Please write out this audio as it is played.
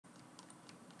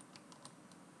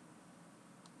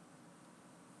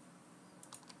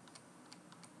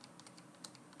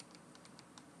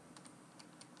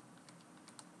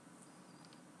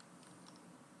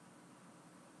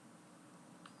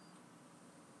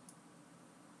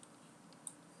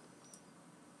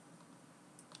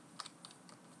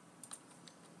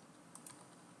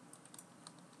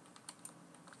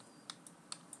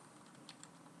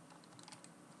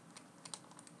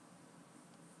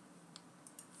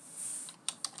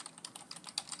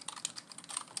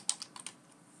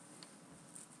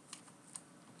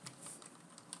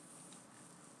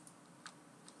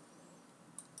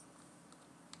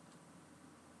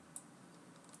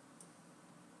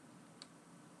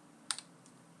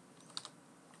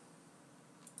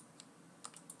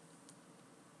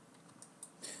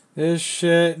This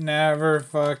shit never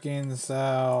fucking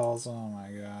sells. Oh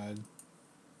my god.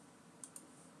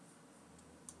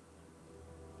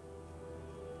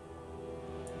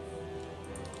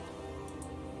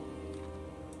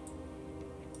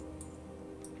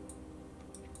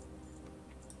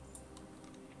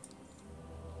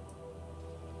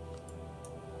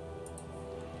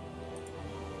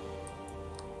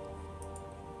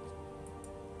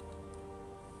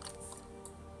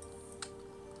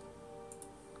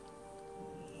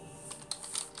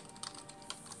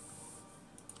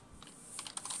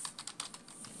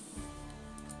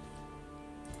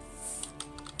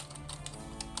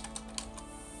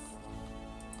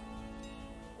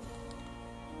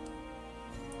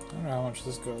 I don't know how much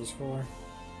this goes for.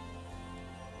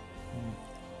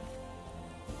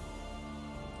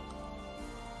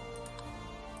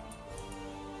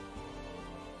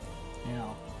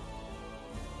 Yeah.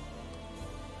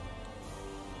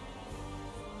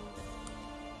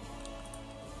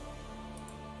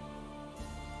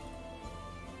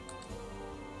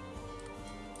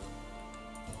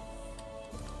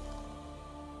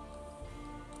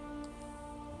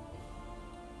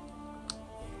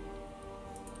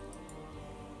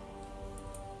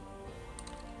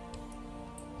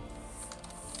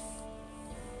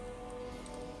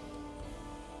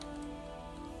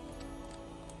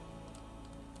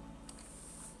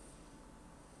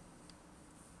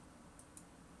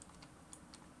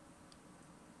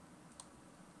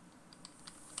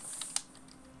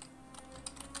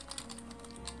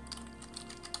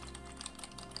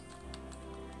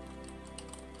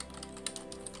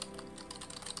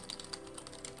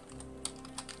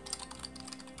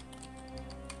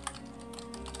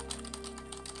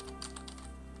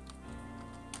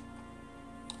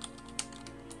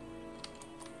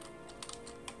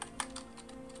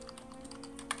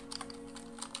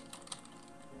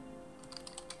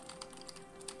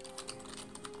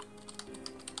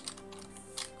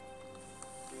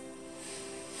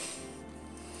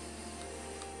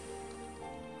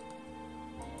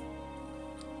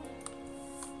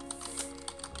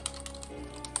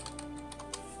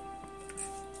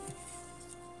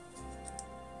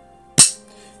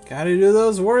 Gotta do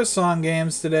those war song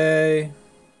games today.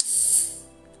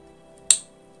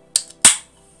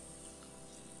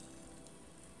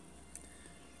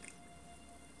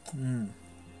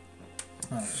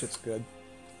 Oh, shit's good.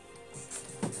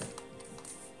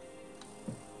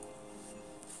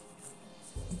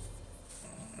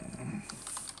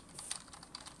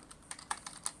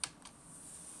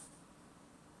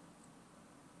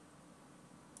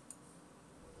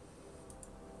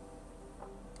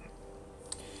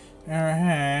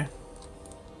 Alright.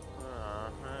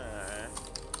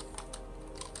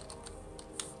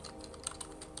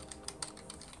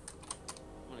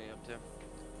 What are you up to?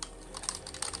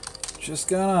 Just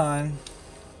got on.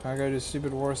 I gotta do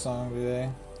stupid war song today.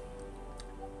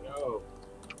 No.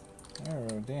 Oh,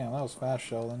 damn, that was fast,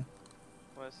 Sheldon.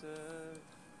 What's up?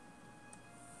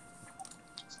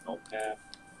 Just don't tap.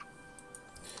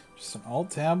 Just an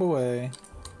alt tab away.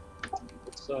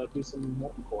 Let's do some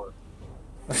molten core.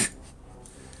 I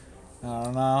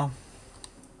don't know.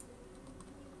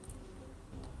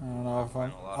 I don't know if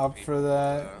I'm up for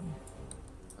that.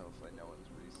 Hopefully no one's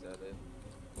reset it.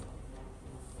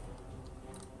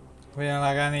 Well, yeah,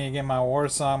 like I need to get my war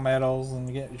song medals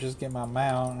and just get my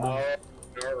mount. Oh,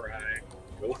 alright.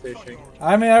 Go fishing.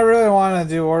 I mean, I really want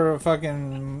to do order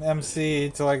fucking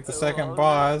MC to like the second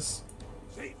boss.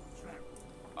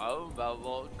 Oh, about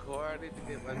molten core, I need to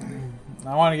get my thing.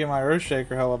 I want to get my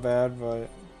Earthshaker hella bad, but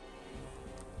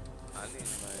I need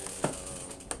my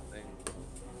thing.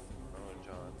 Oh,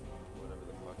 John, whatever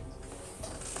the fuck it's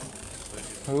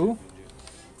called. who?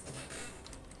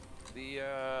 The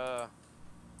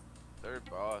third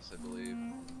boss, I believe.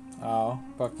 Oh,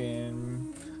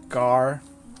 fucking Gar.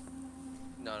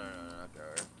 No, not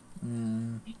Gar.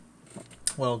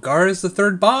 Well, Gar is the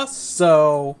third boss,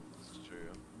 so This is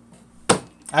true.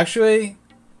 actually,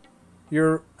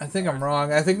 I think I'm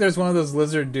wrong. I think there's one of those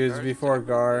lizard dudes Gar's before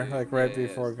Gar, technically- like right yeah,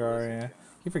 before it's the Gar. lizard Yeah, guy.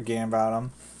 you forgetting about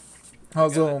him.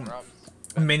 Those Guy that little drops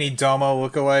mini Domo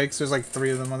lookalikes. There's like 3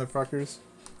 of them motherfuckers.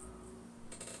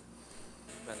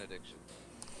 benediction.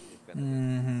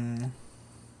 Mm-hmm.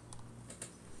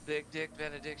 Big dick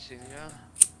benediction, yeah?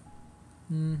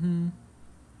 Mm-hmm.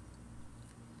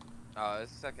 Oh,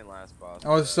 it's the second last boss. I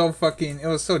was so fucking. It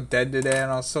was so dead today, and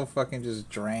I was so fucking just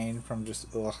drained from just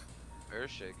ugh.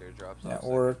 Earthshaker drops Yeah, off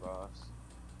or- second boss.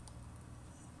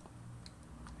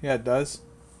 Yeah, it does.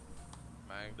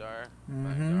 Magdar.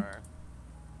 Mhm. Magdar.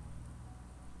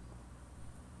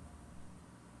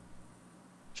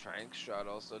 Trank shot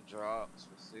also drops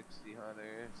for 60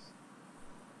 hunters.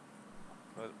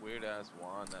 But weird ass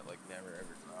wand that like never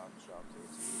ever drops OT.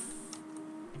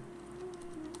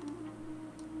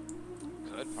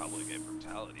 Could probably get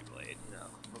brutality blade, you know.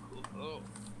 Oh.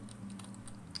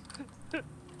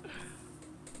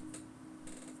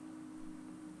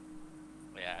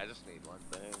 Yeah, I just need one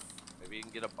thing. Maybe you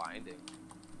can get a binding.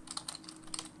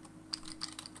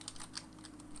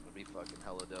 Would be fucking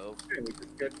hella dope. Okay,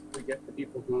 we get the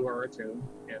people who are attuned,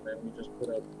 and then we just put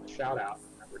a shout out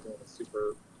that we're doing a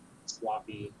super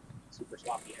sloppy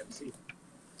MC.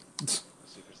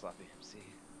 Super sloppy MC.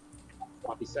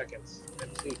 Sloppy seconds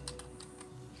MC.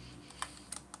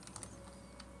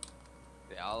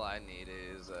 Yeah, all I need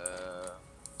is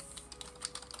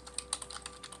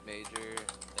major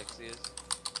Ixias.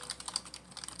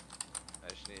 I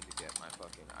just need to get my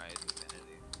fucking Eyes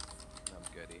Divinity. I'm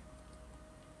goody.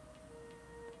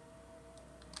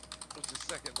 What's the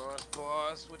second last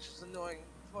boss, which is annoying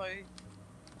to fight.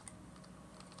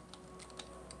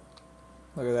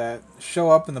 Look at that. Show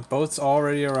up and the boat's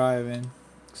already arriving.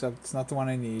 Except it's not the one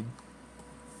I need.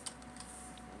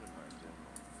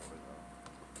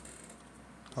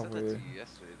 I said that to you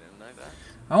yesterday, didn't I, Vax?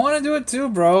 I want to do it too,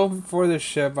 bro, before this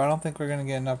ship. I don't think we're going to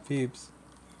get enough peeps.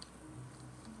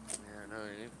 Yeah, no,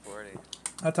 you need 40.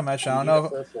 Not to mention, You I need don't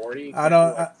a know. full 40, I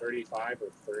don't. like 35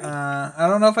 or 30. I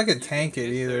don't know if I could tank You it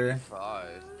can do either.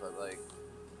 35, but like,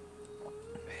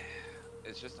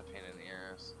 it's just a pain in the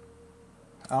ass.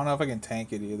 I don't know if I can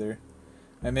tank it either.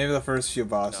 And maybe the first few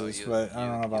bosses, No, but I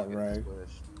don't know about get Reg.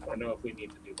 squished. I don't know if we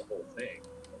need to do the whole thing.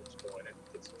 We'll just go in and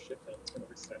get some shit done. It's going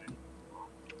to reset it.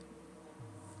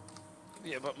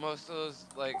 Yeah, but most of those,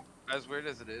 like, as weird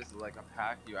as it is, like a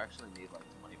pack, you actually need like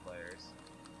 20 players.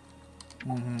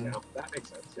 Mm-hmm. Yeah, that makes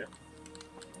sense, yeah.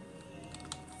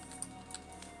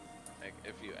 Like,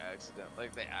 if you accident,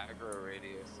 like the aggro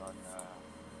radius on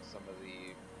some of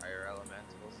the higher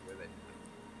elementals, where they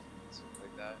stuff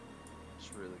like that,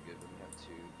 it's really good when you have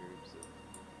two groups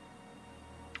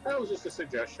of. That was just a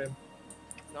suggestion.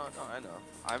 No, I know.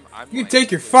 I'm. You like, take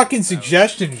your really fucking about-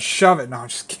 suggestion and shove it. No, I'm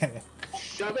just kidding.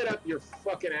 Shove it up your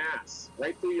fucking ass.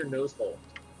 Right through your nose hole.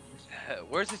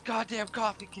 Where's this goddamn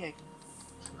coffee cake?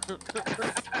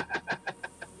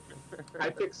 I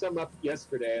picked some up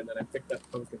yesterday, and then I picked up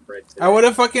pumpkin bread today. I would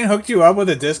have fucking hooked you up with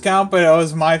a discount, but it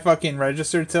was my fucking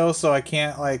registered till, so I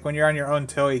can't, like, when you're on your own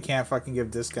till, you can't fucking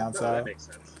give discounts No, that out. makes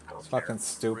sense. I don't It's care. fucking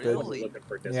stupid. I wasn't Really? looking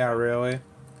for a discount. Yeah, really.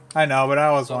 I know, but I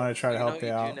always So, wanted to try to know help what you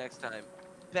do out. next time?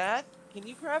 Beth, can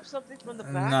you grab something from the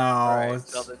back? No, Alright,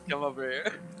 it's- Sheldon, come over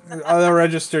here. Other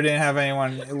register didn't have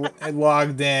anyone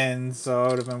logged in, so it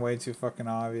would have been way too fucking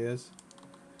obvious.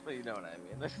 Well, you know what I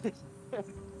mean.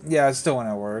 Yeah, it still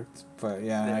wouldn't have worked, but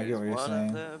yeah, I get what you're There's one saying.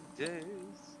 of them days.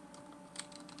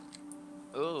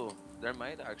 Oh, there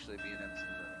might actually be an MC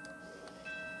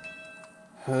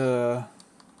running.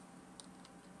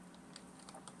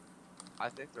 I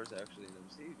think there's actually an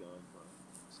MC going, but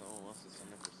someone wants to send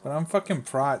it for But I'm fucking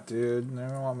prot, dude. They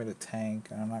don't want me to tank,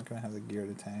 and I'm not gonna have the gear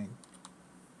to tank.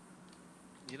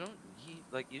 You don't need,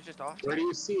 like, you just off. Where do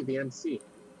you see the MC?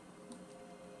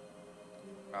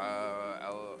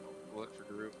 I'll look for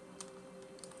group.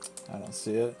 I don't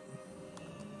see it.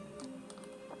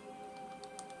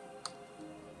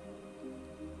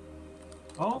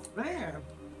 Oh man!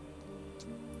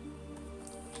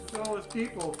 So it was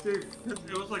people too.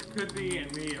 It was like could be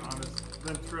and me on this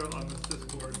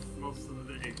Discord most of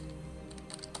the day.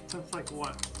 Since like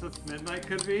what? Since midnight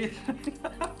could be.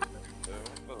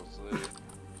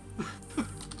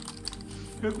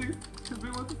 Could we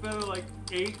went to bed at like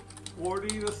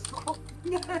 8:40 this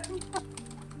morning.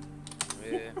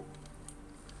 Yeah.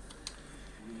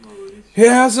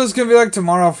 Yeah, so it's gonna be like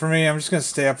tomorrow for me. I'm just gonna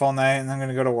stay up all night, and I'm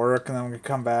gonna go to work, and then I'm gonna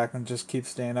come back and just keep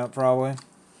staying up probably.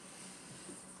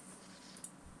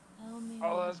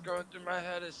 All that's going through my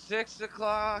head is 6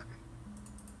 o'clock.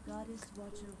 Goddess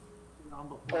Watcher.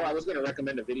 Oh, I was going to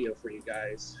recommend a video for you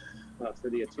guys for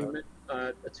the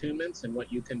attunements and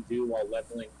what you can do while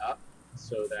leveling up,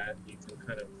 so that you can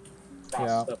kind of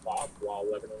cross stuff off while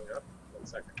leveling up. 1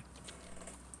 second.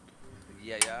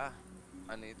 Yeah.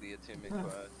 I need the attunement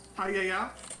quest. Oh yeah.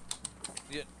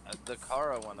 Yeah, the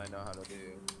Kara one I know how to do.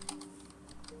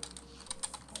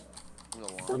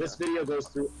 Well, this video goes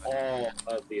through all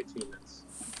of the attunements.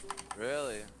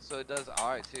 Really? So it does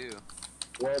I too.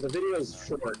 Well, the video is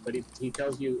short, but he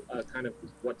tells you kind of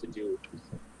what to do.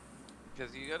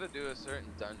 Because you gotta do a certain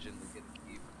dungeon to get a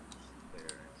key from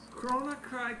there. Chrono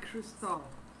Cry Crystal.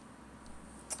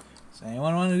 Does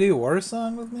anyone want to do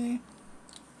Warsong with me?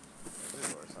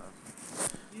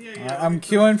 Yeah. I'm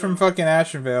queuing from fucking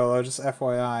Ashenvale, though, just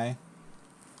FYI.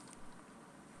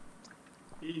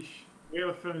 Yeesh. We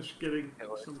gotta finish getting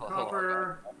some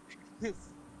copper. We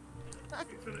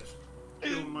finished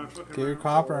doing my fucking Get your round.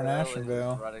 copper in Literally just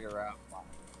Ashenville. running around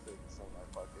some of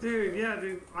my fucking Dude, yeah,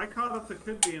 dude. I caught up to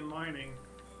could be in mining.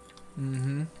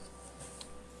 Mm-hmm.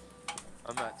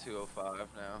 I'm at 205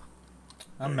 now.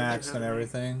 I'm Yeah, maxed and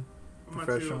everything, I'm at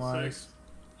profession-wise. 206.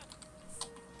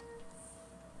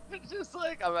 It's just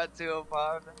like I'm at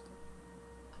 205 now.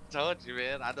 Told you,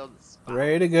 man. I know the spot.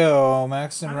 Ready to go,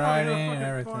 maxed and I riding know, and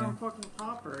I gotta everything. fucking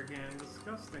copper again.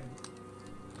 Disgusting.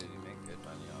 Dude, you make good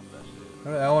money off that shit.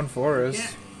 What Ellen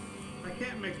Forest? I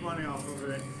can't make money off of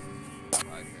it.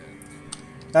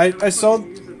 I could. I sold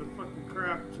Use it to fucking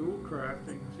craft tool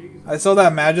crafting. Jesus. I sold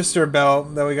that Magister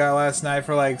belt that we got last night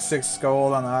for like 6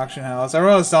 gold on the auction house.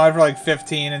 Everyone was selling for like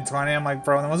 15 and 20. I'm like,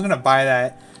 bro, I wasn't gonna buy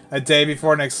that a day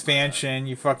before an expansion,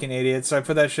 you fucking idiot. So I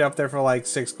put that shit up there for like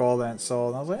 6 gold and it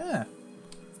sold. And I was like, eh.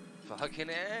 Fucking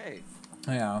A.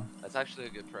 Yeah. That's actually a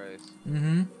good price.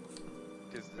 Mm-hmm.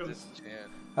 Because the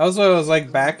disenchant. That was what it was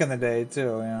like back in the day too, you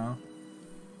know.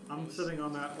 I'm sitting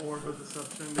on that orb of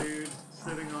deception, dude.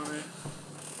 Sitting on it.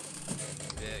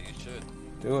 Yeah, you should.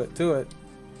 Do it, do it.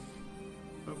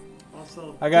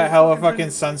 Also, I got hella fucking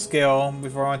sun scale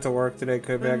before I went to work today,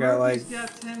 could be. I got like got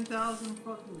 10,000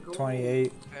 fucking gold.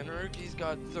 28. Energy's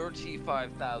got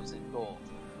 35,000 gold.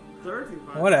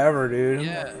 35. Whatever, dude.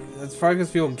 Yeah. It's probably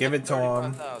because people He's give got it to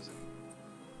him. 35,000.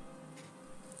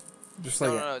 Just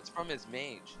No, like, no, it's from his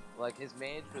mage. Like, his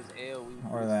mage was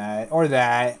AoE. or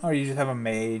that, or you just have a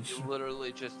mage. You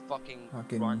literally just fucking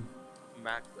run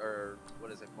Mac, or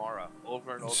what is it, Mara,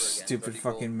 over and over again. Stupid 30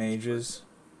 fucking gold. mages.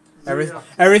 Yeah.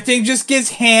 Everything just gets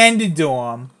handed to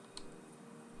them.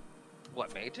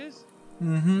 What, mages?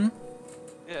 Mm-hmm.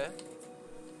 Yeah.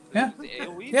 Yeah. The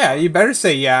AoE Yeah, part. you better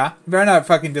say yeah. You better not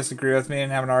fucking disagree with me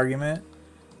and have an argument.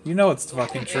 You know it's the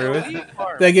fucking truth. AoE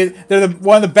part. They're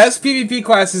one of the best PvP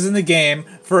classes in the game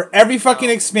for every fucking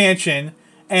expansion,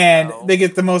 and No. they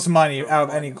get the most money out of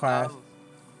One any class.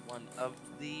 One of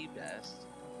the best.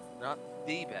 Not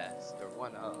the best, or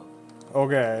one of.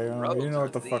 Okay, Rogues you know are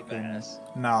what the the fucking best.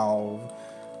 no.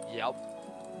 Yep.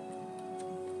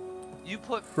 You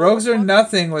put Rogues are fucking-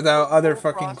 nothing without other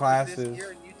full fucking frost resist classes,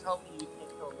 here and you tell me you can't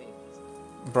kill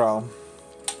mages. bro.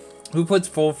 Who puts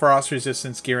full frost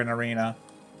resistance gear in arena?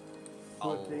 A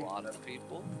lot of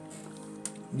people.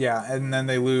 Yeah, and then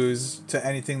they lose to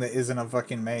anything that isn't a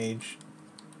fucking mage.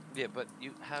 Yeah, but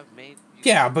you have made.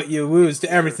 Yeah, but you lose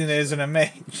to everything that isn't a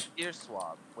mage. Ear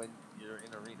swap when you're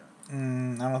in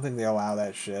arena. I don't think they allow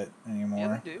that shit anymore.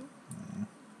 Yeah, they do.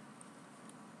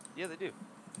 Yeah, they do.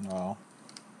 Well,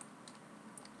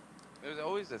 There's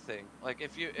always a thing. Like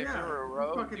if you're Yeah, a you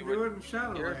rogue, fucking you do would it in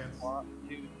Shadowlands.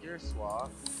 do ear swap.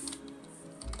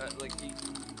 Like you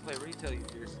play retail, you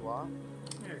ear swap.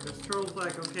 Yeah, because Troll's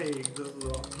like, okay, this is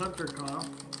a hunter comp.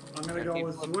 I'm gonna And go people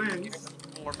with have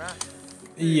Zwins. more map.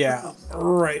 yeah,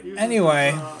 right.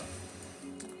 Anyway,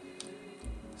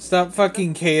 stop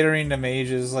fucking catering to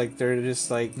mages like they're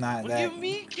just like not What that. do you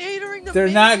mean catering to They're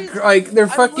mages? not like they're I'm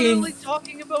fucking. literally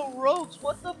talking about rogues.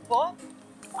 What the fuck?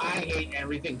 I hate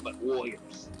everything but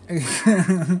warriors.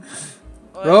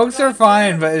 Like, Rogues are God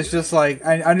fine, damn, but it's dude. just like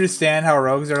I understand how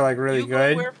rogues are like really You go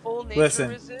good. wear full nature Listen,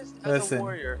 resist as listen. a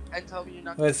warrior and tell me you're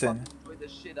not Listen. gonna fucking enjoy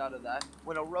the shit out of that.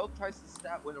 When a rogue tries to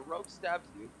when a rogue stabs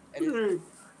you, and Dude,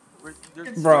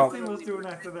 there's Bro. He was doing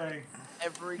that today.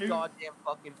 every He- goddamn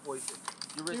fucking poison.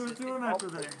 You're He was resisting doing all that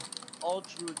today. all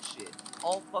druid shit,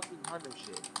 all fucking hunter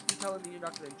shit. You telling me you're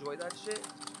not gonna enjoy that shit?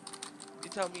 You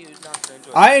tell me you're not gonna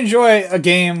enjoy I that. enjoy a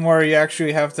game where you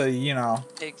actually have to, you know.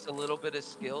 It takes a little bit of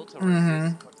skill to Mhm.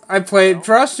 resist. I played,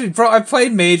 trust me, bro. I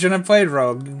played mage and I played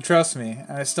rogue. Trust me,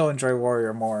 and I still enjoy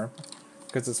warrior more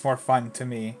because it's more fun to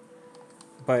me.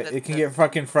 But it can get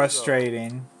fucking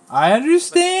frustrating. I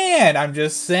understand. I'm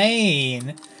just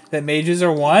saying that mages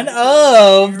are one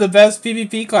of the best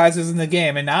PvP classes in the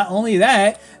game, and not only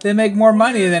that, they make more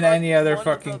money than any other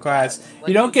fucking class.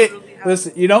 You don't get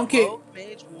listen. You don't get Rogue,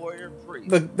 mage, warrior, priest.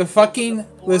 the fucking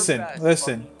Four listen. best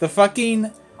Listen. fucking The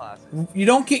fucking. classes. You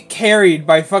don't get carried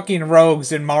by fucking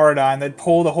rogues in Maradon that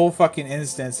pull the whole fucking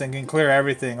instance and can clear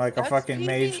everything like a That's fucking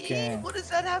mage PvE. can. What does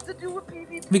that have to do with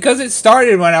PvP? Because it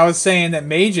started when I was saying that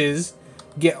mages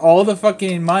get all the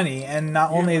fucking money, and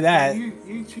not only that. You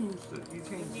changed it. You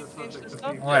changed the subject to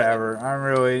people. Whatever. I'm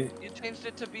really. You changed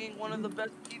it to being one of the best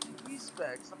PvP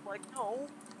specs. I'm like, no.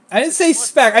 I didn't say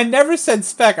spec. I never said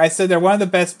spec. I said they're one of the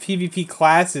best PvP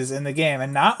classes in the game,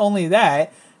 and not only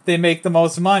that, they make the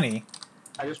most money.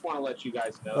 I just want to let you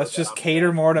guys know. Let's that just I'm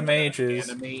cater more to gonna mages.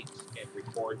 Animate and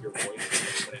record your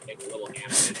voices and make a little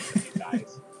animation of you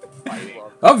guys fighting.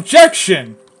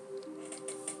 Objection!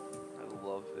 I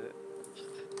love it.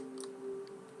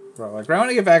 bro, like right when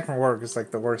I get back from work, it's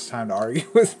like the worst time to argue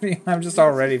with me. I'm just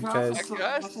already pissed. I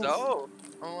guess so.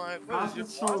 I'm like, what is your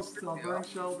so stubborn,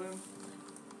 Sheldon?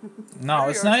 No,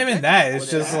 it's not even that. It's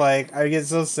just like I get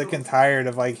so sick and tired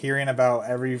of like hearing about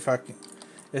every fucking.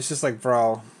 It's just like,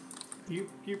 bro. You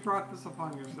brought this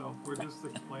upon yourself. We're just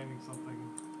explaining something.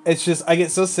 It's just I get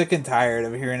so sick and tired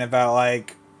of hearing about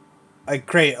like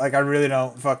great, like I really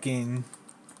don't fucking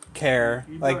care.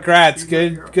 Like Gratz,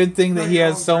 good thing that he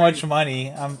has so much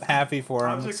money. I'm happy for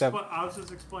him. Except I was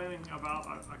just explaining about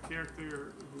a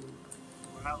character who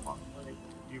had a lot of money.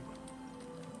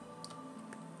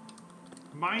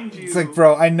 Mind you, it's like,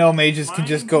 bro, I know mages can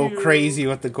just go crazy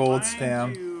with the gold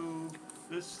spam.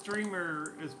 This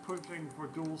streamer is pushing for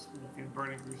dual smoke in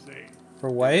Burning Crusade. For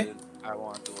what? Dude, I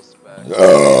want dual spec.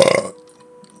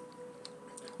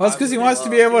 Well, it's because he wants to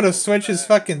be able to switch his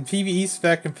fucking PvE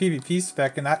spec and PvP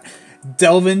spec and not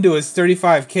delve into his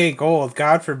 35k gold.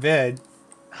 God forbid.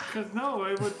 Because no,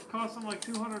 it would cost him like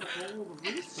 200 gold of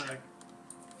respec.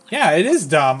 Yeah, it is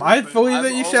dumb. I believe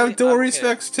that you should have dual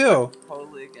respecs too.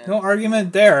 Totally against no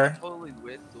argument there. I'm totally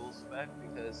with dual spec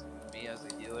because me as a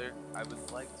healer, I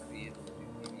would like to be able to do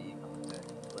PvE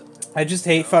content. I just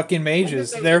hate fucking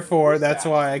mages. Therefore, that's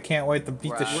why I can't wait to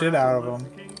beat the shit out of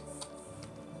them.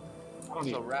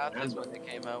 So Wrath is when they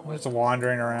came out with. Just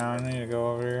wandering around. I need to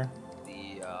go over here.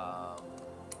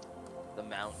 The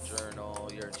Mount Journal,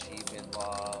 your achievement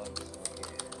logs.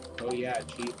 Oh yeah,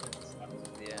 achievements.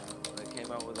 Yeah, they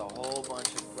came out with a whole bunch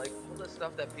of like all the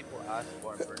stuff that people asked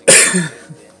for in Burning Crusade,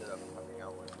 they ended up coming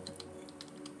out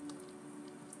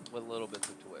with little bits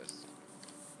of twist.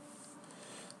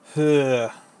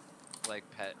 Like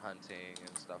pet hunting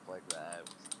and stuff like that.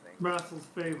 Russell's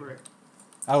favorite.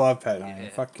 I love pet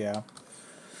hunting. Fuck yeah.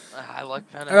 I like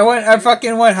pet hunting. I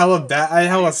fucking went hella bad. I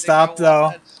hella stopped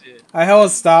though. I hella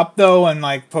stopped though when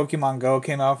like Pokemon Go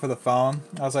came out for the phone.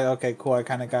 I was like, okay, cool. I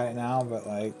kind of got it now, but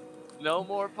like. No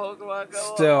more Pokemon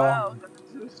Go. Still. Wow.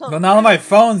 Well, now that my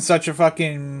phone's such a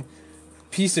fucking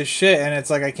piece of shit, and it's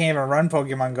like I can't even run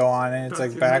Pokemon Go on it. It's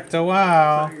like back to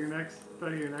WoW. Is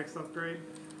that your next upgrade?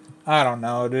 I don't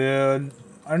know, dude.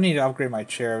 I need to upgrade my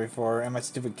chair before, and my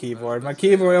stupid keyboard. My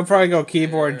keyboard, I'll probably go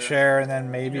keyboard, chair, and then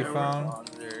maybe phone.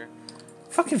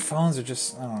 Fucking phones are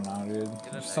just, I don't know, dude.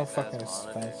 They're so fucking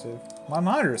expensive. My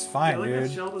monitor is fine, dude.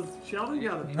 Sheldon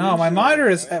got a No, my monitor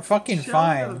is fucking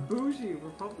fine. Got a bougie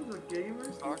Republic of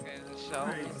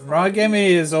Gamers. Rod gave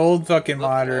me his old fucking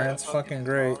monitor, and it's fucking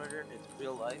great.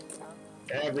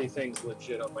 Everything's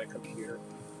legit on my computer.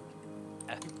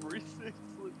 Everything's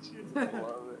legit. I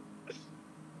love it.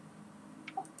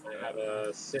 I have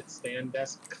a sit-stand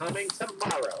desk coming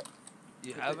tomorrow.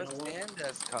 You have a stand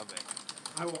desk coming.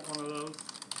 I want one of those.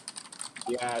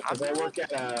 Yeah, because I work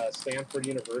at Stanford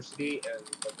University, and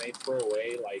when they throw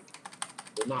away, like,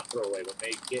 well, not throw away, when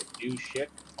they get new shit,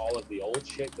 all of the old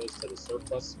shit goes to the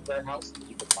surplus warehouse, and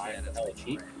you can buy it for hella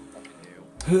cheap.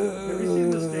 Have you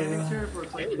seen the standing chair? Where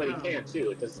it's like, anybody can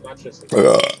too. It's not just.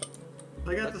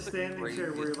 I got the standing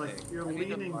chair where you're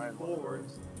leaning forward.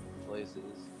 Places.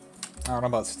 I don't know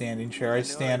about standing chair. I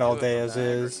stand all day as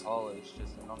is.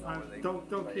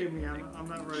 Don't cue me. I'm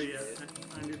not ready yet.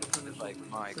 I need to finish. Like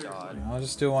my god. I'll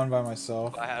just do one by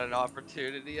myself. If I had an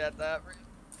opportunity at that rate,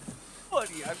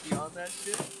 buddy, I'd be on that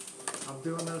shit. I'm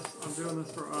doing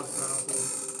this for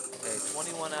us, Hey,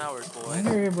 21 hours, boy. I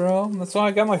hear you, bro. That's why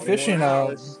I got my fishing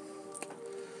out.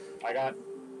 I got.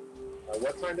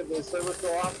 What time did the servers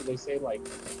go off? Did they say like?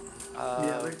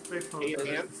 Yeah, they 8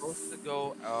 a.m. Supposed to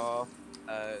go off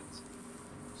at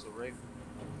right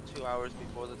 2 hours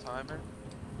before the timer.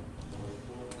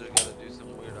 They're gonna do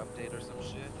some weird update or some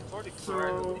shit. It's already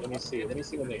started. Let me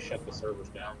see when they shut the servers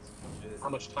down. How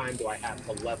much time do I have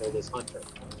to level this hunter?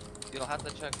 You'll have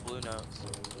to check Blue Notes.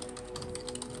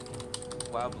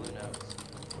 Wow, Blue Notes.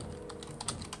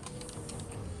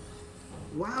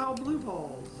 Wow, Blue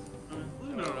Balls.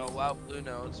 Blue Notes. No, wow, Blue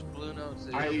Notes. Blue Notes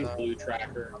is. I use Blue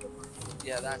Tracker.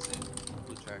 Yeah, that's it.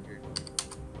 Blue Tracker.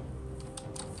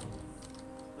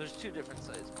 There's two different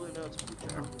sites. Blue Notes, Blue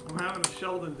Tracker. I'm having a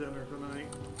Sheldon dinner tonight.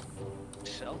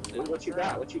 Sheldon? What you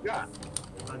got? What you got?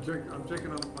 I'm drinking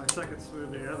my second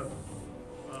smoothie. I had a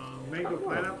mango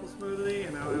pineapple smoothie,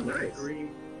 and now I have like a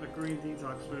green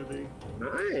detox smoothie.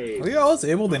 Nice. Were you always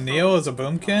able to kneel as a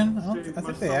boomkin? I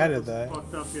think they added that.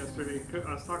 Fucked up yesterday.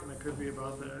 I was talking to Kobe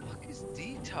about that. What is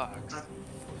detox?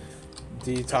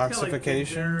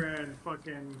 Detoxification. Like and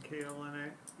fucking kale in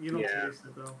it. You don't taste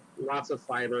it though. Lots of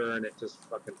fiber, and it just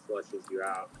fucking flushes you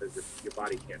out because your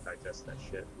body can't digest that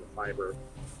shit. The fiber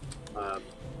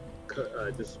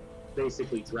just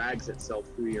basically drags itself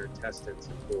through your intestines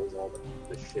and pulls all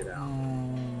the shit out.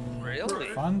 Really?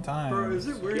 Fun time. Bro, is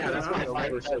it weird Yeah, that that's I why don't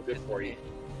fiber's so good for you.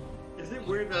 Is it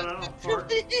weird that I don't fart?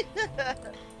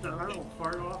 That I don't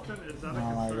fart often? Is that a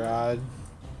Oh my concern?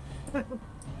 god.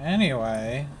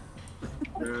 Anyway.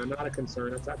 Not a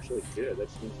concern. It's actually good. That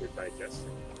just means you're digesting.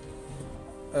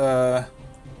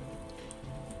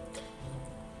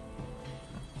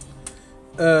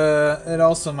 It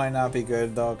also might not be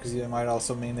good though, because it might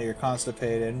also mean that you're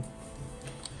constipated.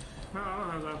 No, I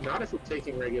don't have that. Not if you're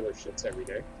taking regular shits every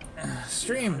day.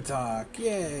 Stream talk,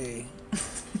 yay!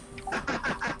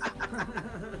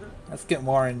 Let's get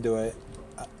more into it.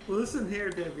 Listen here,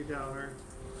 Debbie Downer.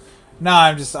 No,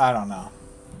 I don't know.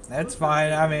 That's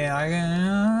fine. I mean, I don't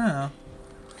know.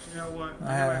 You know what?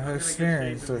 I have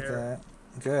experience with that.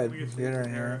 Good. Get her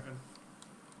in here.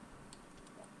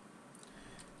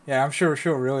 Yeah, I'm sure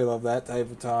she'll really love that type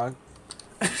of talk.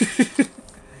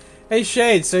 Hey,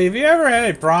 Shade, so have you ever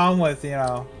had a problem with, you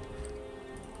know...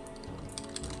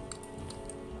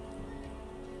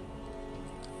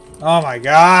 Oh my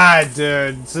god,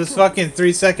 dude. This fucking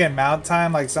 3-second mount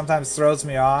time, like, sometimes throws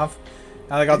me off.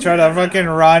 And, like, I'll try to fucking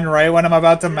run right when I'm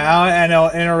about to mount, and it'll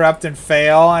interrupt and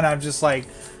fail, and I'm just, like,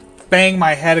 bang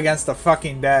my head against the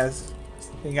fucking desk.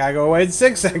 You gotta go wait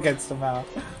 6 seconds to mount.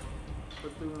 Been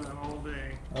doing that all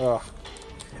day. Ugh.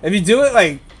 If you do it,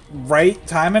 like, right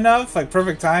time enough, like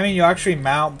perfect timing, you actually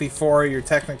mount before you're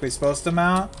technically supposed to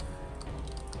mount.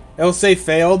 It'll say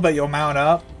failed, but you'll mount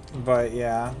up. But,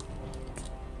 yeah.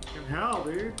 And hell,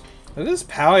 dude. Look at this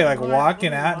Pally, like,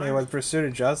 walking at me with Pursuit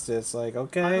of Justice. Like,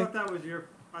 okay. I thought that was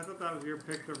your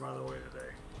picture, by the way,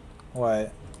 today.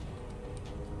 What?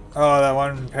 Oh, that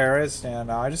one in Paris? Yeah,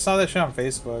 no, I just saw that shit on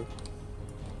Facebook.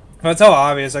 But it's so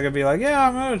obvious, I could be like, yeah,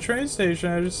 I'm at a train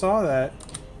station, I just saw that.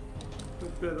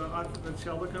 Did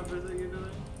Sheldon come visit you today?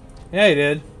 Yeah, he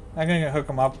did. I couldn't hook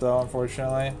him up, though,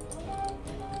 unfortunately.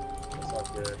 It's all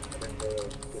good. I didn't go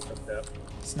get hooked up.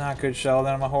 It's not good,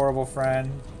 Sheldon. I'm a horrible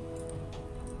friend.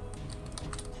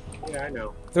 Yeah, I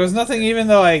know. There was nothing even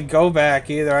to, like, go back,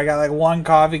 either. I got, like, one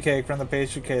coffee cake from the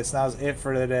pastry case, and that was it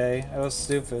for the day. It was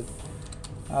stupid.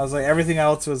 I was like, everything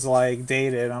else was, like,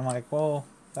 dated. I'm like, well,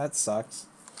 that sucks.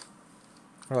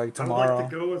 Or, like, tomorrow. I would like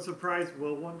to go and surprise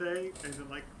Will one day, and then,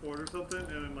 like, order something,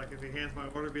 and then, like, if he hands my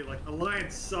order, be like,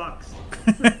 Alliance sucks.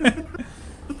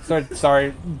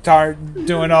 Start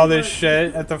doing all this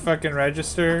shit at the fucking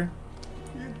register.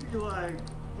 You'd be like,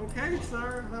 okay,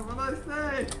 sir, have a nice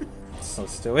day. So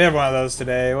stupid. We had one of those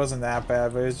today. It wasn't that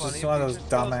bad, but it was just Funny one of if those he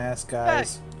just dumbass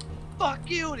guys. Fuck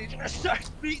you! And he just starts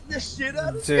beating the shit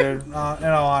out of Dude, in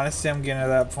all honesty, I'm getting to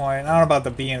that point. I don't know about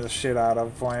the beating the shit out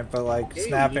of point, but like Hey,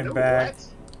 snapping you know back. what?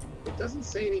 It doesn't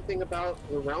say anything about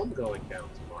the realm going down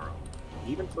tomorrow,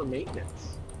 even for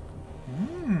maintenance.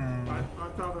 I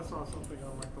thought I saw something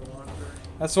on, like, the launcher.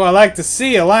 That's what I like to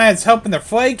see. Alliance helping their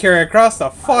flag carrier across the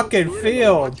fucking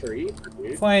field.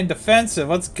 Playing defensive.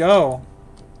 Let's go.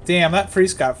 Damn, that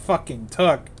priest got fucking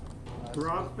took.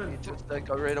 Rob's been just like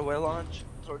a right away launch.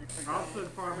 Rob's been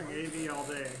farming AV all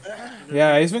day.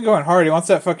 Yeah, he's been going hard. He wants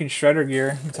that fucking shredder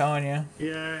gear. I'm telling you.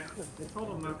 Yeah, I told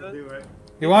him not to do it.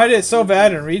 He wanted it so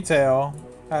bad in retail.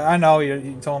 I know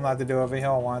you told him not to do it, but he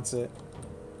wants it.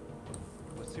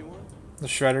 What's he want? The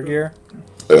shredder gear.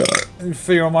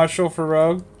 Field Marshal for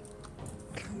Rogue.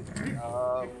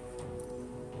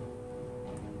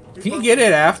 Can you get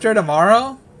it after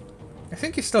tomorrow? I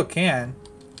think you still can.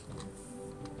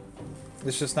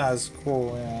 It's just not as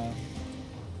cool, yeah.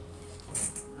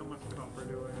 How much copper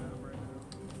do I have right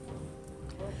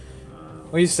now?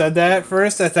 When you said that at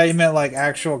first, I thought you meant like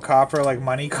actual copper, like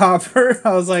money copper.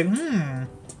 I was like, it's gonna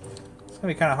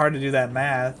be kind of hard to do that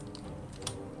math.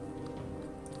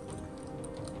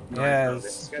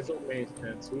 Yes. Scheduled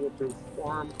maintenance. We will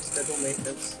perform scheduled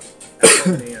maintenance at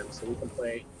 7 a.m. so we can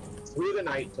play through the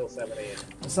night till 7 a.m.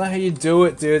 That's not how you do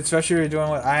it, dude. Especially if you're doing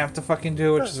what I have to fucking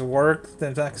do, which is work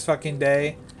the next fucking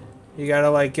day. You gotta,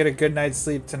 like, get a good night's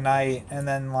sleep tonight, and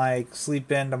then, like, sleep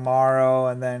in tomorrow,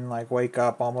 and then, like, wake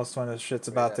up almost when the shit's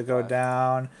about to go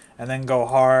down, and then go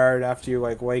hard after you,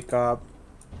 like, wake up.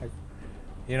 Like,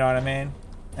 you know what I mean?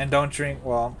 And don't drink,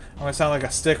 well, I'm gonna sound like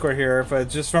a stickler here, but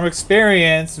just from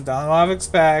experience, I've done a lot of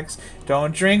expects,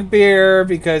 don't drink beer,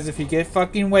 because if you get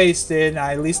fucking wasted,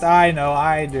 at least I know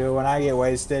I do, when I get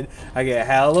wasted, I get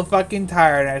hella fucking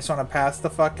tired, and I just want to pass the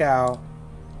fuck out.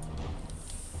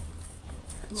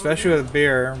 Especially with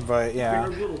beer, but yeah.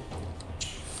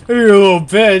 You're a little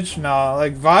bitch. No,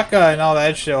 like, vodka and all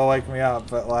that shit will wake me up,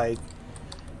 but, like,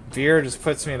 beer just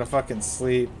puts me to fucking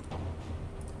sleep.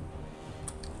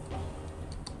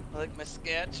 I like my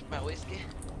scotch, my whiskey.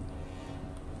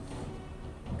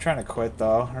 trying to quit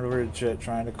though. I'm legit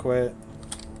trying to quit.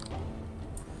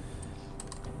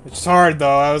 It's hard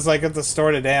though. I was like at the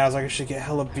store today. I was like, I should get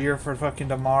hella beer for fucking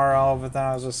tomorrow. But then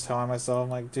I was just telling myself, I'm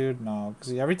like, dude, no.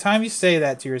 Because every time you say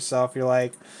that to yourself, you're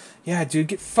like, yeah, dude,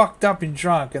 get fucked up and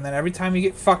drunk. And then every time you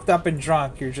get fucked up and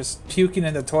drunk, you're just puking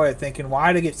in the toilet thinking,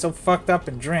 why did I get so fucked up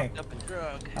and drink?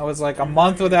 I was like a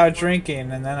month without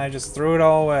drinking, and then I just threw it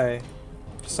all away.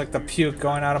 Just like the puke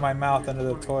going out of my mouth into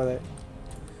the toilet.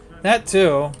 That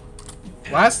too.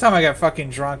 Last time I got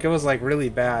fucking drunk, it was like really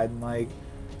bad. Like,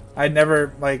 I'd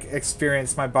never like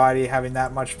experienced my body having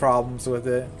that much problems with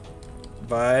it.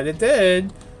 But it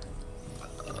did.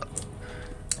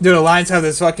 Dude, Alliance have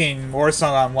this fucking war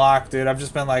song on lock, dude. I've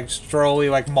just been like strolly,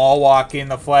 like mall walking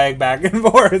the flag back and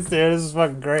forth, dude. This is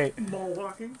fucking great. Mall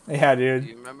walking? Yeah, dude. Do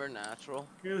you remember Natural?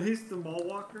 You know, he's the mall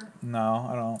walker? No,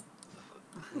 I don't.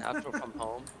 Natural from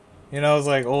Home? You know, it's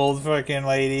like old fucking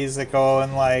ladies that go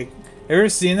and like. You ever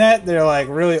seen that? They're like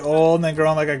really old and they grow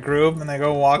in like a group and they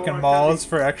go walk in malls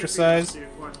for exercise.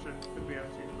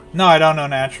 No, I don't know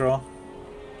Natural.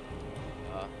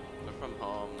 They're from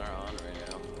Home. They're on right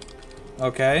now.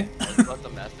 Okay. Let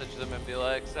them message them and be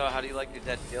like, so how do you like your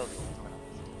dead guild?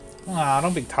 Aw,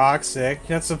 don't be toxic.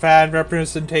 That's a bad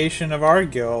representation of our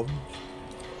guild.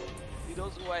 He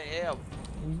knows who I am.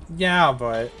 Yeah,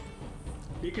 but...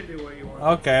 You can do what you want.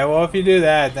 Okay, well if you do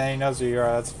that, then he knows who you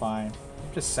are. That's fine.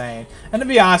 Just saying. And to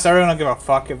be honest, I really don't give a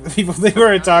fuck if people think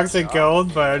we're a toxic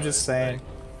guild, but I'm just saying.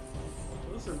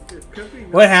 Listen, it could be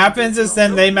What happens is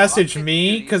then they message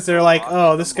me because they're like,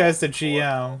 oh, this guy's the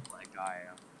GM. Like I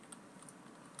am.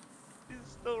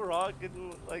 He's still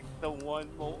rocking like the one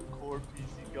molten core piece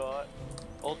he got.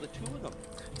 Oh, the two of them.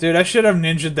 Dude, I should have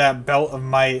ninja'd that belt of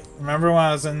might. Remember when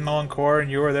I was in Molten Core and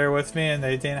you were there with me and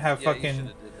they didn't have fucking...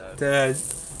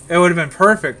 It would have been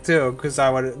perfect too, because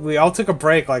we all took a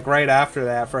break like right after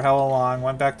that for hella long,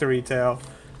 went back to retail.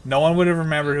 No one would have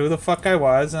remembered who the fuck I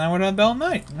was, and I would have Bell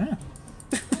Knight. Yeah.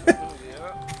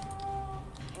 Yeah.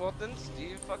 Well, didn't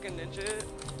Steve fucking ninja it?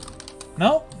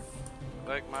 Nope.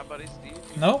 Like my buddy Steve?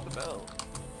 He Nope. took the belt.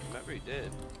 Remember he did.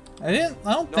 I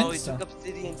don't think he so. took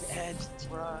Obsidian's edge, that's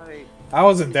right. I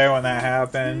wasn't there when that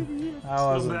happened. I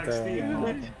wasn't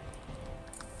there. Steve.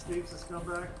 Steve's a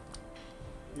scumbag.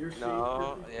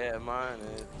 No, yeah, mine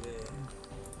is. Yeah.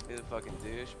 He's a fucking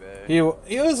douchebag.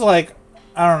 He was like,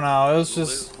 I don't know, it was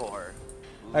just...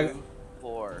 I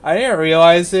didn't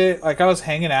realize it. Like, I was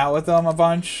hanging out with him a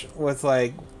bunch with,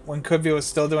 like, when Kubi was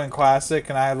still doing Classic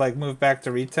and I had, like, moved back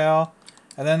to retail.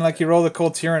 And then, like, he rolled a cool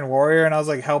Tyrian Warrior and I was,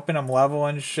 like, helping him level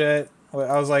and shit.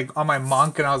 I was, like, on my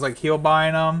Monk and I was, like, heal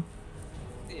buying him.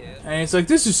 Yeah. And he's like,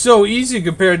 this is so easy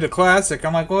compared to Classic.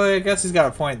 I'm like, well, I guess he's got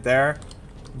a point there.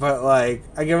 But, like,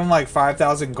 I give him, like,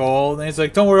 5,000 gold, and he's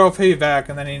like, don't worry, I'll pay you back.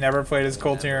 And then he never played his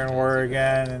Cold Tyrian Warrior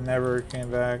again and never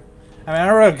came back. I mean, I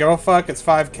don't really give a fuck. It's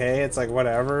 5k. It's, like,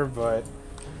 whatever, but...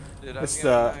 Dude, it's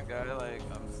the... guy, like,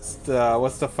 it's the...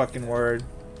 What's the fucking word?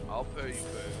 I'll pay you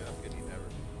for it. I'm getting never.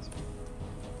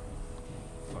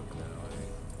 Fucking annoying.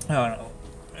 I don't know.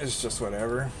 It's just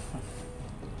whatever.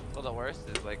 Well, the worst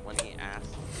is, like, when he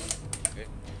asked me,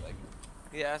 like,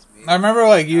 he asked me. I remember,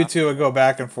 like, you two would go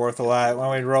back and forth a lot when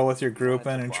we'd roll with your group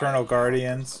in Eternal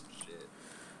Guardians.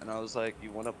 And I was like,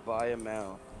 you want to buy a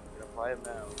mount? You're going to buy a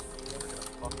mount. You're going to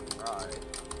fucking ride.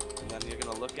 And then you're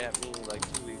going to look at me, like,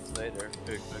 2 weeks later.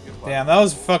 Damn, that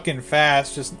was fucking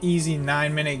fast. Just easy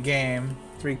 9-minute game.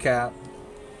 Recap.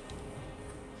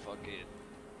 Fuck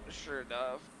it. Sure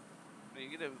enough. Are you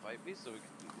going to invite me so we can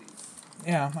do these?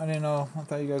 Yeah, I didn't know. I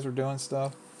thought you guys were doing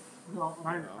stuff. No,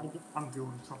 I'm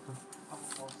doing something.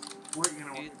 What are you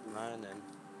gonna He's mining.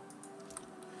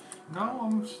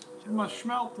 No, I'm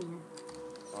smelting.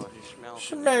 Oh, he's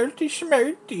smelting.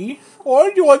 Smelty. Oh,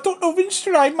 I don't even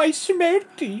try my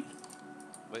smelty.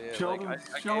 But yeah, Sheldon,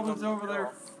 like, I Sheldon's over there.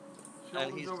 And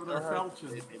Sheldon's he's over there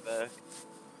felching.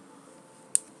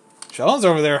 Sheldon's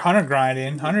over there hunter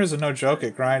grinding. Hunter's a no joke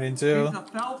at grinding too. He's a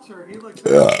felcher. He looks.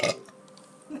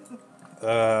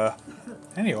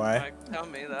 Anyway. Like, tell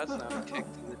me that's not a kick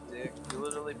to the dick. You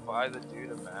literally buy the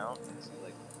dude a mount. It's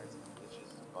like, it's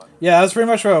just fun. Yeah, that's pretty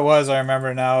much what it was. I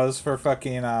remember now. It was for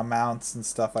fucking mounts and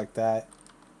stuff like that.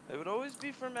 It would always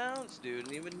be for mounts, dude,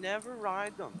 and he would never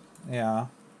ride them. Yeah.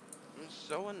 It was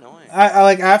so annoying. I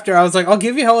like after I was like, I'll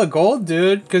give you hella gold,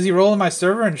 dude, because you roll in my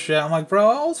server and shit. I'm like, bro,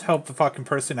 I'll always help the fucking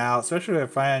person out, especially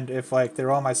if like they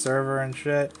roll in my server and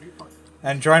shit,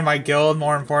 and join my guild.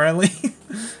 More importantly,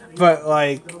 but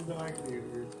like.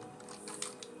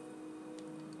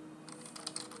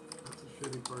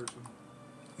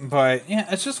 But yeah,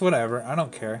 it's just whatever. I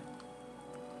don't care.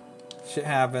 Shit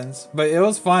happens. But it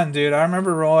was fun, dude. I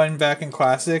remember rolling back in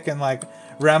Classic and like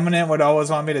Remnant would always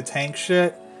want me to tank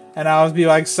shit. And I would be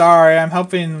like, sorry, I'm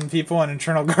helping people in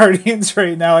Internal Guardians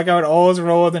right now. Like, I would always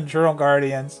roll with Internal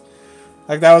Guardians.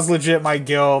 Like, that was legit my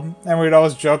guild. And we'd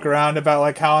always joke around about,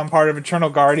 like, how I'm part of Eternal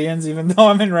Guardians, even though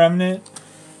I'm in Remnant.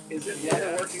 Is it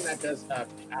leather working that does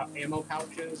ammo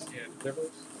pouches and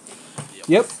quivers?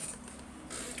 Yep.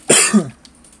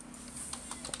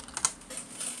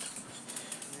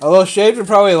 Although Shade would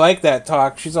probably like that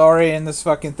talk. She's already in this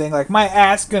fucking thing. Like, my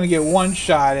ass gonna get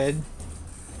one-shotted.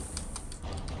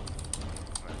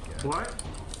 What?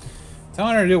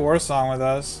 Telling her to do War Song with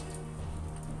us.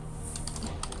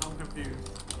 I'm confused.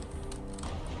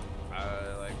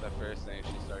 Like the first thing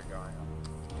she started going on.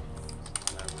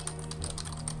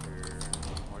 Her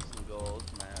horse and gold,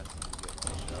 mass, and get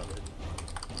one shouted.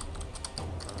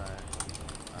 And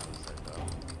I was like,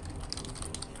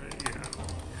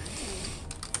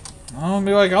 oh. I'll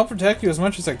be like, I'll protect you as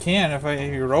much as I can if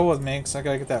you roll with me, because I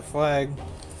gotta get that flag.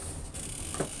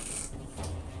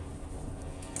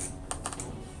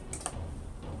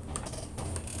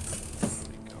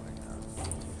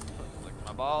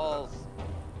 Balls.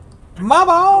 My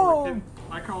ball!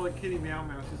 I call it Kitty Meow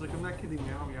Meow. She's like, I'm not Kitty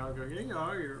Meow Meow. I go, yeah, you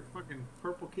are. You're a fucking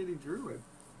purple kitty druid.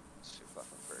 She's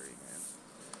fucking furry,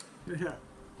 man.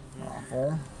 Yeah.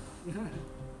 Awful.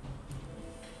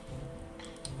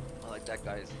 I like that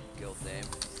guy's guild name.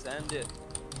 Send it.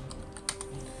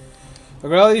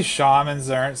 Look at all these shamans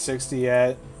that aren't 60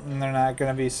 yet, and they're not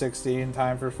gonna be 60 in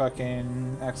time for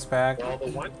fucking X-Pack. Well,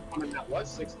 the one woman that was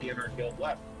 60 in our guild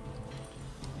left.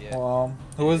 Yeah. Well,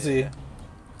 who was he?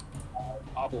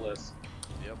 Obelisk.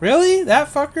 Yep. Really? That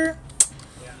fucker?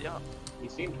 Yeah. He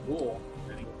seemed cool.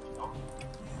 And he was gone.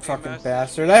 Fucking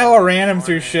bastard. I all ran him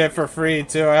through shit for free,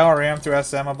 too. I all ran him through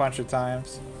SM a bunch of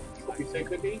times. What do you think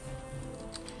could be?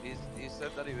 He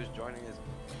said that he was joining his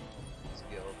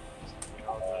guild.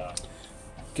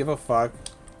 Give a fuck.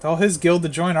 Tell his guild to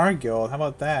join our guild. How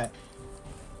about that?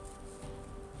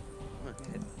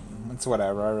 It's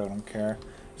whatever. I really don't care.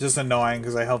 It's just annoying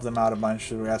because I helped him out a bunch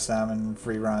through SM and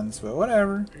free runs, but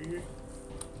whatever.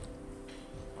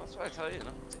 That's why I tell you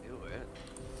not to do it.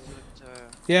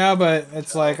 Yeah, but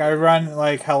it's like I run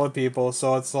like hella people,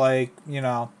 so it's like, you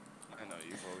know. I know,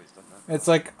 you've always done that. It's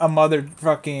like a mother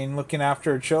fucking looking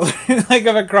after her children. Like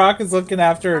if a croc is looking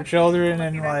after her children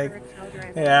and like,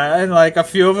 yeah, and like a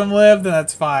few of them live, then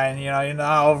that's fine. You know, not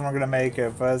all of them are gonna make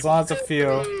it, but as long as a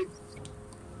few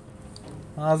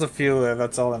live,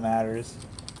 that's all that matters.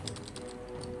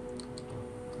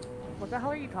 What the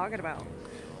hell are you talking about?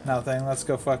 Nothing. Let's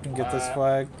go fucking get this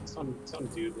flag. Some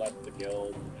dude left the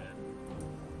guild, and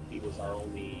he was our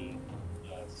only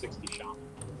 60 shaman.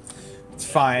 It's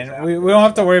fine. We don't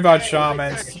have to worry about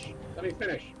shamans. Let me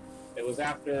finish. It was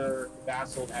after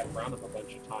VASSILD had run him a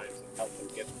bunch of times and helped him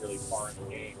get really far in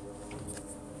the game.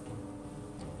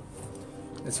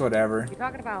 It's whatever. What are you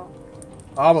talking about?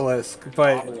 Obelisk,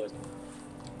 but Obelisk.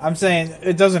 I'm saying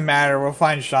it doesn't matter. We'll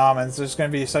find shamans. There's gonna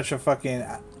be such a fucking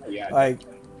like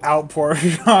outpour of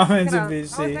shamans in I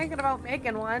was BC. thinking about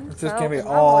making one. It's just so gonna be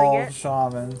leveling all it.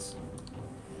 shamans.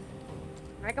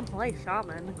 I can play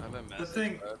shaman. The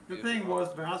thing was,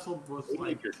 Vassal was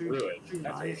like too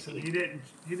nice, and he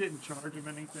didn't charge him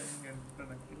anything, and then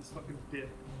he just fucking did.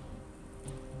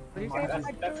 What do you say about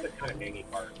my That's the kind of hangy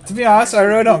part. To be honest, I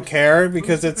really don't care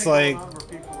because it's like.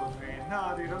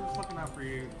 Nah, dude, I'm just looking out for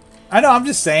you. I know. I'm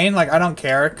just saying, like, I don't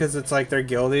care because it's like they're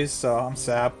guildies. So I'm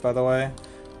sap, by the way.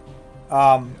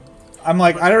 I'm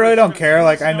like, I really don't care.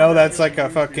 Like, I know that's like a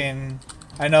fucking.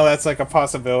 I know that's like a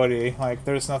possibility. Like,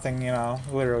 there's nothing, you know,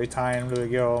 literally tying to the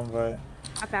guild, but.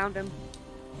 I found him.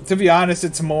 To be honest,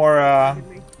 it's more. Yeah,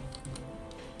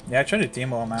 I tried to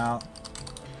demo him out.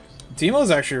 Demo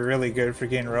is actually really good for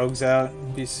getting rogues out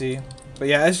in BC. But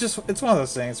yeah, it's one of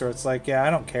those things where it's like, yeah, I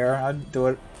don't care. I'd do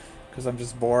it because I'm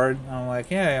just bored. And I'm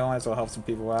like, yeah, I might as well help some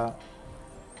people out.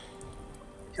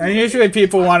 And usually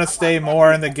people want to stay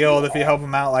more in the guild if you help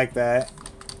them out like that.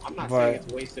 I'm not saying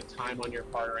it's wasted time on your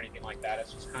part or anything like that.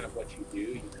 It's just kind of what you do.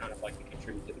 You kind of like to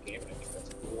contribute to the game, and I think that's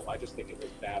cool. I just think it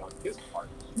was bad on his part.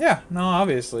 Yeah, no,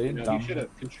 obviously. You know, you should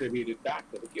have contributed back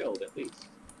to the guild at least.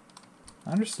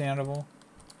 Understandable.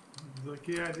 He's like,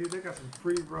 yeah, dude, they got some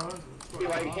free runs. Be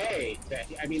like, hey,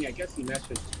 I mean, I guess he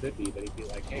messaged Spiffy, but he'd be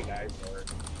like, hey guys, or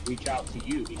reach out to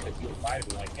you because you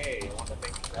invited me. Like, hey, I want to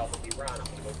thank you for helping me run. I'm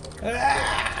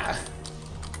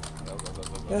gonna go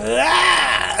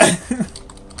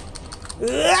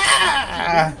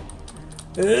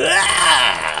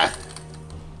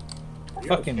for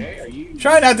Fucking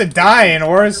try not to die in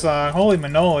War Song. Holy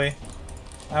manoli.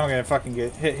 I'm gonna fucking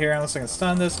get hit here unless I can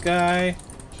stun this guy.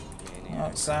 Oh,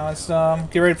 silence him.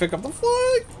 Get ready to pick up the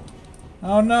flag.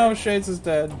 Oh no, Shades is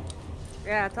dead.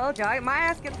 Yeah, I told you. My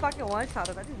ass gets fucking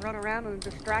one-shotted. I just run around and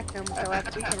distract them so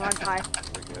FP can run by.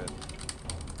 We're good.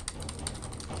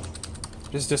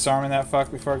 Just disarming that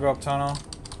fuck before I go up tunnel.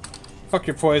 Fuck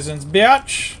your poisons,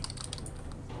 bitch!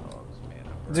 Oh, this mana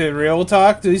burn. Dude, real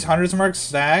talk? Do these hundreds marks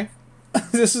stack?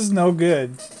 This is no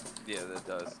good. Yeah, that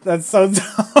does. That's so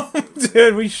dumb.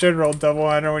 Dude, we should roll double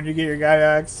hunter when you get your guy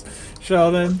axe,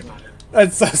 Sheldon.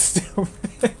 That's so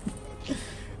stupid.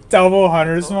 Double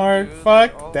hunter's mark?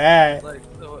 Fuck that. Like,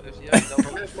 so if you have double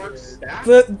Hunter's mark stack?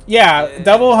 Yeah,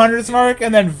 double hunter's mark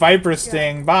and then Viper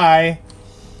Sting. Bye.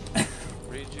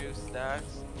 rejuice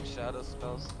stacks, shadow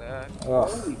spell stack. Ugh,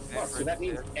 Holy fuck, so that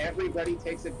means everybody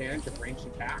takes advantage of ranged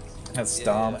attacks? that's Yeah,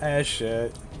 dumb yeah. as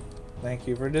shit. Thank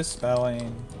you for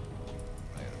dispelling.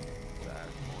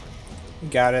 You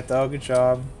got it though, good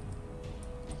job.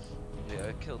 Yeah,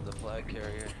 I killed the flag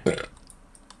carrier.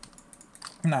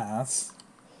 Nah, that's...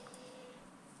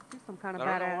 He's some kind I of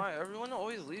don't know badass. why. Everyone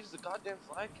always leaves the goddamn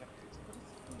flag carriers.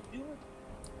 What is he doing?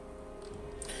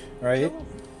 right?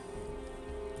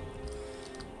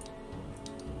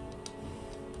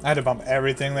 I had to bump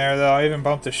everything there though. I even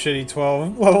bumped a shitty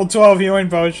level 12 healing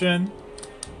potion.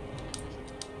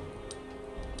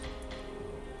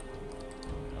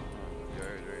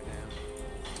 Guard right now.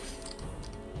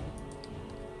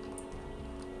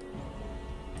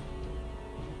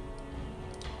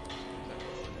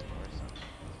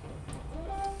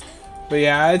 But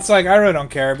yeah, it's like, I really don't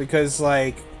care because,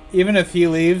 like, even if he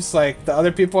leaves, like, the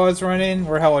other people I was running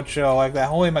were hella chill. Like, that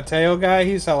Holy Mateo guy,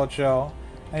 he's hella chill.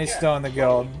 And he's still in the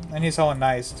guild. And he's hella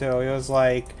nice, too. He was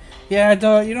like, yeah,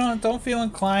 don't feel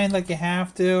inclined like you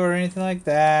have to or anything like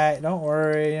that. Don't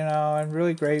worry, you know, I'm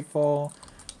really grateful.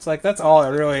 It's like, that's all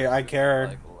I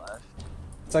cared. Like left.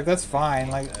 It's like, that's fine.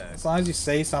 Like, as long as you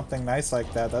say something nice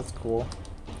like that, that's cool.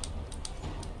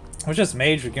 It was just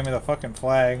Mage would give me the fucking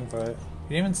flag, but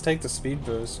he didn't even take the speed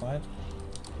boost. What?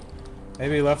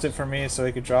 Maybe he left it for me so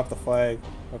he could drop the flag,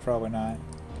 but probably not.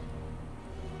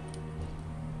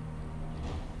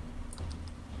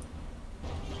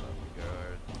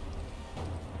 Guard.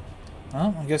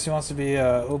 Well, I guess he wants to be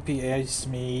a OP Ace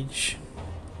Mage.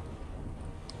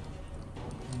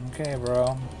 Okay, bro.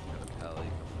 Got a pally coming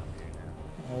up here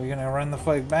now. Are we gonna run the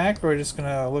flag back, or are we just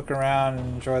gonna look around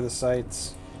and enjoy the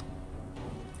sights?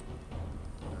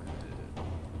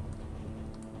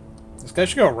 This guy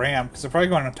should go ramp, because they're probably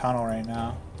going to tunnel right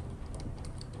now.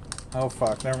 Oh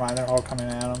fuck, never mind, they're all coming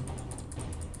at him.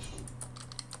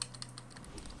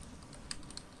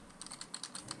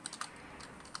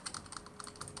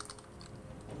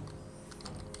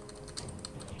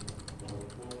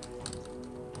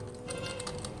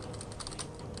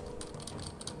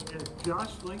 Yeah,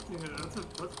 Josh linked it.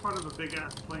 That's part of a big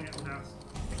ass plant house.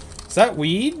 Is that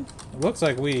weed? It looks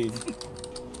like weed.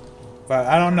 But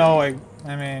I don't know, like,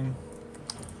 I mean...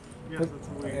 Yes, it's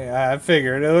weird. Yeah, I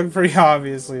figured. It looked pretty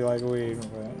obviously like weed,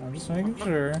 but I'm just making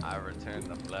sure. I returned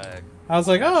the flag. I was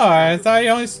like, oh, I thought you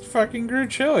only fucking grew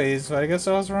chilies, but I guess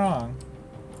I was wrong.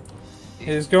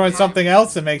 He's growing something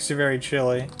else that makes you very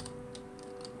chilly.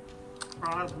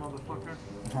 Surprise, motherfucker.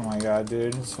 Oh my god,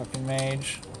 dude. This fucking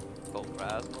mage. Oh,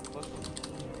 Raz, motherfucker.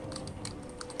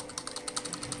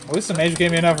 At least the mage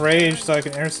gave me enough rage so I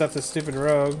can intercept this stupid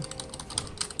rogue.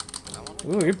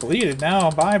 Ooh, you're bleeded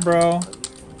now. Bye, bro.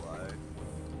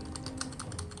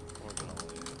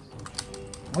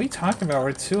 What are you talking about?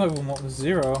 We're 2 of them, what was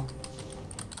 0?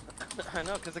 I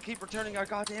know, because I keep returning our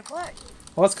goddamn flag.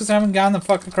 Well, that's because I haven't gotten the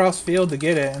fuck across field to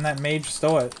get it, and that mage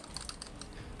stole it.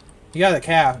 You got the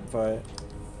cap, but...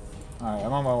 Alright,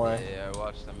 I'm on my way. Yeah, I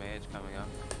watched the mage coming up.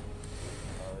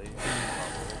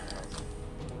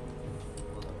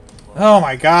 Oh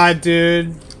my god,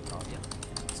 dude.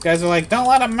 These guys are like, don't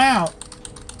let him mount.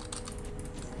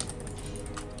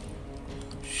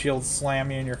 Shield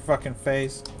slam you in your fucking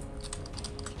face.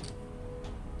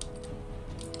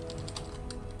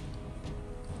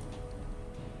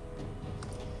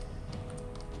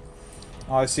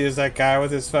 All I see is that guy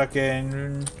with his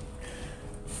fucking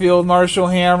Field Marshal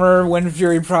hammer, Wind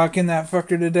Fury procking that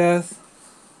fucker to death.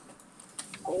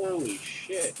 Holy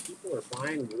shit, people are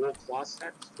buying wool cloth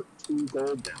sacks for 2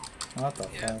 gold now. What the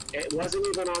fuck? It wasn't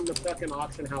even on the fucking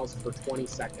auction house for 20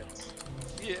 seconds.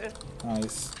 Yeah.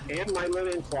 Nice. And my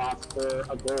linen cloth for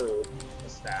a gold a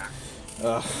stack.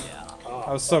 Ugh. Oh,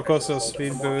 I was so fuck, close to I those sold it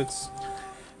speed for more. boots.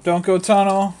 Don't go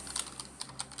tunnel.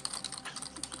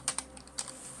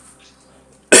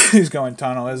 He's going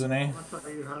tunnel, isn't he? I thought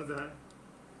you had that.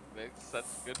 Makes such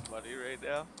good money right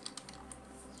now.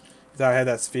 Thought I had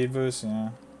that speed boost? Yeah.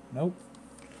 Nope.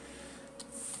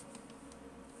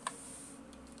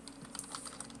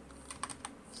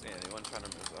 See anyone trying to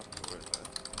move up? Or where's that?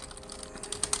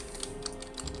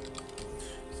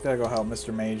 Gotta go help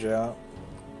Mr. Mage out.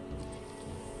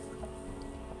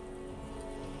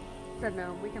 Said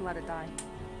no, we can let it die.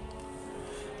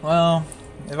 Well,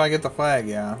 if I get the flag,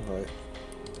 yeah, but...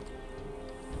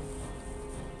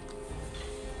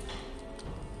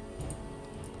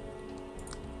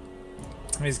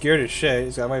 I mean, he's geared as shit.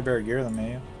 He's got way better gear than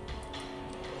me.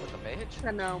 With the mage?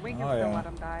 Said no, we can Oh, still yeah. let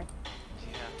him die.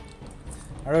 Yeah.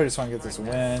 I really just want to get this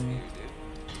win.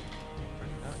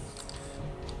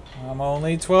 I'm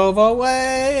only 12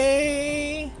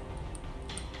 away!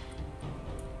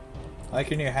 I like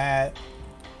your new hat.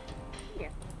 Yeah.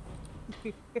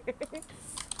 I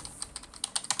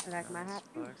like my hat.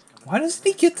 Why doesn't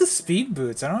he get the speed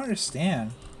boots? I don't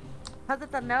understand. Because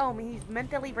it's a gnome, he's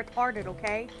mentally retarded,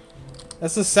 okay?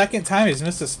 That's the second time he's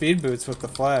missed the speed boots with the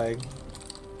flag.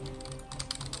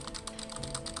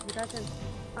 He doesn't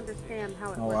understand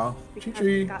how it Oh, works. wow. Because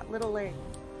Chee-chee. he's got little legs.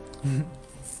 Yep,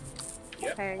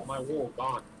 Okay. all my wool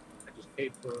gone. I just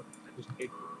paid for fucking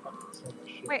so much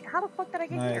shit. Wait, how the fuck did I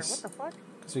get here? Nice. What the fuck?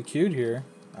 Because we queued here.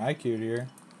 I queued here.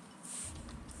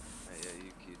 Oh, yeah,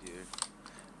 you keyed here.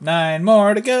 9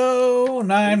 more to go!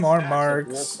 9 Eight more stacks of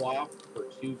marks. wool cloth for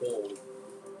 2 gold.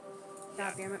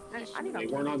 God damn it. I need They a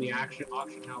weren't on the auction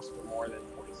house for more than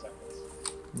 40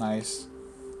 seconds. Nice.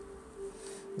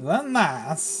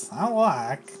 Nice. I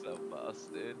like. So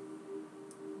busted.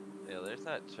 Yeah, there's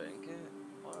that trinket.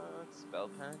 What? Spell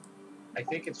pen? I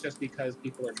think it's just because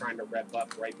people are trying to rev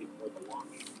up right before the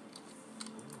launch.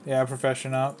 Yeah,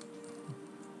 profession up.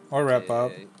 Or rep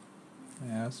up. Yeah.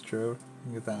 Yeah, that's true. You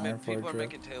can get that Iron People are Fortress.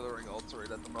 making tailoring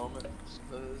altered at the moment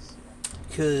because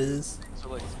Cause for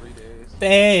like 3 days.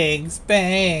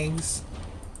 bags.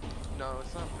 No,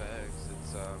 it's not bags.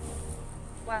 It's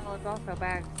Well, it's also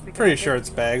bags. because Pretty I sure did- it's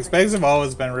bags. Bags have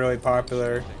always been really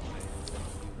popular.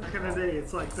 Back in the day,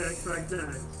 it's like bags.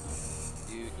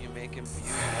 You make him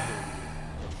view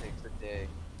Netherweave. It takes a day.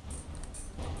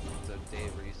 It's a day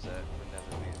reset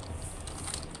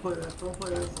for Netherweave. Don't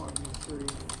play this on the stream.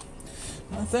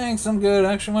 No, thanks, I'm good.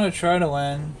 I actually want to try to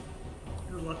win.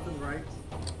 You're left and right.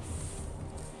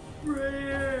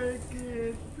 Break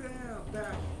it down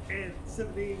back in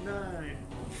 79.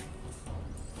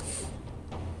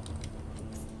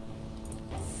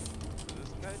 This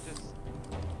guy just.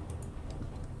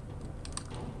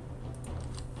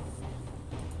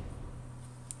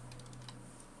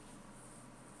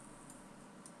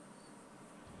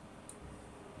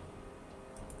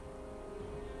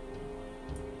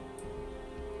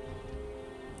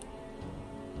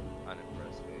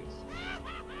 Unimpressed face.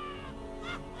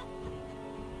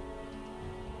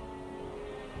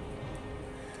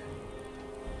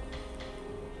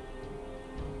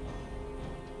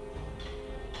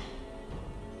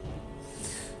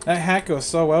 That hat goes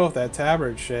so well with that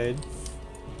tabard shade.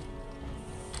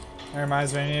 That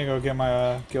reminds me, I need to go get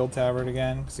my guild tabard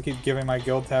again. Because I keep giving my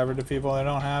guild tabard to people that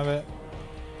don't have it.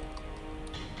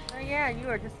 Oh yeah, you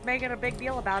were just making a big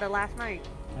deal about it last night.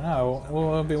 I know.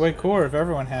 Well, it would be way cooler if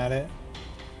everyone had it.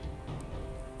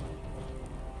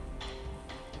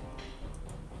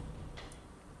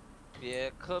 Yeah,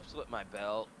 clips with my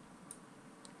belt.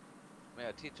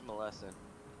 Yeah, teach him a lesson.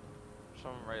 Show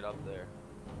him right up there.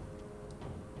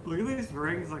 Look at these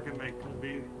rings I can make.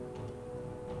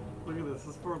 Look at this.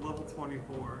 This is for level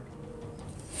 24.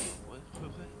 What?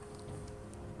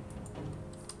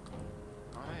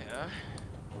 Oh yeah.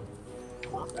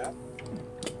 Not bad.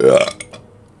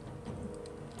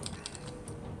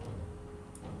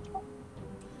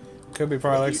 Could be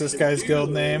probably likes this guy's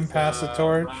guild name. Pass the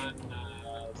torch. Run,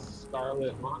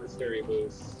 Scarlet Monastery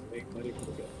boost. Make money for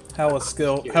the guild.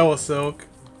 Hella silk.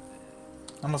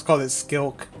 I almost called it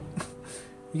skilk.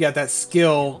 You got that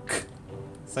skilk.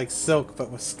 It's like silk,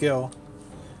 but with skill.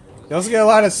 You also get a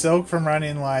lot of silk from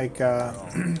running, like, I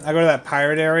go to that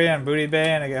pirate area in Booty Bay,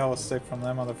 and I get hella sick from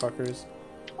them motherfuckers.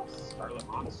 Scarlet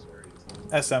Monastery.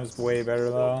 SM's way better,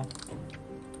 though.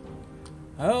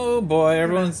 Oh boy,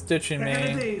 everyone's ditching Back in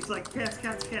the me. day, it's like cats.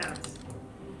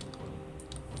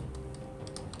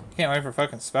 Can't wait for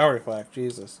fucking spell reflect,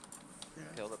 Jesus.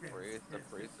 Kill the priest. The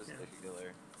priest is the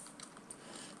healer.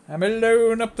 I'm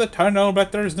alone up the tunnel,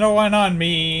 but there's no one on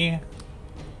me.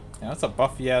 Yeah, that's a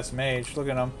buffy ass mage. Look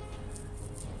at him.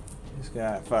 He's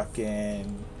got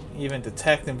fucking even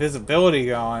detect invisibility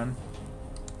going.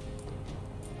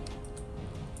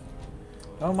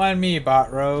 Don't mind me,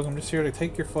 bot rogue. I'm just here to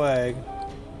take your flag.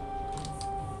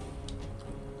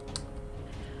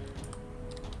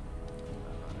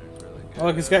 Oh,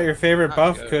 look, he's got your favorite Not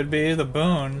buff. good. Could be the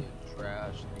boon.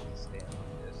 Trash. They can stand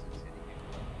on this. It's hitting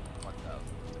you 1,000.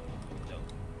 Dope.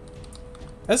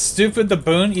 That's stupid. The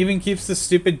boon even keeps the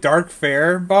stupid dark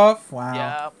fair buff. Wow.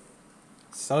 Yeah.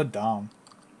 So dumb.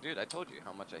 Dude, I told you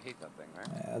how much I hate that thing, right?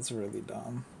 Yeah, that's really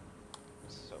dumb.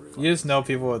 So You just know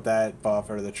people with that buff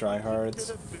are the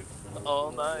tryhards.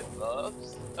 all 9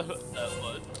 buffs? That much?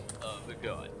 Oh my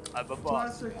god. I'm a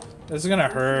boss. Classic. This is gonna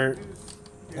hurt.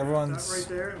 Yeah, Everyone's- that right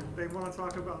there. They want to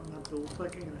talk about not dual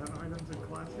clicking and have items in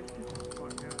classic. Get the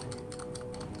fuck out of here.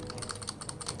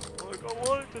 Like, I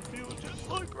want it to feel just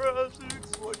like classics,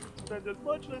 so I can spend as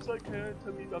much as I can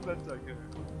to meet the best I can.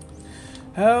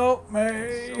 Help So me!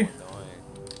 annoying.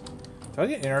 Do I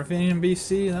get intervening in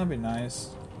BC? That'd be nice.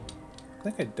 I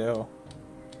think I do.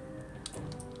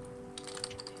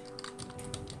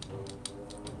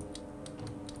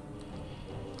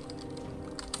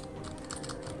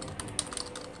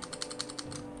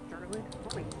 Druid?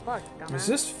 Holy fuck, dumbass.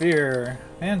 Resist fear.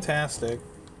 Fantastic.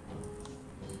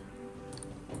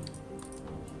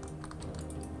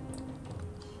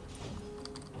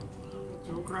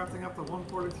 Dual crafting up to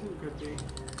 142 could be.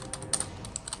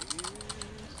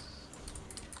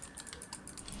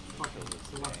 Fucking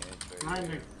select. Behind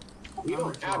me. We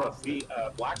don't have a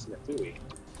blacksmith, do we?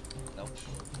 Nope.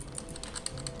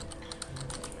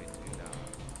 Wait, dude,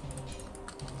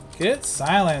 Get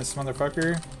silenced,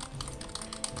 motherfucker.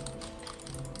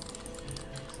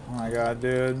 Oh my god,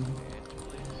 dude.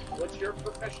 What's your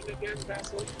profession again,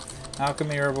 Vassil?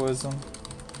 Alchemy herbalism.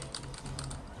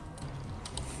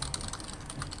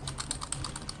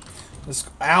 This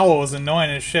owl was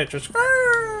annoying as shit. Just.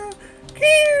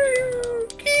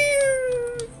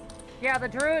 Yeah, the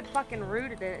druid fucking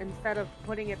rooted it instead of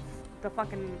putting it to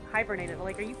fucking hibernate it.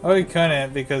 Like, are you? Oh, he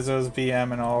couldn't because it was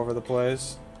BM and all over the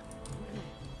place.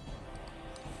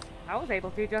 I was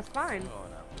able to just fine. going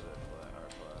after this flag, our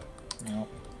flag. Nope.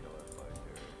 Kill our flag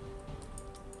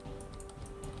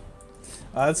here.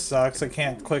 Oh, that sucks. I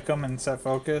can't click them and set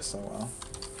focus. Oh well.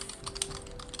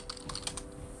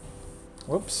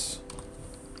 Whoops.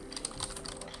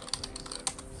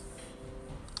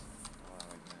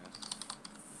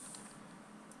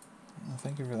 Oh,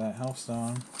 thank you for that health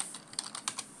stone.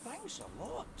 Thanks a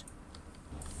lot.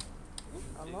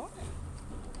 A lot.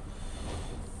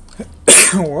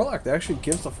 Warlock that actually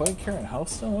gives the fight carry and health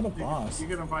stone? What a boss. You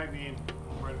can invite me in.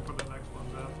 I'm ready for the next one,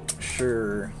 Beth.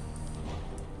 Sure.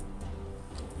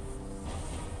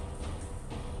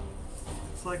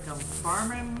 It's like I'm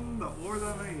farming the ore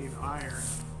that I need. Iron.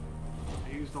 I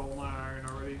used all my iron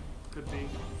already. Could be.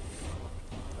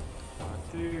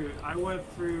 Dude, I went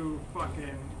through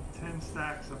fucking 10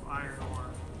 stacks of iron ore.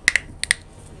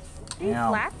 He Ow.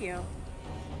 slapped you.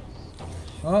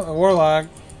 Oh, the Warlock.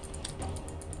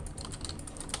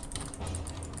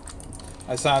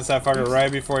 I silenced that fucker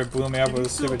right before he blew me up with a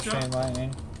stupid chain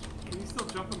lightning. Can you still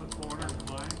jump in the corner and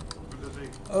climb? Or do they...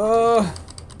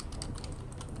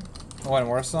 What,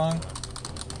 more song?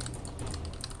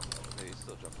 Hey, you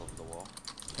still jump over the wall.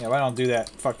 Yeah, but I don't do that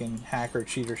fucking hacker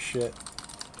cheater shit.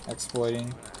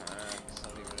 Exploiting. It's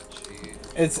not even a cheat.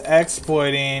 It's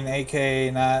exploiting, aka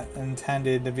not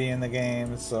intended to be in the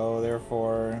game, so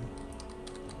therefore...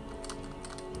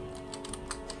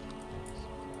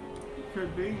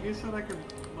 Could be. You said I could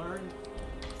learn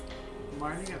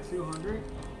mining at 200?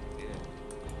 Yeah.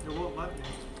 It won't let me.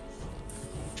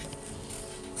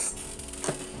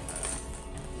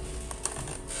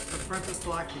 Apprentice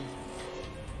Blackie.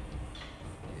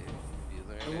 Yeah. You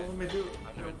learn It won't let me do it.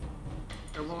 100.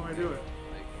 It won't let me do it.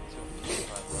 Like,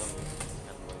 255 levels.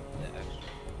 And like, the extra.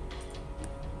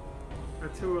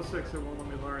 At 206 it won't let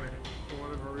me learn it. For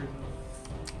whatever reason.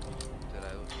 Dude, I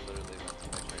literally went to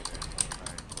my trainer and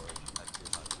Iron Forge at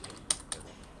 200.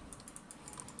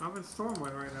 I'm in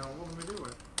Stormwind right now. It won't let me do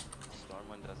it.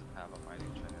 Stormwind doesn't have a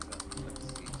mining trainer that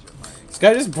exceeds your mining. This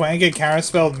guy just blanket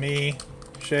counterspelled me.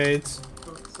 Shades.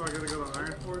 So I gotta go to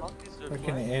Iron Forge?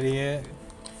 Fucking idiot.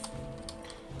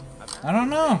 I don't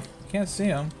know. Can't see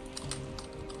him.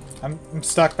 I'm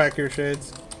stuck back here,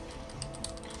 Shades.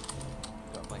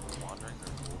 I'm like wandering or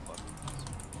full fucking.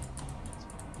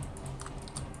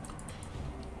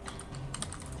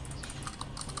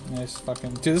 Nice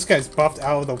fucking... Dude, this guy's buffed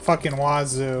out of the fucking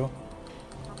wazoo.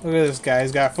 Look at this guy.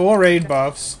 He's got full raid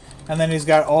buffs. And then he's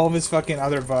got all of his fucking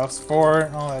other buffs. Fort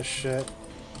and all that shit.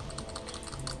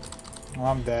 Oh,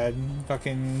 I'm dead.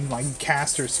 Fucking, like,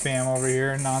 caster spam over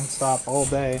here non-stop all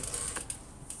day.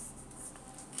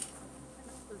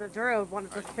 The druid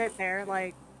wanted to sit there,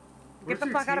 like, Where's get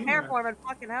the your fuck out of team at? Paraform and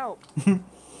fucking help.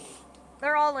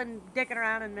 They're all in dicking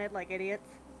around in mid like idiots.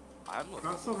 I'm looking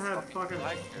I still had fucking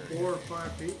flag carrier. 4 or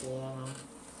 5 people on them.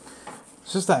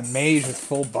 It's just that mage with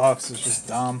full buffs is just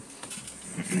dumb.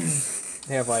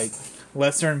 They have, like,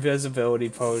 lesser invisibility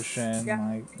potion. Yeah.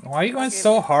 Like, why are you going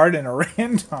so hard in a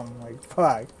random? Like,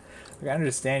 fuck. Like, I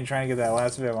understand trying to get that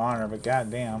last bit of honor, but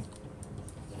goddamn.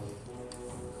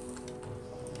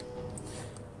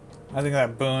 I think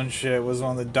that boon shit was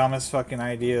one of the dumbest fucking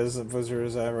ideas that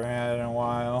Blizzard's ever had in a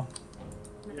while.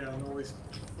 Yeah, and all these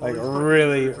Like, fucking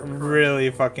really, nerds are crying. really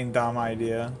fucking dumb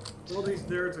idea. All these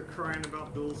nerds are crying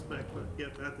about dual spec, but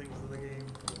yet that thing's in the game.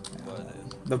 What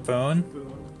is? The boon?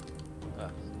 Boom. Uh,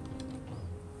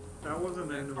 That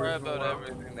wasn't in the cry original. about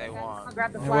everything they want. I'll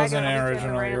grab the It flag. wasn't and an I'll get you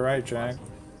on the original, ramp. you're right, Jack.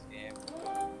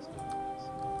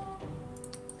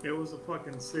 It was a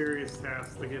fucking serious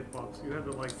task to get buffs. You had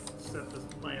to like set this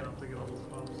plan up to get all those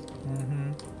buffs.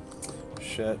 Mm-hmm.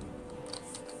 Shit.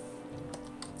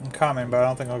 I'm coming, but I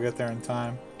don't think I'll get there in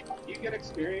time. You get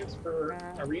experience for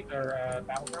arena or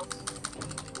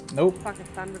battlegrounds? Nope. Fucking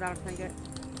stunned without a trinket.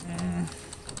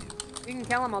 You can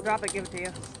kill him, I'll drop it, give it to you.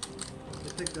 I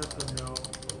think that's a no.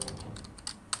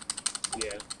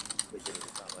 Yeah.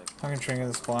 Fucking trinket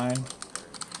is blind.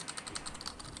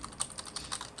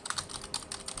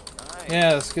 Nice.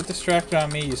 Yes, get distracted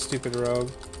on me, you stupid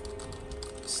rogue.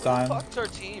 Stun. Who the fuck's our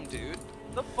team, dude?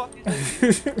 The fuck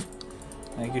is it?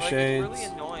 Thank you, Like, Shades. it's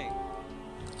really annoying.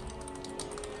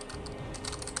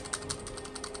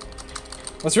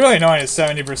 What's really annoying is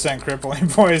 70% crippling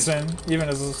poison, even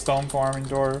as a stone farming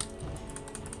dwarf.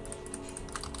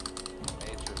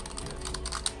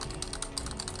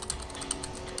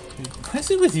 What is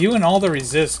it with you and all the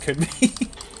resist could be?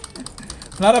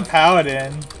 Not a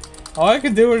paladin. All I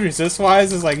could do with resist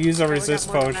wise is like use a resist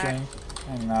potion.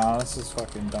 And no, this is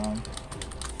fucking dumb.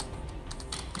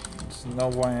 It's no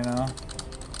bueno.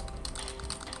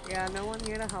 Yeah, no one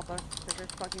here to help us, because they're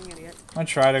fucking idiots. I'm gonna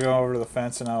try to go over to the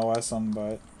fence and LOS them,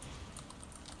 but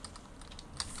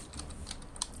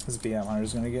this BM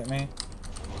hunter's gonna get me.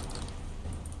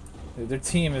 Dude, their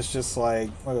team is just like,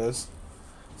 look at this.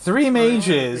 3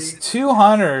 mages, 2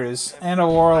 hunters, and a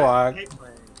warlock.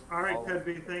 Alright,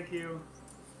 Pedby, thank you.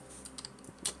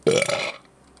 They're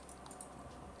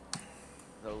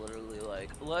literally like,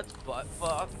 let's butt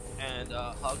fuck and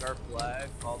hug our flag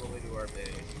all the way to our base.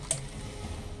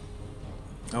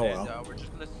 Oh And well. we're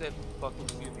just gonna sit fucking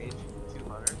 2 mages and 2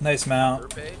 hunters. Nice mount. on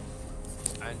their base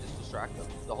and just distract them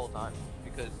the whole time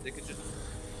because they could just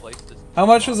place this. How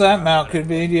much was that mount could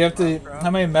be? Do you have to, how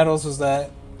many medals was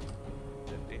that?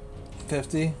 50.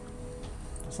 50?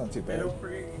 That's not too And bad. don't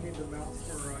forget you need the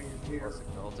mounts for your gear. Plus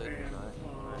exalted, And,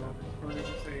 I'm gonna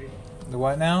say, The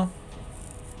what now?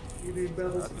 you need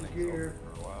medals I've been and gear.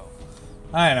 exalted for a while.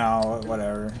 I know,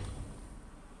 whatever.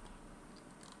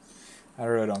 I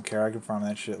really don't care. I can farm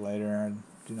that shit later. I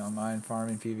do not mind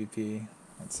farming PvP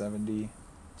at 70.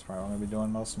 That's probably what I'm going to be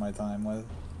doing most of my time with.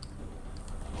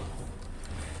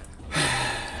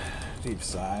 Deep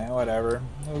sigh. Whatever.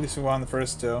 At least we won the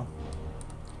first 2.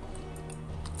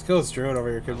 Let's kill this druid over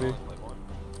here, could be. At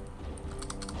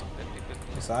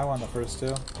least I won the first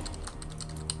 2.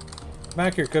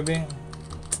 Back here, could be.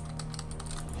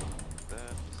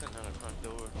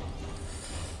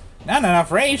 Not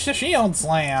enough rage to shield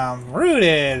slam.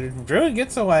 Rooted. Druid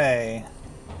gets away.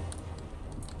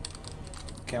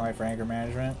 Can't wait for anger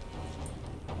management.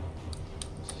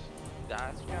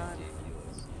 That's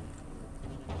ridiculous.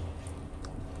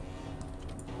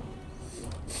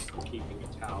 I'm keeping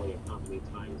a tally of how many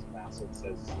times Vassal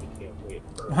says he can't wait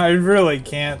for. I really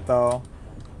can't though.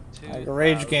 Like,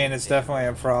 rage gain is definitely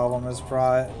a problem as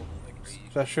prot.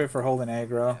 Especially for holding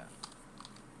aggro.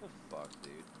 The fuck,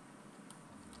 dude.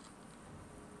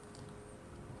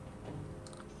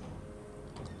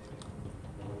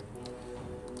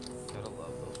 Gotta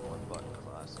love those 1-button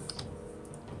classes.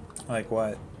 Like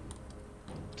what?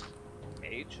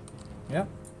 Mage? Yep.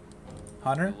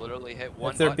 Hunter? You literally hit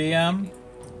one If they're button, BM? you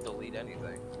can delete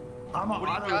anything. I'm a What do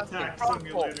you auto got? attack Frostbolt.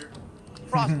 simulator.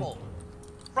 Frostbolt.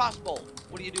 Frostbolt.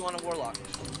 What do you do on a warlock?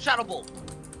 Shadowbolt.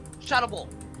 Shadowbolt.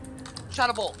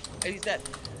 Shadowbolt. And he's dead.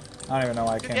 I don't even know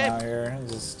why I Good came game. out here.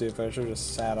 This is stupid. I should have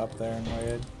just sat up there and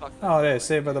waited. Fuck Oh, it is.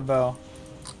 Saved by the bell.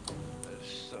 That is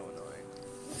so annoying.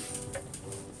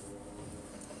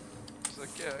 It's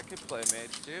like, yeah, I could play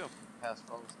mage too. Pass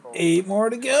from the skull. 8 more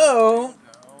to go.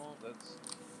 No, that's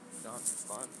not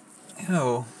fun.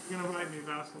 Ew. You can invite me,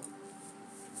 Vassal.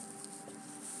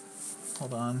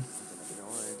 Hold on.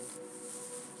 Annoying.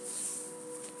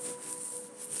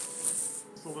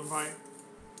 Still invite.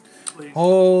 Please.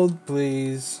 Hold,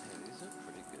 please. Yeah, these are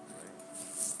pretty good, right?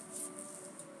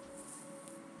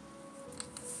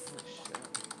 Holy shit.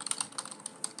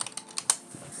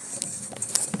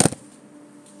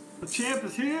 The champ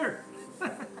is here!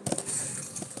 Nice,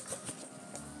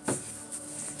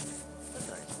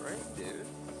 right, dude?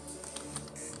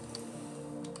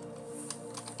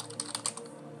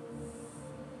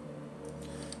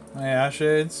 Oh, yeah,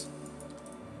 shades.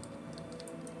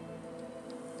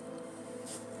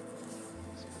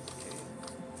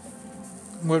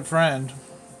 What friend?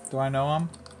 Do I know him?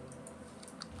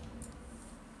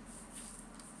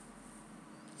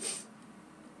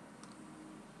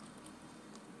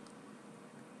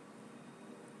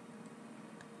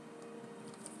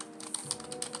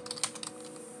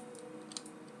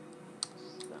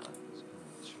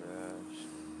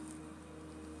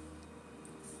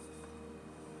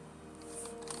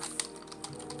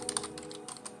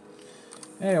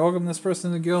 Hey, welcome this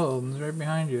person to the guild. It's right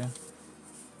behind you.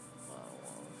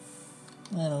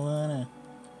 I don't wanna.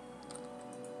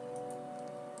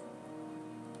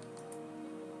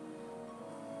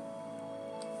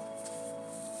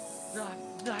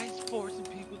 Nice forcing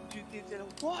people to do things they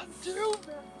don't want to do,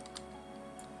 man.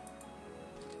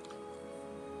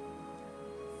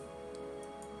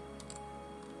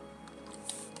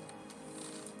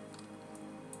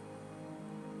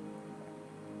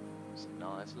 Some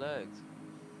nice legs.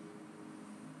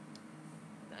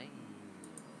 Nice.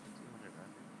 200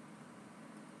 run.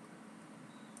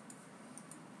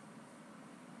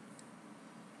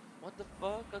 What the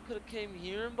fuck? I could have came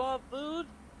here and bought food?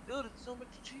 Dude, it's so much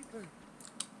cheaper.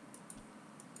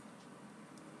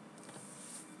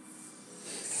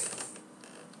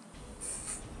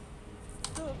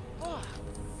 The fuck?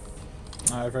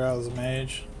 I forgot it was a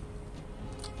mage.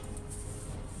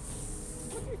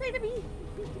 What did you say to me?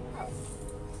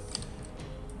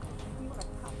 You want a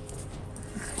pop?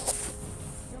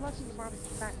 You're lucky you brought a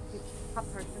fat pop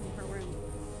person in her room.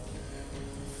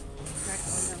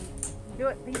 Do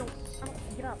it, Beetle. Oh,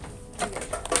 get up.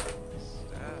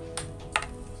 Staff.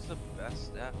 It's the best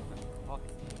staff in the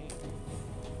fucking game.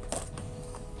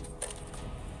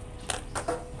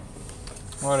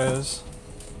 What is?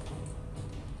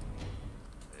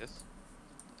 This?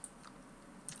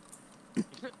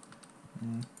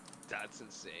 That's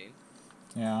insane.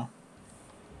 Yeah.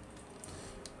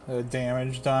 The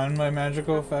damage done by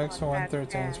magical effects for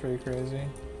 113 is pretty crazy.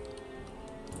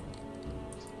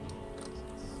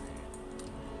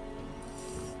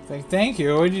 Like, thank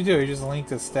you. What'd you do? You just linked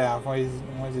the staff. What is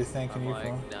he thanking you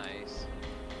for? Nice.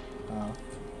 Oh.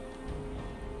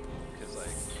 Cause like.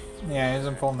 Yeah, he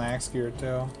doesn't pull max gear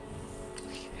too.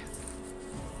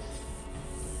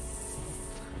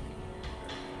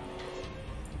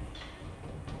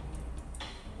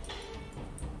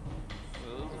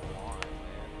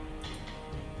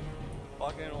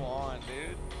 Fucking wand,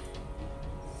 dude.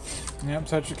 Yep,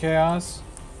 touch of chaos.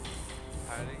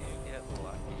 How do you get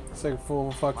lucky? It's like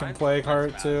full fucking plague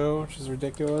heart too, which is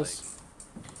ridiculous.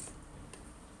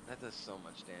 Like, that does so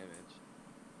much damage.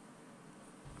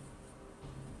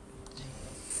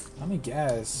 Let me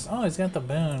guess. Oh, he's got the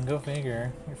boon. Go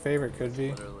figure. Your favorite could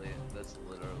be. That's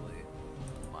literally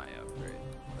my upgrade.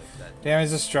 Like that.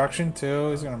 Damage destruction too.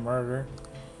 He's gonna murder.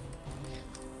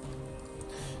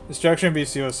 Destruction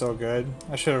BC was so good.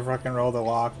 I should have fucking rolled a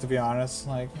lock, to be honest.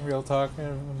 Like, real talk. I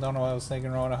don't know what I was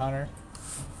thinking rolling a hunter.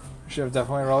 Should have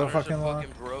definitely rolled a fucking lock.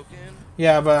 Broken?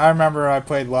 Yeah, but I remember I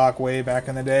played lock way back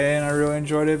in the day, and I really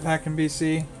enjoyed it back in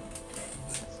BC.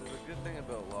 So the good thing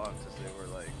about locks is they were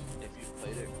like, if you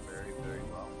played it very, very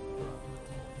well.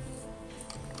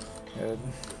 Good.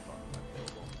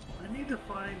 I need to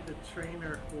find the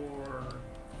trainer for.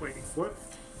 Wait,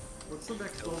 what's the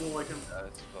next level I can?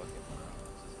 That's fucking.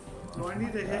 Do I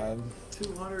need to hit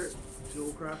 200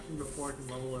 jewel crafting before I can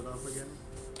level it up again?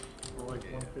 Or like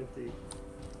 150? You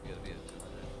gotta be at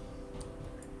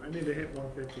 200. I need to hit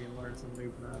 150 and learn some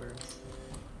new patterns.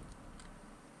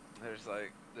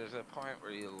 There's a point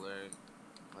where you learn,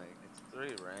 like, it's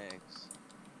 3 ranks.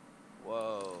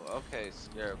 Whoa, okay,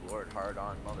 Scarab Lord, hard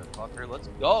on, motherfucker. Let's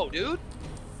go, dude!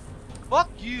 Fuck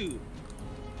you!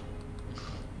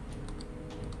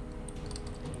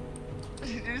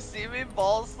 Did you see me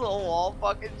balls to the wall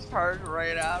fucking charge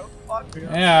right out? Fuck you.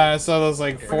 Yeah, I saw those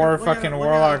like 4 fucking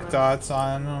warlock dots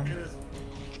on them.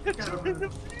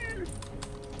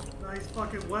 Nice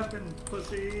fucking weapon,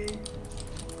 pussy.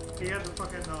 He has a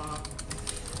fucking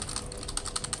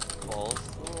balls to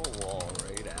the wall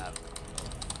right at me.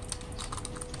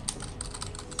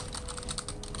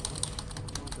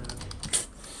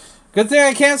 Good thing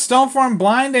I can't Stoneform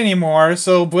blind anymore,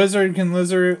 so Blizzard can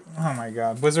lizard. Oh my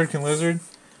god, Blizzard can lizard.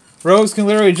 Rogues can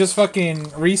literally just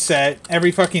fucking reset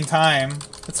every fucking time.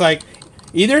 It's like,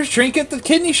 either trinket the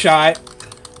kidney shot,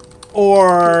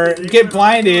 or get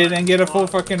blinded and get a full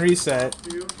fucking reset.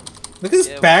 Look at this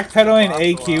backpedaling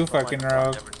AQ fucking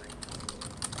rogue.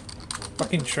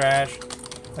 Fucking trash.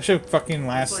 I should have fucking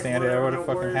last stand it. I would have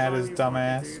fucking had his dumb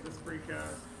ass.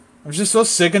 I'm just so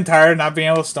sick and tired of not being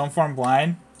able to Stoneform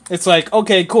blind. It's like,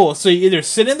 okay, cool. So you either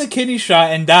sit in the kidney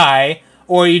shot and die,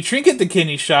 or you trinket the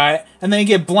kidney shot, and then you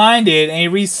get blinded, and it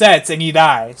resets, and you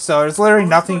die. So there's literally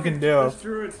nothing you can do. This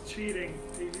druid's cheating.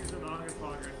 He's using August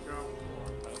Logger and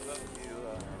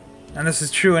Java. And this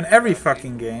is true in every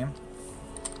fucking game.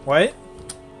 What?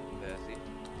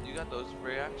 You got those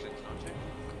free actions, don't you?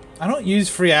 I don't use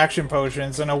free action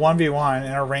potions in a 1v1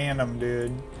 in a random,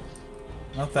 dude.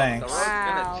 No thanks.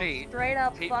 Wow. Straight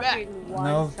up fucking one-shotted.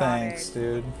 No thanks,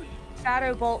 dude.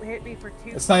 Shadow Bolt hit me for 2.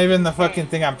 It's not even the fucking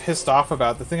thing I'm pissed off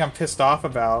about. The thing I'm pissed off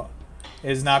about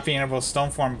is not being able to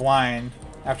Stoneform blind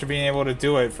after being able to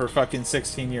do it for fucking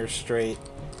 16 years straight.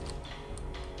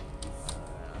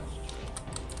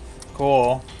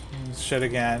 Cool. Shit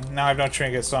again. Now I have no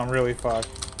trinket, so I'm really fucked.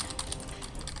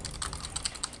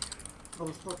 Oh,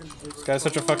 This guy's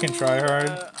such a fucking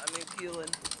tryhard. I need healing.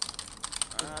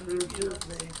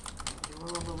 We're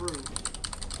on the roof.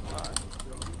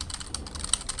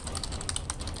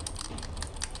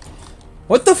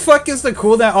 What the fuck is the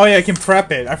cooldown? Oh yeah, I can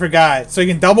prep it. I forgot. So you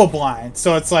can double blind.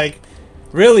 So it's like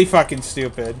really fucking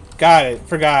stupid. Got it.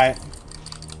 Forgot.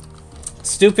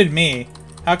 Stupid me.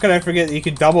 How could I forget that you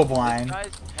can double blind? This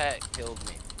guy's pet killed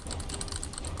me.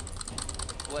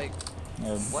 Like,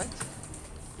 what?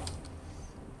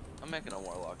 I'm making a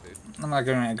warlock, dude. I'm not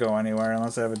gonna go anywhere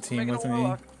unless I have a team with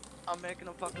me. I'm making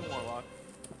a fucking warlock.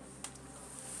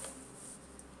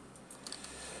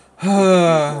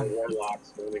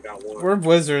 We're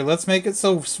Blizzard. Let's make it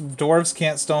so dwarves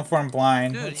can't Stoneform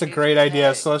blind. Dude, That's a great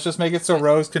idea. So let's just make it so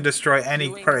rogues can destroy any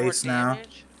race now.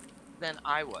 Than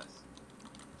I was.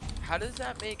 How does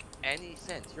that make any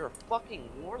sense? You're a fucking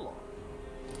warlock.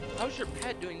 How's your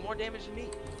pet doing more damage than me?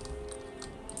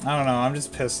 I don't know. I'm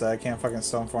just pissed that I can't fucking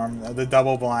Stoneform the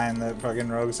double blind that fucking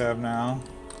rogues have now.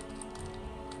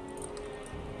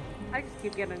 I just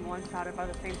keep getting one-shotted by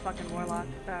the same fucking warlock,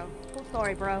 so cool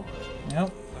story, bro.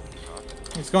 Yep.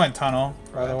 He's going tunnel,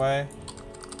 by the way.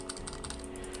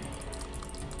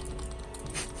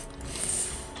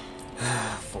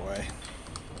 Boy.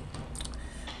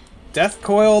 Death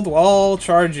coiled while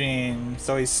charging.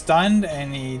 So he's stunned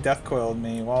and he death coiled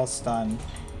me while stunned.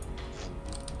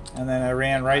 And then I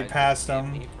ran right past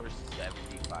him.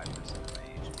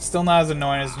 Still not as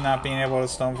annoying as not being able to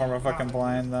Stoneform a fucking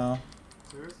blind though.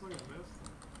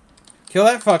 Kill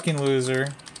that fucking loser.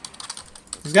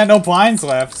 He's got no blinds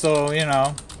left, so, you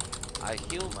know. I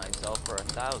heal myself for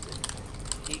 1,000.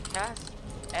 He casts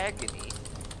Agony,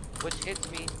 which hits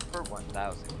me for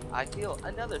 1,000. I heal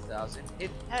another 1,000. His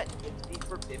pet hits me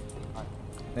for 1,500.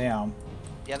 Damn.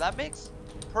 Yeah, that makes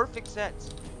perfect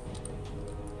sense.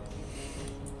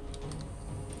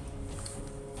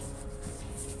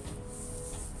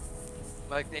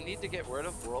 Like, they need to get rid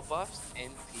of world buffs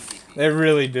in PvP. They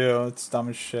really do. It's dumb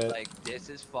as shit. Like, this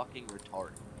is fucking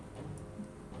retarded.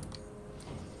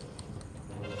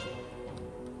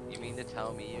 You mean to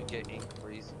tell me you get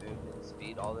increased movement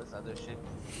speed, all this other shit,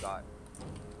 you got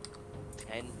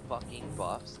 10 fucking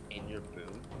buffs in your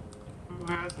boon? Who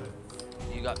has it?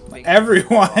 You got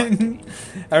everyone.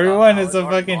 Everyone is a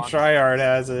fucking tryhard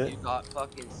has it. You got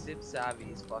fucking Sip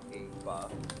Savvy's fucking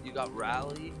buff. You got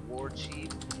Rally, War Chief,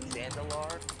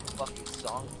 Zandalar, fucking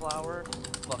Songflower,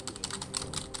 fucking.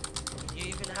 You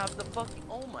even have the fucking.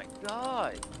 Oh my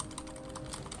god.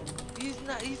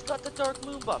 He's got the Dark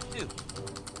Moon buff too.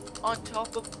 On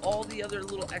top of all the other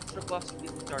little extra buffs you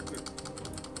get with Dark Moon.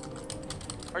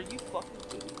 Are you fucking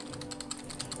kidding me?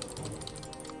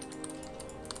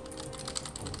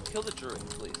 Kill the druid,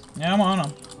 please. Yeah, I'm on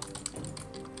him.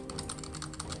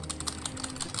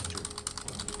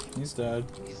 He's dead.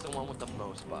 He's the one with the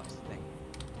most buffs. Thing.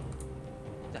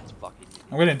 That's fucking.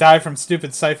 I'm gonna die from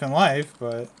stupid Siphon Life,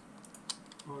 but.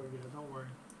 Oh yeah, don't worry.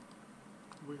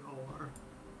 We all are.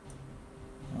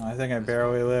 Oh, I think I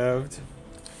barely lived.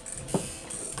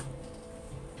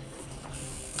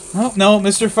 Oh no,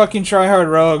 Mr. fucking Tryhard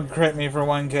Rogue crit me for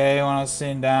 1k when I was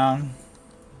sitting down.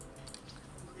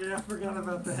 Yeah, I forgot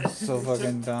about that. So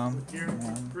fucking dumb. Yeah.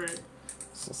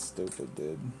 So stupid,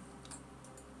 dude.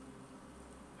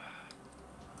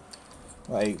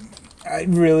 Like, I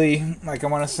really, like, I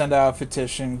want to send out a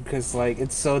petition because, like,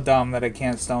 it's so dumb that I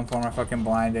can't Stoneform my fucking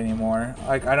blind anymore.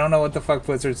 Like, I don't know what the fuck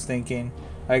Blizzard's thinking.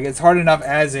 Like, it's hard enough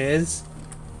as is.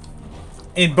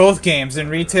 In both games, in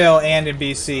retail and in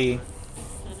BC.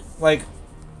 Like,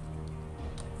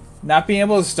 not being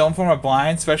able to Stoneform a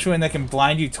blind, especially when they can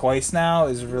blind you twice now,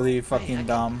 is really fucking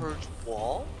dumb.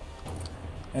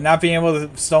 And not being able to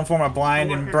Stoneform a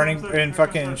blind and burning in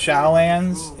fucking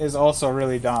Shadowlands is also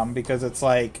really dumb because it's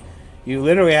like you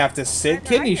literally have to sit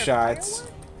kidney shots.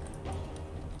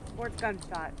 Or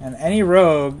gunshot. And any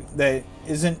rogue that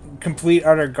isn't complete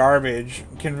utter garbage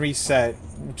can reset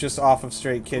just off of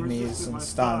straight kidneys and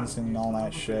stuns and all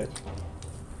that shit.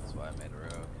 That's why I made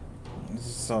a rogue. This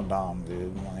is so dumb,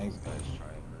 dude. Like, This guy's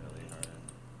trying really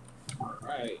hard.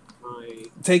 Alright, my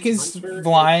taking hunter is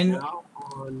blind. now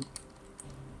on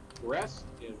rest,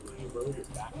 and my rogue is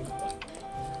back in play.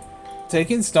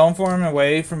 Taking Stoneform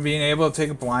away from being able to take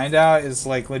a blind out is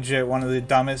like legit one of the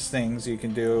dumbest things you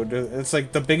can do. It's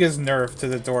like the biggest nerf to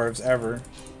the dwarves ever.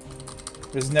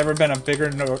 There's never been a bigger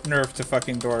nerf to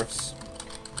fucking dwarfs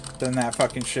than that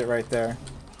fucking shit right there.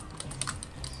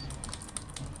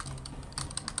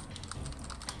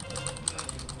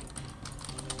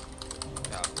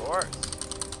 Yeah, of course.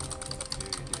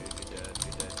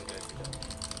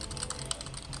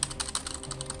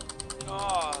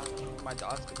 Oh, my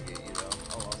dog's gonna get you though.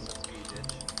 Oh well, since you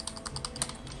ditch.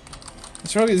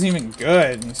 This rogue isn't even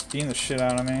good. He's beating the shit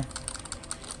out of me.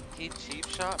 He cheap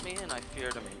shot me and I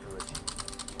feared him into it.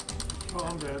 Oh,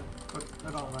 I'm dead, but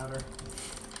that don't matter.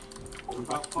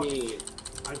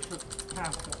 I took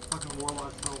half that fucking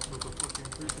warlock's health with a fucking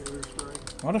Crusader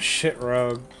strike. What a shit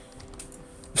rogue.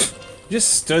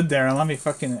 Just stood there and let me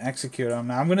fucking execute him.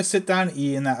 Now I'm gonna sit down and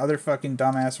eat, and that other fucking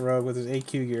dumbass rogue with his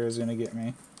AQ gear is gonna get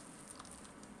me.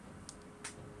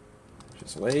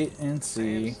 Just wait and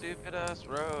see. Damn stupid ass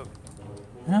rogue.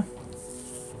 Huh?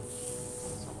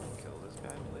 Someone kill this guy,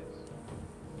 please.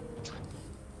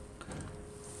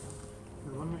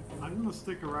 I'm gonna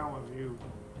stick around with you.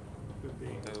 Could be.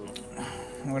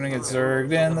 I'm gonna get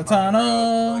zerged in the So I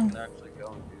tunnel. can actually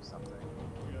go and do something.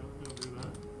 Yeah, we'll do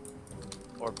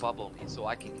that. Or bubble me so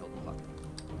I can kill the fucker.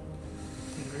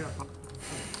 Yeah, I got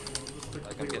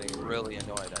Like I'm getting really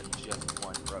annoyed at just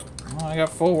one rogue. Well, I got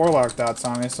full warlock dots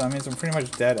on me, so that means I'm pretty much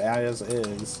dead as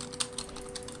is.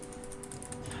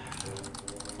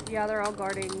 Yeah, they're all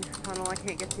guarding tunnel. I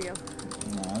can't get to you.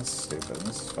 No, that's stupid.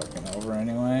 This is fucking over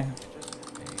anyway.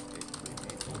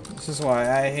 This is why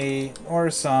I hate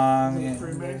Warsong.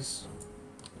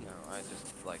 No, I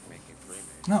just like making free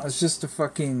mates. No, it's just a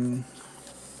fucking.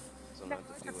 So No, not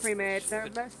to it's do a with pre-made. They're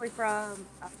stupid- mostly from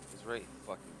It's right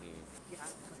fucking me. yeah,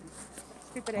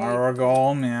 stupid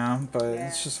Argol, yeah, but Yeah.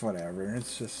 it's just whatever.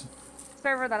 It's just.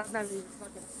 server that I've never even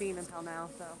fucking seen until now.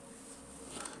 So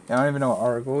I don't even know what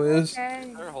Argol is.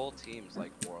 okay. Their whole team's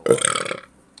like warlock.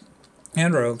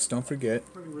 And rogues, don't forget.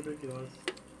 pretty ridiculous.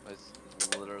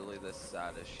 It's literally the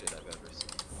saddest shit I've ever seen.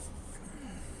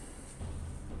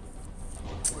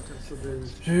 Fucking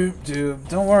seduced. Dude,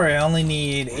 don't worry. I only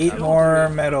need 8 more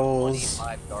medals.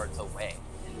 25 yards away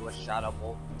into a shadow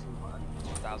bolt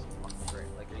 2,000 fucking great.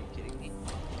 Like, are you kidding me?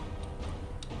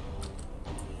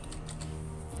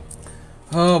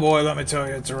 Oh boy, let me tell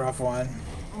you, it's a rough one.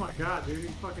 Oh my god, dude, you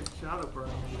fucking shadow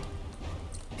burned me.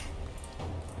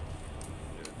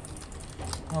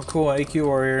 Oh cool, AQ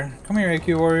Warrior. Come here,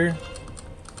 AQ Warrior.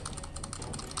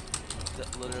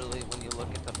 Literally, when you look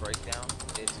at the breakdown,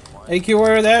 it's 1, AQ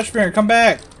Warrior, the Ashburn, come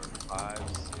back! 5,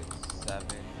 6, 7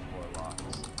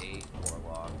 warlocks, 8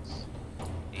 warlocks,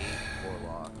 8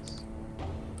 warlocks,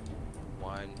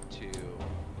 1, 2,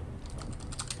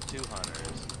 2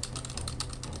 hunters,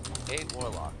 8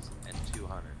 warlocks, and 2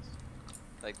 hunters.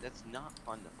 Like, that's not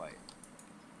fun to fight.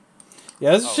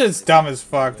 Yeah, this shit's dumb as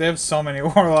fuck. They have so many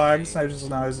warlocks. I'm just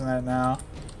noticing that now.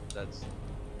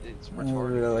 It's They're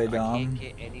retarded. really I dumb. can't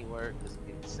get anywhere because it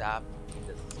gets sapped.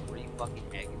 Because 3 fucking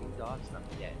agony dogs and I'm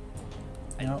dead.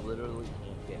 I Yep. literally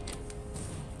can't get it.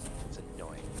 It's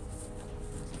annoying.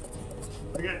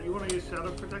 Again, you want to use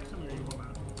shadow protection or you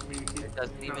want to? I mean, you keep It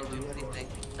doesn't even shadow do warlock. anything.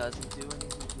 It doesn't do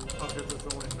anything. Oh, because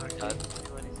it's only It 19. doesn't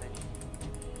do anything.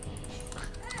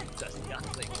 It does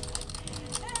nothing.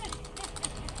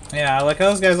 Yeah, I like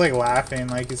how this guy's like laughing,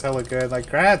 like he's hella good. Like,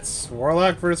 grats,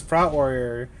 Warlock versus Prot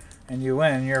Warrior. And you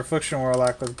win. You're Affliction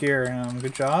Warlock with gear.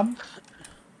 Good job.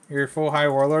 Your full high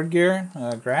Warlord gear.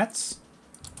 Grats.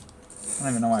 I don't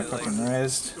even know why I So, like, fucking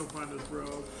raised. Go find this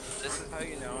rogue. This is how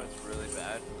you know it's really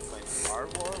bad. When our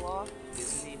warlock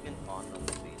isn't even on the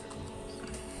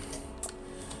leader.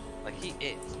 Like, he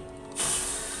is.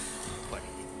 But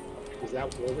Is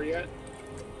that over yet?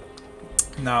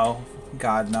 No.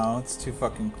 God, no. It's too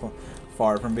fucking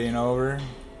far from being over.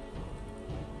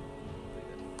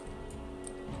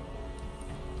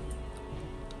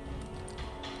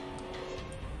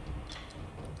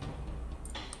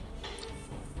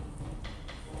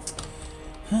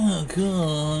 Oh, cool.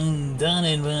 I'm done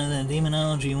by the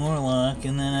Demonology Warlock,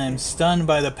 and then I'm stunned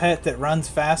by the pet that runs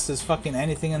fast as fucking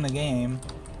anything in the game.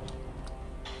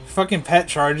 Fucking pet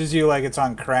charges you like it's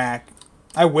on crack.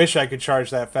 I wish I could charge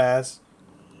that fast.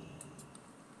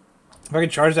 If I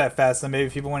could charge that fast, then maybe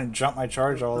people wouldn't jump my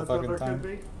charge all the That's what fucking there could time.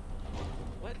 be.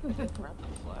 what? Grab the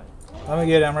flag. Let me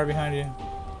get it, I'm right behind you. There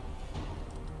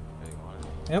you want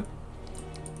it. Yep.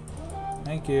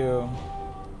 Thank you.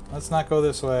 Let's not go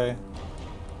this way.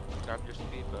 Grab your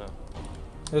speed bow.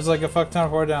 There's like a fuck ton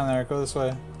of horde down there. Go this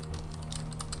way.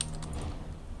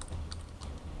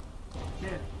 Yeah,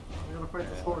 I gotta fight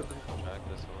this horde. Track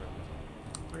this horde.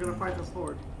 I gotta fight this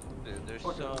horde. Dude, there's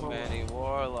Fucking so horde. many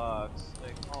warlocks.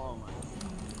 Like, oh my.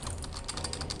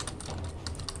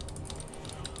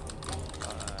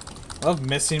 I love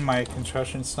missing my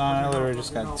concussion stun. I literally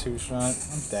just got 2 shot.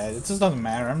 I'm dead. It just doesn't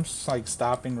matter. I'm just like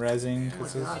stopping rezzing. Oh my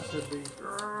god, should be.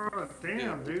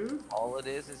 Damn, dude. All it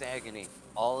is agony.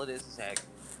 All it is agony.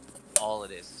 All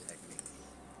it is agony.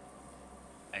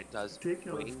 It does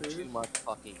Ridiculous, way dude. too much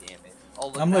fucking damage. Oh,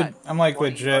 look I'm at that. I'm like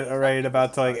 20 legit bucks. right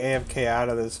about to like AFK out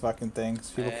of this fucking thing. 'Cause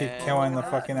people keep killing the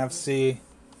fucking FC.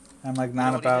 I'm like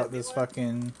not about this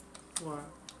fucking What?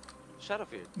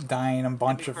 Shadowfield. dying a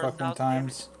bunch Hit me of for fucking 1,000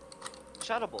 times.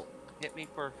 Shadowbolt hit me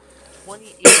for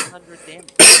 2,800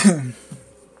 damage.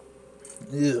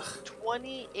 Ugh.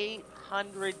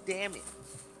 2,800 damage.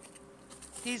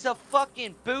 He's a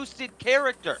fucking boosted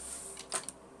character.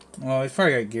 Well, he's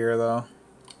probably got gear though.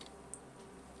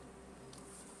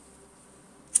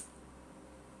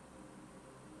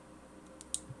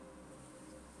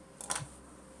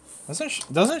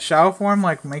 Doesn't shadow form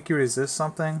like make you resist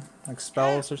something like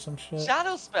spells or some shit?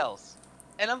 Shadow spells.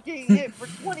 And I'm getting hit for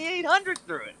 2,800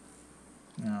 through it.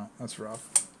 No, that's rough.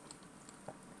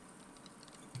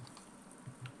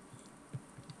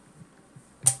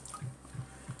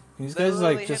 These guys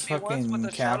Literally like hit just me once with fucking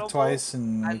a shadow cap twice bolt,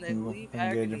 and we and then can leave get a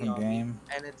agony different on me, game.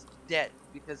 and it's dead.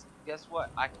 Because guess what?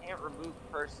 I can't remove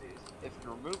curses. If you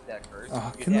remove that curse,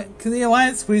 Oh, you're can dead. can the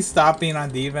Alliance please stop being on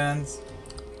defense?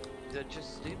 They're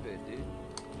just stupid, dude.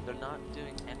 They're not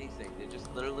doing anything. They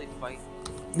just literally fight.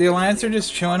 The Alliance are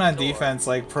just chilling on defense,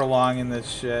 like prolonging this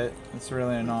shit. It's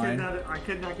really annoying. I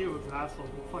could not get with Vassal.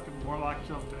 The fucking Warlock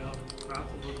jumped down. Vassal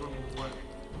was running away.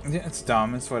 Yeah, it's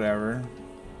dumb. It's whatever.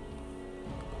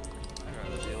 I'd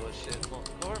rather deal with shit on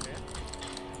the door, man.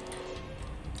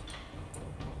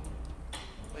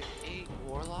 Like 8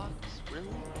 warlocks? Really?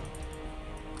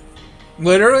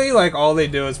 Literally, like all they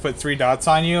do is put 3 dots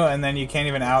on you, and then you can't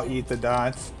even out-eat the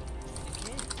dots. You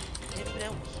can't even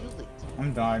out-heal it.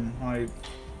 I'm done.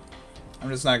 I'm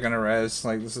just not gonna res.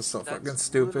 Like this is so fucking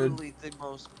stupid. Literally the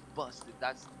most busted.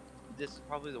 This is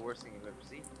probably the worst thing you've ever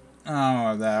seen. I don't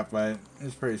know about that, but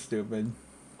it's pretty stupid.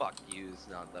 Fuck you, it's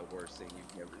not the worst thing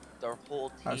you've ever. Their whole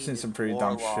team. I've seen is some pretty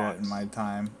dumb shit warlocks. in my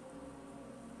time.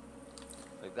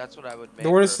 Like that's what I would make.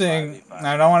 The worst for a thing, 5v5.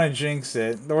 I don't want to jinx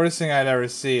it. The worst thing I'd ever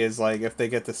see is like if they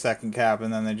get the second cap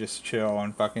and then they just chill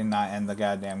and fucking not end the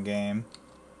goddamn game.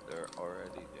 They're already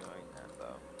doing that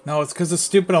though. No, it's because the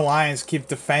stupid Alliance keep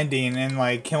defending and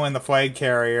like killing the flag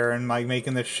carrier and like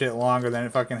making this shit longer than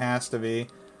it fucking has to be.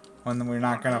 When we're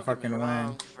not gonna fucking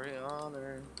win. Free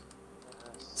honor.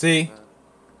 See?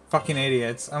 Fucking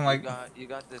idiots. I'm like, you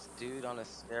got this dude on a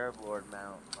snareboard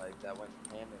mount like that went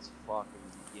ham as fuck in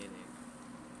the beginning.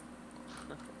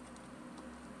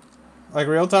 like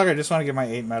real talk, I just want to get my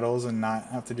 8 medals and not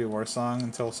have to do War Song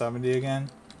until 70 again.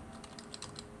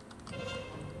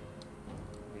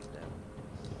 He's dead.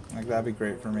 Like that'd be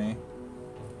great for me.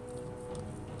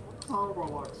 All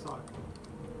Warlocks suck.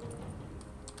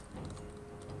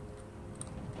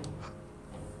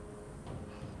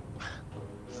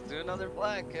 Let's do another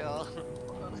black kill.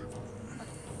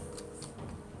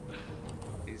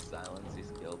 He's silenced, he's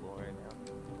killable right now.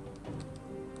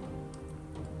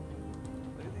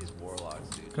 Look at these warlocks,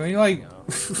 dude. Can we like... You know,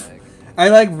 like, I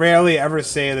like rarely ever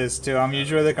say this too. I'm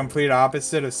usually the complete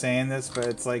opposite of saying this, but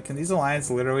it's like, can these Alliance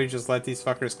literally just let these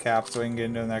fuckers cap so we can get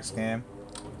into the next game?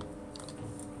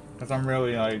 Because I'm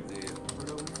really like... dude.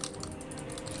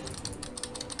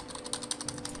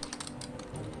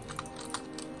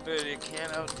 Dude, you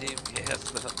can't out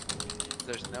DPS though.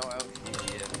 There's no out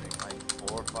DPSing like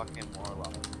 4 fucking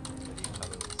warlocks with each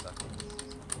other in seconds.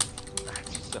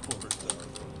 That's so retarded.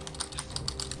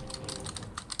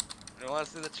 You want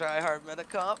to see the try-hard meta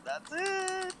comp? That's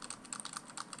it!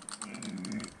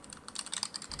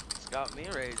 It's got me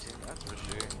raging, that's for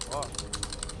sure. Whoa.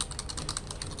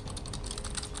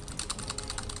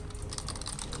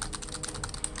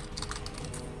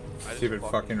 I just Stupid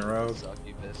fucking rogue.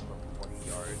 Succubus from 20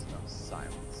 yards and I'm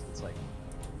silenced. It's like,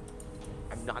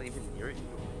 I'm not even near you.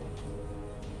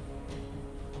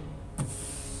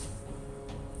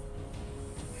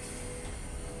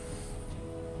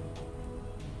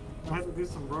 I had to do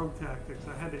some rogue tactics.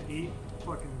 I had to eat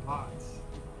fucking bots.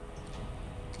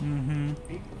 Mm-hmm.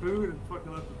 Eat food and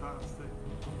fucking let the dots stay.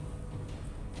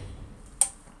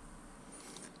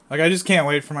 Like, I just can't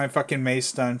wait for my fucking mace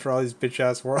stun for all these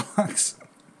bitch-ass warlocks.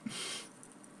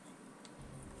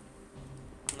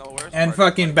 the worst And part is,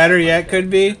 fucking like, better like, yet could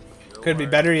be Fear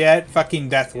better yet, fucking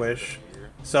Death Wish.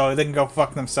 So they can go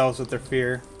fuck themselves with their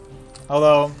fear.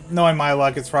 Although, knowing my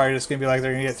luck, it's probably just gonna be like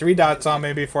they're gonna get 3 dots on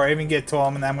me before I even get to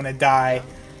them, and I'm gonna die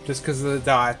just because of the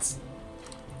dots.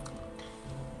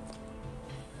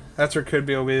 That's where Could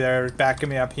will be there, backing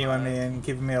me up, healing me, and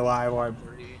keeping me alive while I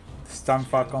stun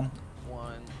fuck them.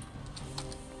 1.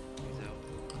 He's out.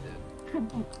 Dead.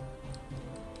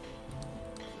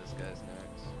 This guy's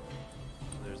next.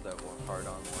 There's that one hard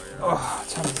on warrior. Oh,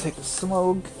 time to take a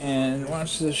smoke and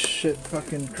watch this shit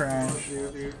fucking crash. Wants it,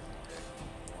 and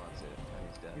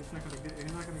he's dead. He's not gonna get it.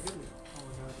 Oh my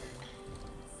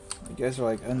god, You guys are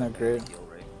like in the grid. Heal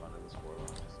right in front of this warlock,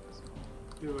 just 'cause-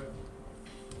 dude. Do it.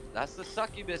 That's the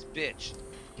succubus, bitch.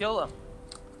 Kill him.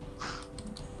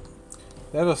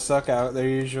 That'll suck out. They're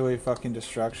usually fucking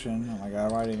destruction. Oh my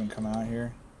god, why'd I even come out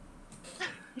here?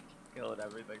 Killing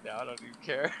everything now. I don't even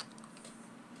care.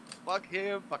 Fuck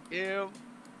him. Fuck him.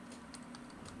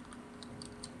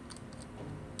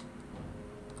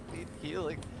 Need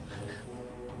healing.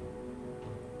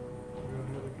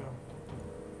 Here they come.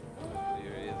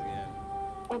 Here he is again.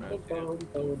 Bum, bum, bum,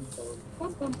 bum,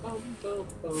 bum, bum, bum, bum, bum,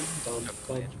 bum, Jump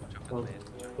the ledge, jump the bum, ledge.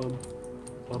 bum,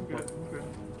 bum, Good, bum. good.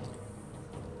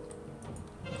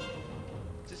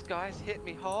 This guy's hit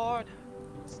me hard.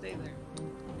 Stay there.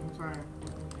 I'm trying.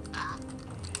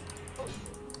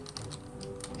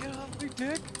 Get off me,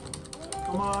 dick.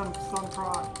 Come on, stun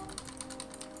proc.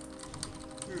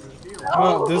 Dude, it's healing.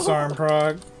 Oh, disarm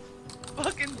proc.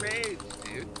 Fucking rage,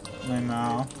 dude. I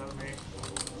know. Not me.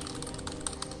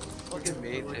 Fucking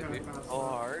rage hit me so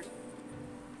hard.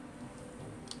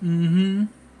 Mm-hmm.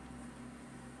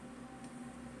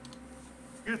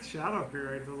 Good shadow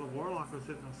period, though the warlock was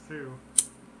hitting us too.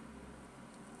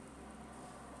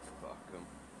 Fuck him.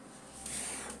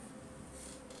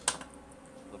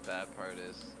 The bad part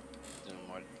is, doing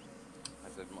more, I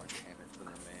did more damage than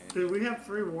the main. Dude, we have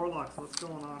 3 warlocks. What's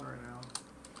going on right now?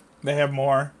 They have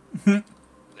more.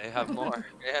 They have more,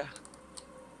 yeah.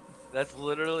 That's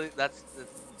literally, it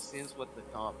seems what the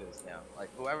comp is now. Like,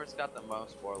 whoever's got the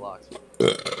most warlocks.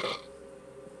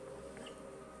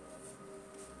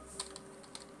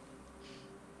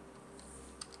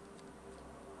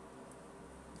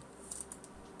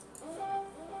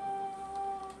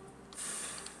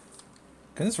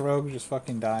 Can this rogue just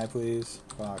fucking die, please?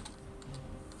 Fuck.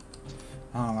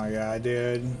 Oh my god,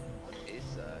 dude. Is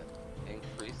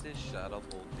increases shadow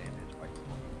bolt damage by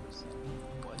 20%.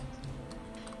 What?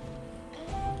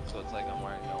 So it's like I'm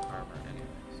wearing no armor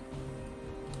anyways.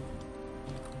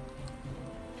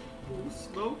 Ooh,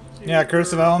 smoke. Yeah,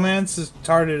 Curse of Elements is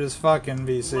retarded as fucking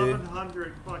VC.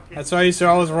 1100 fucking. That's why I used to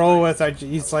always roll with.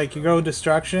 It's like you go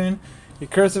Destruction, you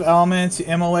Curse of Elements, you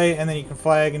Immolate, and then you can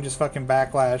flag and just fucking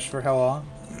backlash for how long.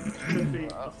 Could be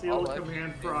seal All of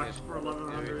command proc for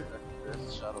 1100.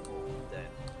 There's shadow bolt dead.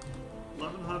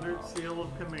 1100 seal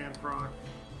of command proc.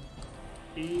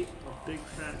 E a big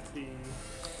fat D.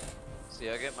 See,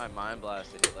 I get my mind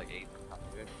blast to hit like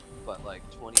 800, but like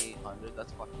 2800,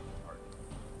 that's fucking hard.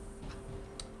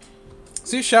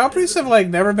 See, Shadow Priests have like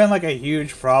never been like a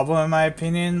huge problem in my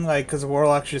opinion, like because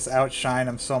Warlocks just outshine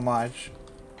them so much.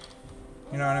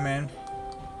 You know what I mean?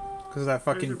 Because of that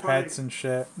fucking your pets buddy. and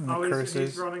shit and the Oh, curses.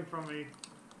 he's running from me.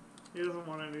 He doesn't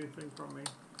want anything from me.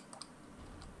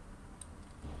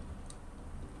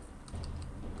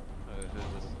 Who's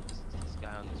this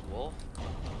guy on this wolf?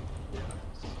 Yeah.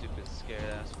 Stupid scared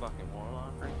ass fucking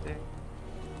warlock right there.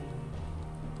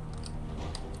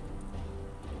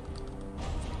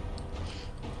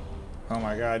 Oh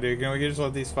my god, dude, can we just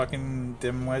let these fucking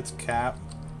dimwits cap?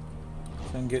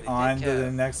 So we can get on to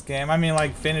the next game? I mean,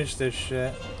 like, finish this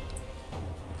shit.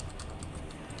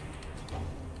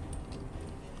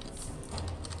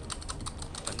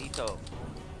 Benito.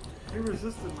 He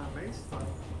resisted my base stun.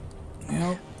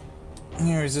 Yep.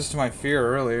 He resisted my fear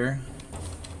earlier.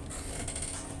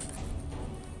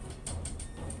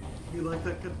 You like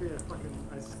that could be a fucking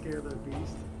I scare their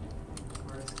beast.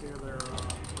 Or I scare their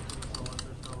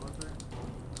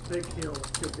big heal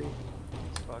could be.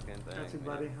 This fucking thing. Got you,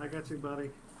 buddy. I got you, buddy.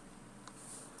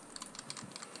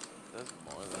 That's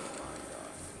more than my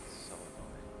god. It's so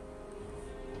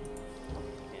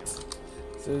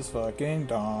annoying. This is fucking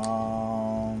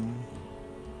dumb.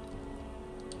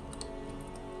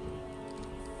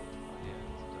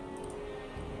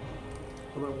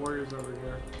 What about warriors over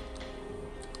here?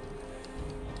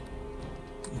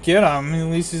 Get him. At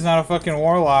least he's not a fucking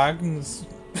warlock. He's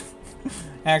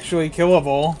actually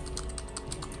killable.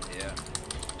 Yeah.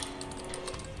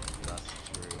 That's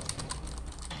true.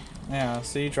 Yeah,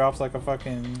 see, he drops like a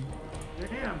fucking...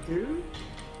 Damn, dude.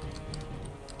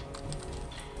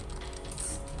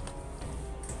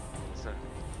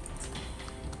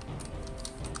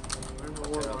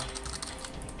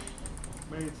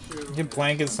 Get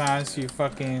blanket silence, you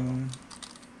fucking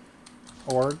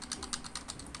orc.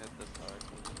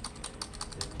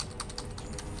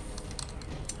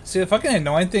 See, the fucking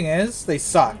annoying thing is, they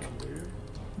suck.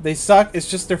 They suck,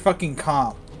 it's just their fucking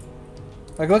comp.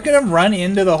 Like, look at them run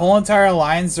into the whole entire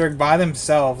Alliance Zerg by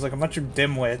themselves, like a bunch of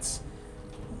dimwits.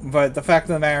 But the fact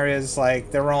of the matter is, like,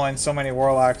 they're rolling so many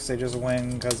Warlocks, they just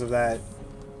win because of that.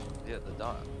 Yeah, the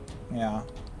dot. Yeah.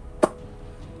 That's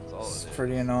all It's it is.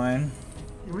 pretty annoying.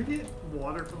 Can we get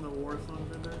water from the Warzone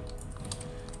vendor?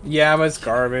 Yeah, but it's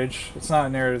garbage. It's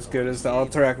not near as good as the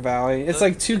Alterac Valley. It's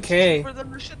like 2K. It's cheaper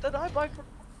than the shit that I buy from.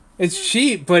 It's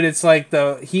cheap, but it's like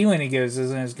the healing he gives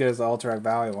isn't as good as the Alterac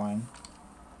Valley one.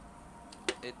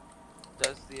 It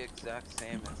does the exact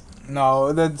same as.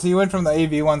 No, he went from the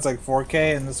AV one's like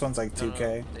 4K and this one's like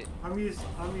 2K. I'm using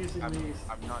these.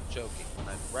 I'm not joking. When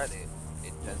I've read it,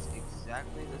 it does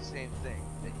exactly the same thing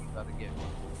that you gotta get.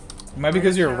 It might be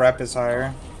because your rep is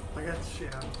higher. I got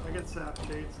shaft. I got sap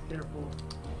shades. Careful.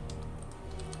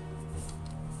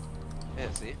 Yeah,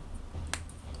 see?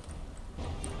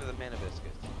 Look at the mana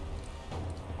biscuits.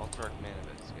 Alterac mana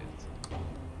biscuits.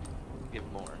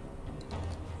 Give more.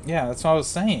 Yeah, that's what I was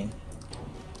saying.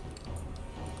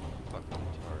 Fucking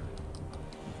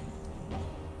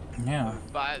retarded. Yeah.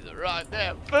 Buy the right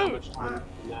damn food!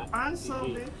 I'm so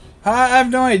bitch. I have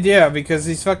no idea because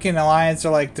these fucking Alliance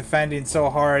are like defending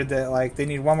so hard that like they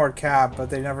need one more cap,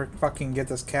 but they never fucking get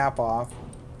this cap off.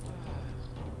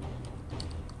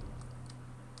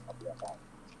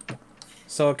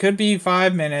 So it could be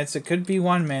 5 minutes, it could be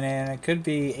 1 minute, and it could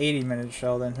be 80 minutes,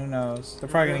 Sheldon. Who knows? They're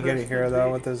probably gonna get it here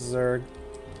though with this Zerg.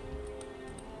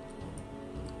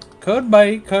 Could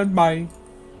be.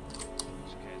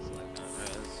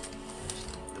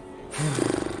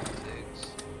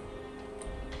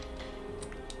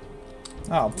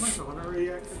 Oh,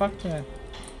 fuck that.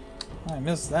 I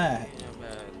missed that. I'm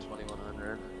at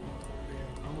 2100.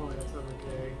 I'm only at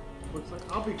 7K. Looks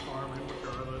like I'll be farming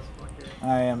regardless. Fuck it.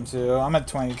 I am too. I'm at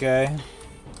 20K.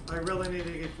 I really need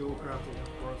to get dual crafting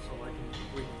for us so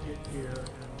we can get here and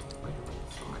like a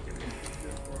socket and get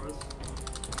good for us.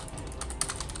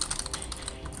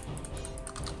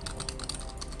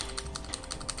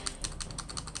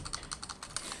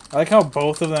 I like how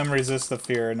both of them resist the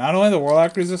fear. Not only the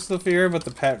Warlock resists the fear, but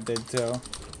the pet did too.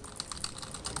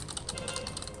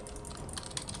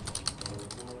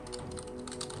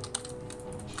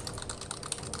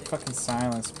 Fucking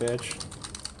silence, bitch.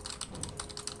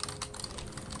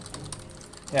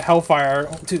 Yeah, Hellfire.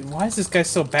 Oh, dude, why is this guy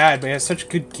so bad, but he has such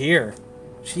good gear?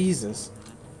 Jesus.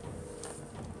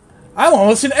 I'm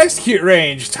almost in execute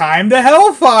range. Time to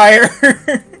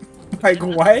Hellfire! Like,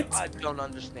 what? I don't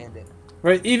understand it.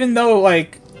 Right, even though,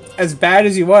 like, as bad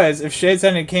as he was, if Shades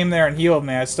hadn't came there and healed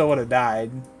me, I still would have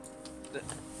died.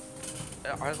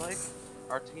 I like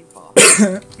our team pop.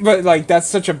 But, like, that's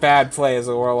such a bad play as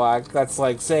a Warlock. That's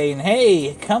like saying,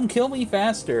 hey, come kill me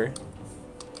faster.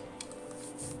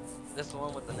 That's the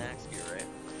one with the Nax gear, right?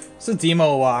 It's a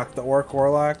Demo Lock, the Orc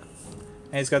Warlock.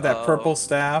 And he's got that purple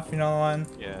staff, you know the one?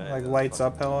 Yeah. Like, lights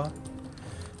up hella.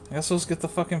 I guess we'll just get the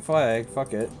fucking flag.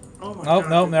 Fuck it. Oh my Nope, God,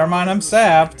 nope, never mind, I'm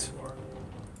sapped.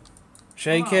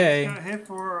 JK. Got hit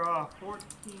for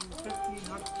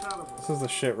 1,1500 shadow bolt. This is the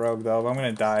shit rogue though, but I'm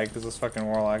gonna die because this fucking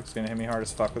Warlock is gonna hit me hard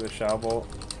as fuck with a Shadow Bolt.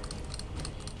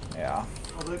 Yeah.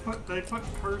 Oh, they put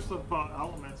curse of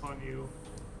elements on you.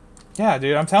 Yeah,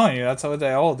 dude, I'm telling you, that's what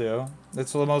they all do.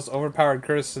 It's the most overpowered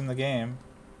curse in the game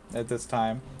at this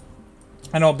time.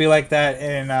 And it'll be like that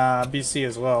in BC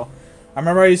as well. I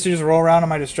remember I used to just roll around on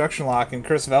my Destruction Lock and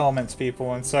Curse of Elements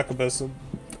people and Succubus and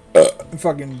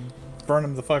fucking burn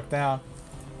them the fuck down.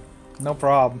 No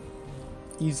problem.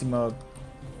 Easy mode.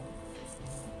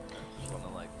 Just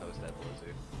wanna like post that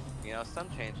blizzard. You know, some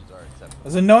changes are acceptable.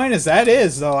 As annoying as that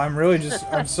is, though, I'm really just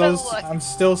I'm so Like, I'm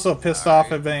still so pissed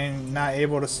off at being not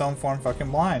able to stone form fucking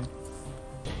blind.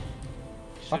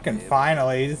 Fucking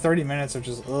finally, 30 minutes of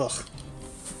just ugh.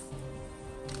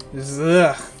 Just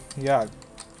ugh. Yuck.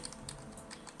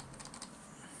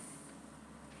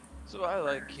 So I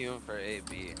like queuing for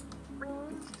AB.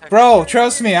 Bro,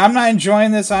 trust me, I'm not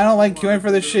enjoying this. I don't like queuing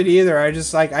for this shit either. I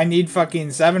just like I need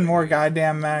fucking 7 more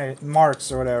goddamn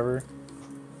marks or whatever.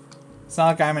 It's not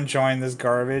like I'm enjoying this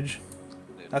garbage.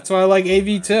 That's why I like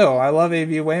AV too. I love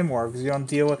AV way more because you don't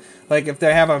deal with like if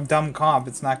they have a dumb comp,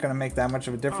 it's not gonna make that much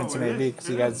of a difference in AV because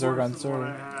you got Zerg on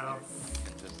Zerg.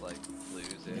 Just like lose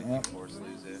it, Yep. force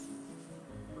lose it.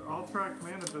 All track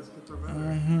mana biscuits are better.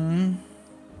 Mm-hmm.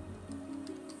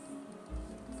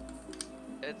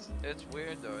 It's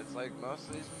weird though. It's like most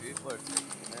of these people are taking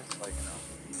this like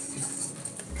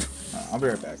I'll be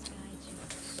right back.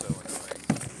 so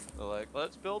annoying. They're like,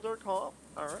 let's build our comp.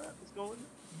 All right, let's go in.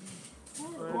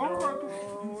 We're What?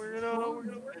 gonna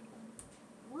win.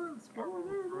 Let's go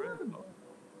in.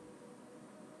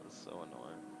 That's so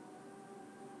annoying.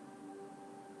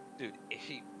 Dude,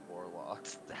 8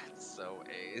 warlocks. That's so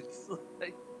ace.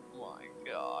 Like, my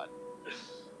god.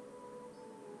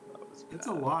 That was It's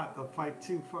a lot to fight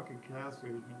 2 fucking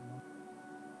casters.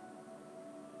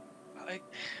 Like,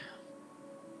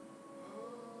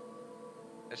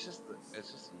 it's just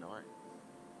annoying.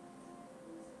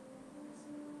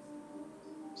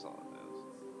 That's all it is.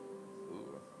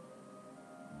 Ooh,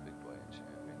 big boy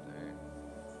champion there.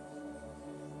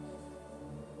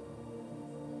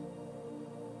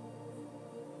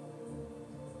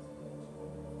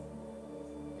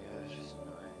 Yeah, it's just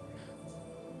annoying.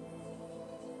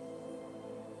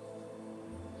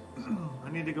 I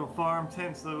need to go farm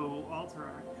 10 so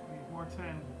Alterac. I need more 10. I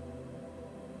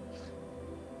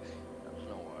don't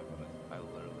know why, but I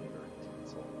literally heard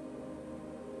tinsel.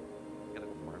 Gotta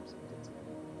go farm some tinsel.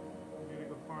 I need to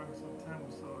go farm some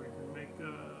 10 so I can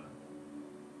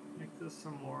make this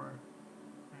some more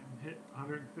and hit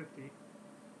 150.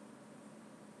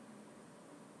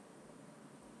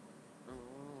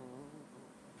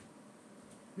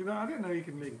 You know, I didn't know you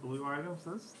could make blue items.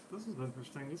 This is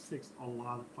interesting. This takes a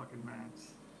lot of fucking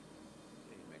mats.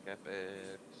 Yeah, you make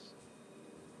epics.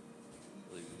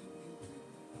 Blue.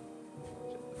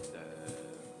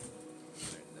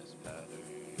 Learn this pattern.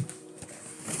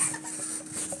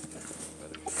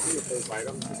 With those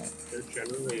items, they're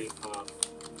generally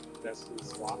best in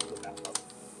slots with that level.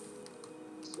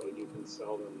 So you can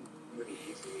sell them pretty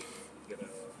easily and get a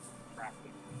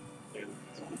crafting. And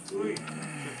Sweet.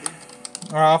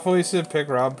 Awful, you should pick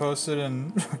Rob posted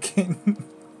in fucking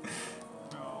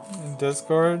in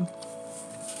Discord.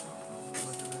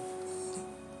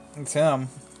 It's him.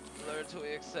 Learn to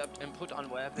accept input on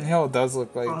weapon. Hell, it does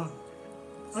look like. I'm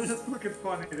just looking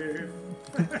funny, dude.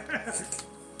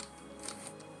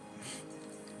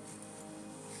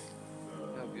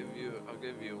 I'll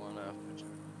give you one after.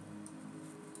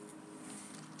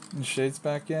 Is Shades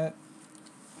back yet?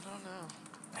 I don't know.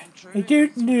 I'm trying I to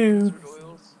get don't some know. wizard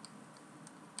oils.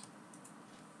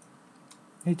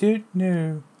 I don't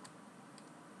know.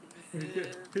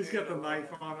 He's got the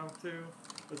knife on him too.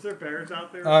 Is there bears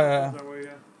out there? Oh yeah. Is that where you...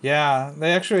 Yeah,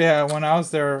 they actually had, when I was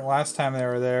there last time they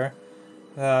were there,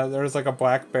 there was like a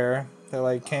black bear that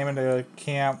like came into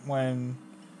camp when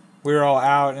we were all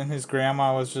out and his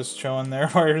grandma was just chilling there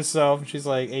by herself. She's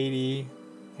like 80,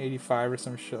 85 or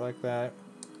some shit like that.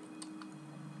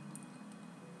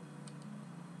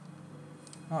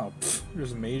 Oh, pfft,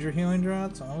 there's major healing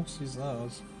drops? Oh, use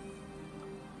those.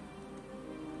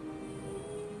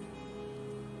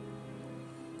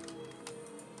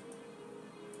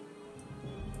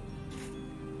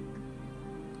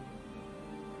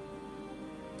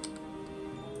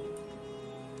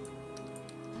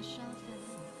 A shelf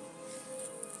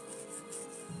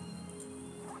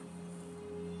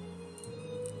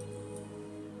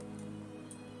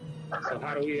so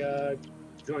how do we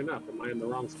join up? Am I in the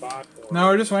wrong spot? Or... No,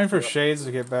 we're just waiting for Shades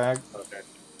to get back. Okay.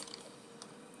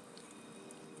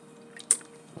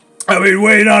 I've been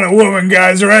waiting on a woman,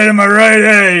 guys, right? Am I right?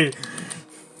 Hey!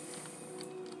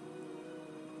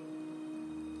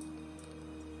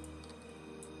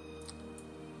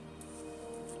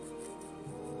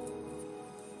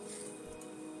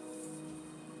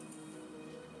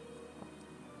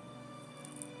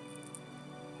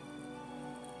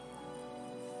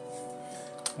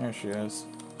 There she is.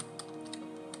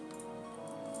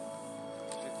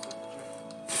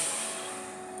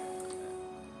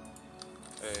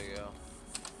 There you go.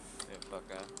 Yeah, fuck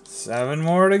out. 7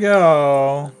 more to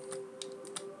go.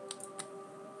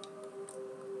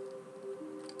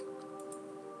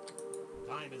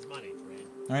 Time is money, friend.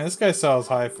 I mean, this guy sells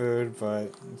high food,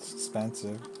 but it's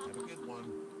expensive. Have a good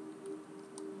one.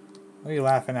 What are you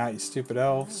laughing at, you stupid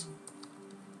elves?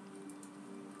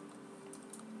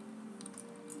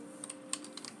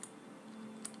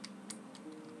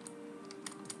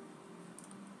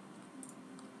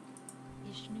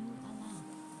 Ishnu Allah.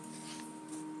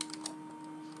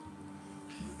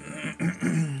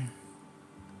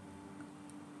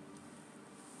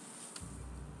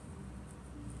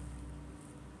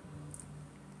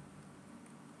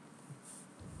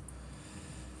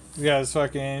 You guys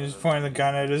fucking just pointing the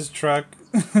gun at his truck.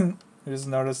 I just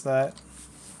noticed that.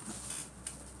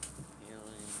 Healing.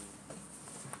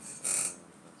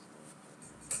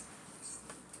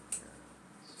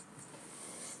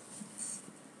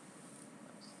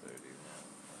 That's 31.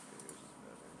 Okay, yours is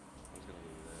better. I was gonna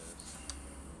do this.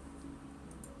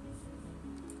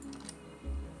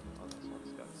 Oh, this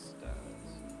one's got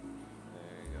stats.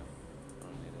 There you go.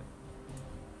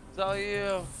 all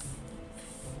you.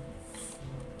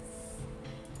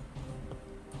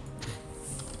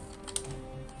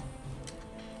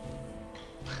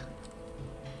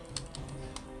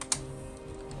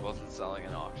 Wasn't selling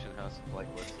an auction house with like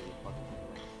listed fucking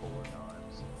like 4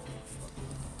 times.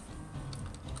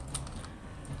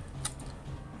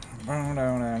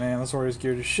 This warrior's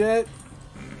geared to shit.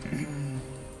 Which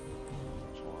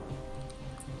one?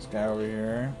 This guy over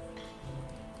here.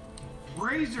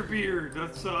 Razorbeard,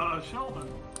 that's Sheldon.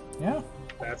 Yeah.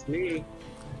 That's me.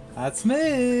 That's I'm me.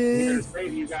 here to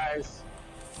save you guys.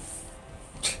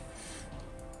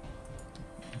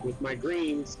 With my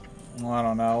greens. Well, I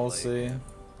don't know. We'll Like, see.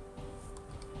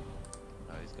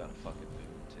 Oh, he's got a fucking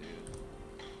boom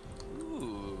too.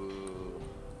 Ooh,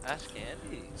 Ash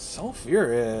Candy.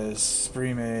 Sulfurous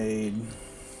pre-made.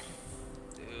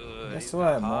 Dude, Guess he's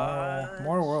what? got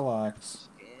More warlocks.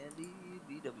 Candy,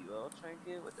 BWL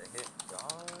trinket with the hit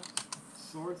dog.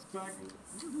 Sword spec.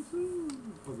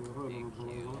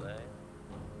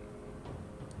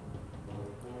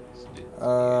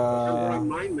 I'm on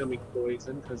mind numbing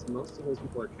poison because most of those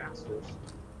people are casters.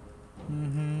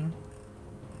 Mm-hmm.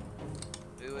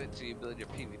 Do it till you build your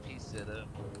PvP setup.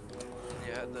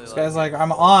 You have to, This guy's like,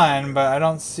 I'm on, but I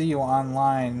don't see you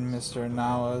online, Mr.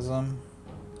 Nowism.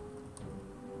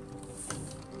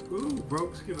 Ooh,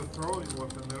 Rogues get a throwing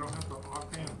weapon. They don't have to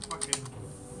offhand fucking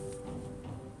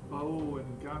bow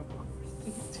and gun.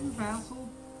 You get 2 vassal?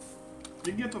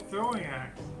 You can get the throwing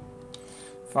axe.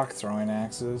 Fuck throwing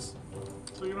axes.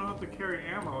 So you don't have to carry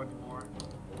ammo anymore.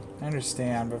 I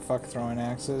understand, but fuck throwing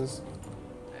axes.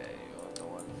 Hey, you want the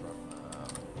one from, I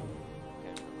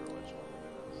can't remember which one it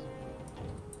is.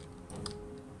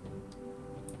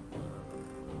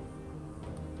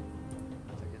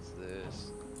 I think it's this.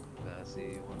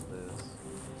 Vassy, want this.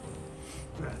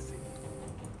 Vassy.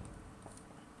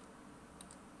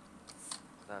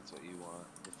 That's what you want.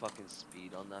 The fucking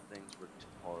speed on that thing's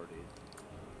retarded.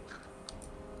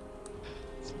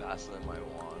 It's faster than my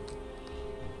wand.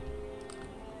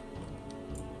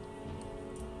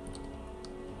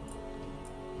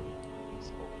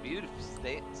 So beautiful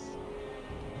states.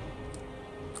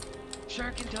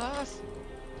 Shark and toss.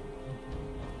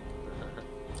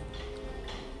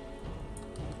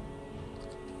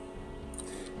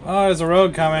 Oh, there's a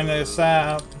rogue coming to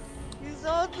sap. He's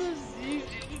on the Z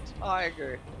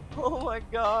tiger. Oh my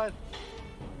god.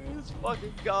 He's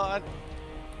fucking god.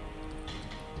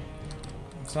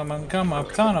 Someone come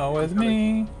up tunnel with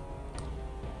me.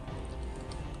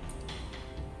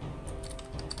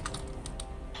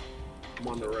 I'm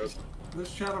on the road. This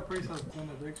Shadow Priest has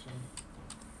benediction.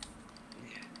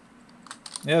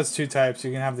 Yeah, it's 2 types.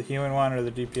 You can have the human one or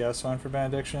the DPS one for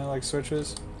benediction. It like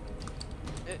switches.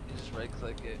 You just right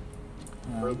click it.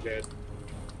 Rogue dead.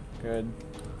 Good.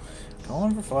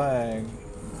 Going for flag.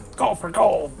 Go for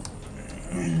gold.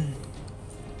 Time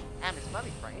is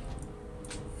money, Frank.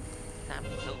 Time to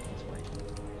tilt this way.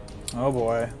 Oh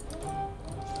boy.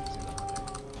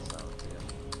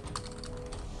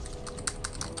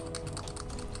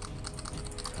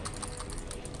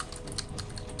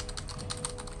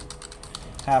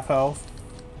 Half health.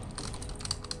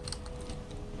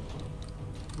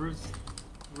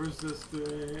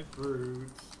 Resistant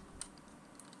roots.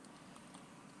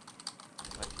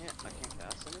 I can't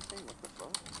cast anything? What the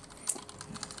fuck?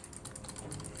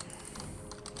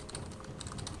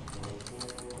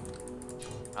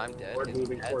 I'm dead. We're His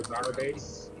moving dead. towards our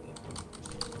base.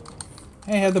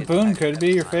 Hey, had the boon could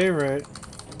be your favorite.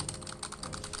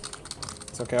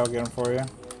 It's okay, I'll get him for you.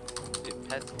 Dude,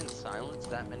 pets can silence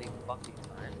that many fucking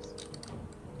times.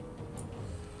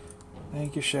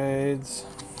 Thank you, Shades.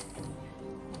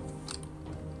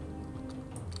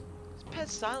 This pet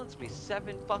silenced me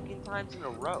 7 fucking times in a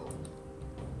row.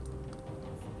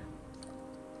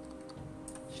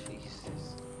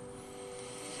 Jesus.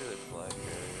 See the flag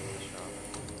carrier in the shop.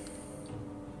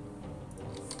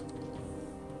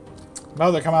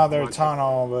 About to come out of their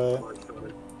tunnel, but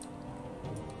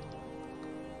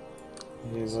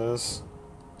Jesus.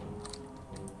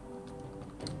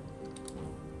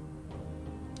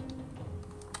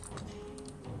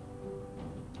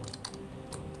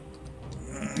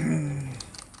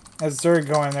 As they're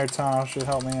going their tunnel should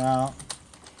help me out.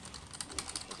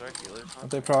 Is there a healer? But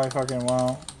they probably fucking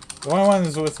won't. The only one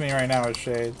that's with me right now is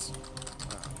Shades.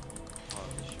 Oh,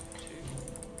 this should be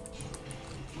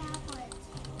 2.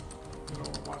 You know,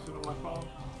 watch it on my phone.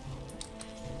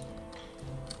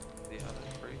 The other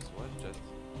priest was just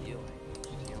healing.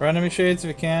 Run to me, Shades, if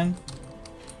you can.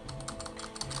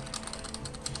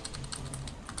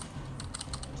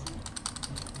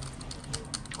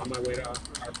 On my way to our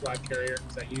flag carrier.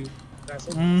 Is that you,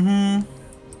 Vassal?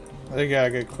 Mm-hmm. They got a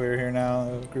good clear here now.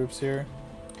 The group's here.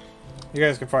 You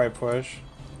guys could probably push.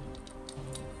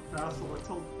 Vassal,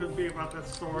 what could be about that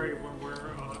story when we're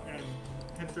in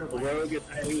Hinterland. Rogue is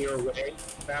heading your way,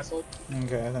 Vassal.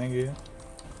 Okay, thank you.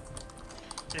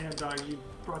 And you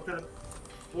brought that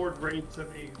Ford raid to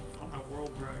me on my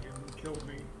World Dragon and killed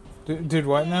me. Dude,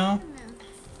 what now?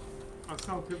 I was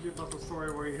telling people about the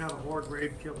story where you had a Horde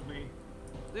raid killed me.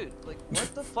 Dude, like,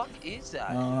 what the fuck is that?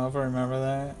 I don't know if I remember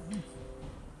that.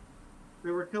 They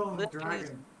were killing the Literally,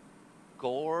 dragon.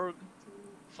 Gorg,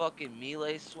 fucking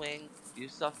melee swing, you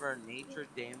suffer nature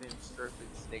damage,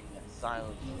 serpent sting that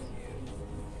silences you.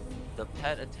 The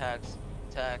pet attacks.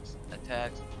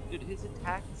 Dude, his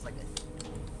attack is like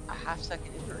a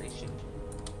half-second iteration.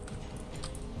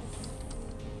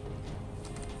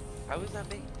 How does that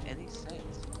make any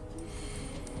sense?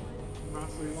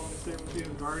 Honestly, you want me to stay with you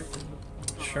and guard?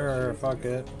 Sure, fuck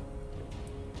it.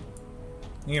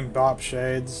 You can bop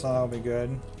shades, so that'll be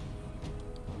good.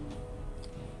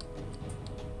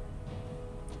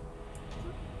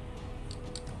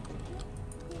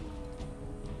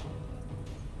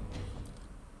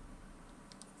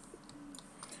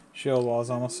 Shield wall's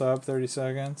almost up, 30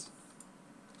 seconds.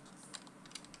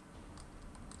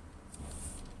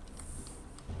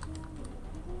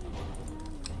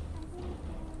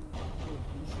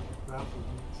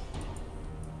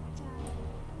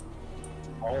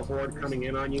 All Horde coming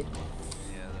in on you.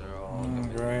 Yeah, they're all.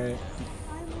 Great.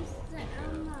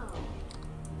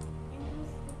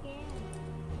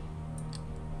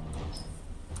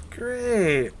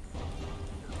 Great.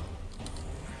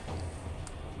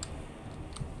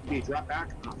 You drop back.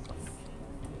 Oh, fuck.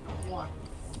 Come on.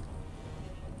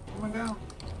 Coming down,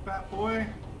 fat boy.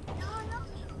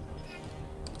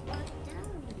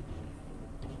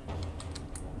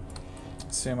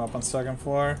 See him up on second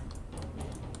floor.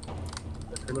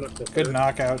 Coming up to Good third.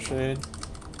 knockout, Shade.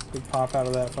 Good pop out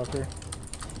of that fucker.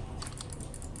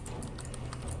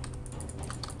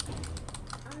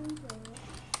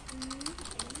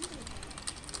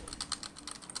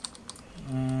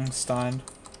 Stunned.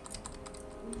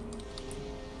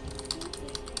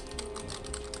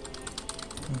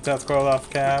 Death coil off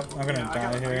cap. I'm gonna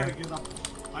die here.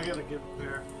 I gotta get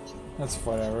there. That's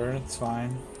whatever. It's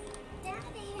fine.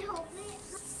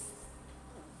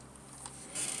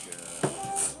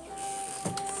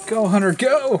 Go, Hunter,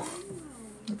 go!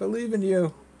 I believe in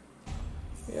you.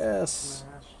 Yes.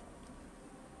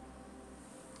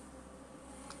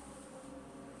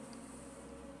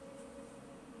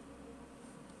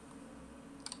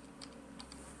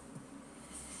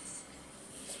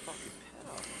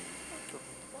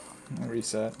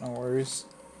 Reset, no worries.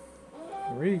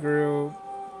 Regroup.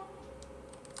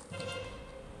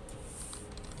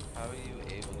 How are you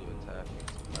able to attack me?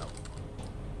 No.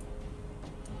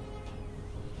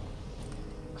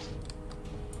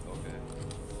 Okay.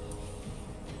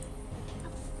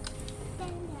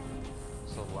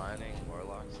 So lining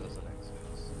Warlocks doesn't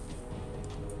exist.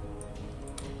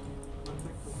 I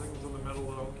think the things in the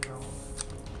middle don't count.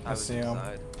 I see him.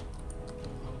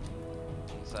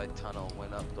 Inside tunnel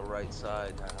went up the right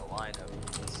side. I line him.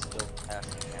 He's still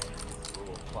passing at me.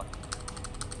 Little fucking.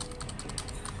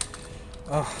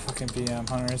 Oh, fucking BM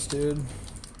hunters, dude.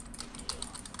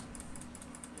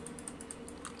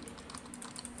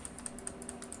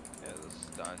 Yeah, the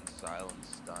stun,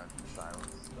 silence,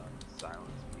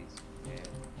 piece. Yeah.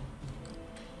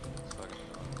 It's fucking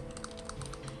fun.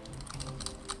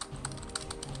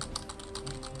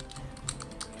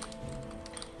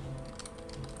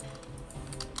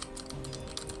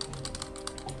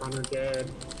 Hunter dead.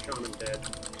 Shaman dead.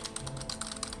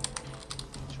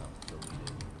 Chunk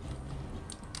deleted.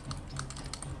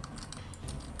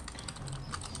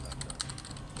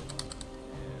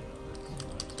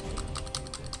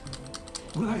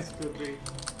 Nice, could be.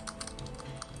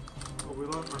 Oh, we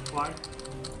let our flag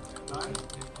die?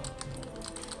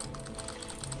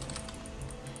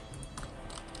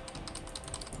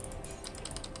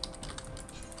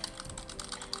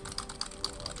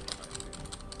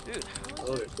 Dude,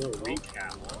 Oh, there's no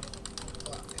recap.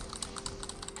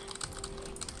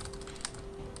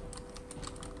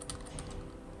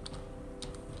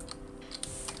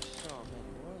 so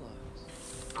many Warlocks.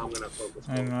 I'm gonna focus.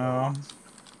 I know.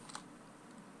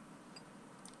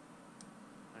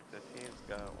 Like the team's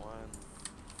got 1,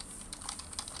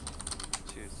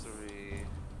 2, 3.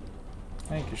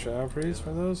 Thank you, Shadow Priest,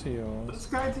 for those heals. This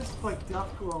guy just like death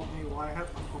glowed me while I had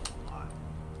the hook on.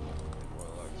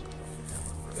 Warlocks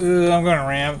are fucking I'm gonna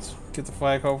ramp. Get the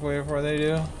flag hopefully before they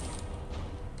do.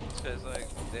 because like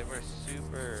they were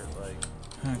super like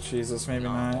Oh, Jesus, maybe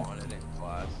not. wanted in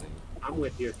classic. I'm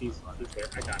with you if he's there.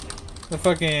 I got you. The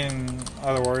fucking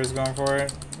other warrior's going for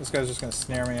it. This guy's just gonna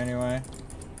snare me anyway.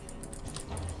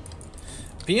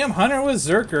 BM Hunter with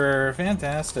Zerker.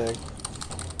 Fantastic.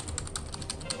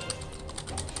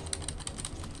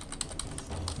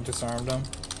 Disarmed him.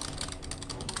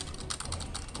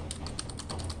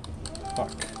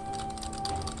 Fuck.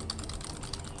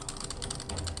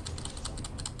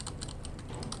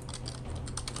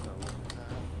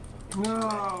 No!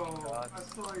 I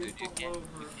saw you Dude, you fall can't. over.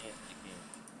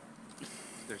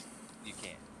 You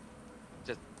can't.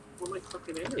 Just. Well, like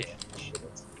fucking energy. Yeah. Shit.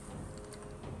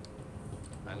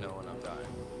 I know when I'm dying.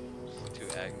 Just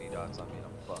 2 agony dots on me and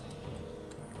I'm fucked.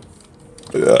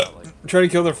 Try to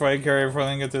kill their flag carrier before they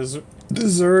can get this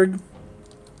Zerg.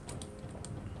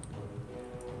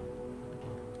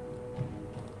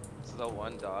 It's the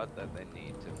one dot that they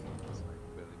need to focus like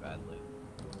really badly.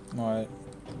 What?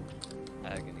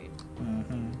 Agony.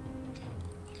 Mm-hmm.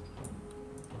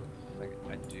 Like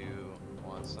I do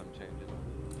want some changes.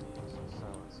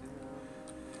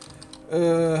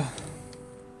 Can't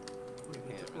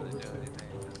really do anything.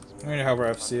 I'm gonna help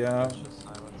our FC out. Just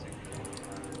silencing.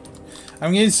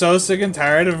 I'm getting so sick and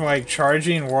tired of like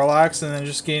charging warlocks and then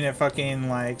just getting it fucking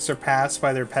like surpassed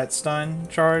by their pet stun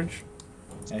charge.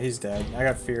 Yeah, he's dead. I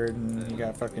got feared and he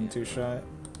got fucking 2-shot.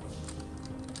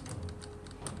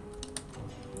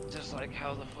 Just like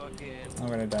how the fucking I'm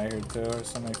gonna die here too. There's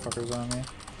so many fuckers on me.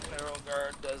 Feral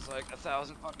Guard does like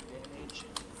 1,000 fucking damage.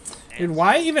 Dude,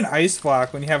 why even ice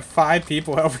block when you have 5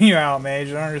 people helping you out, mage?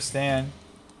 I don't understand.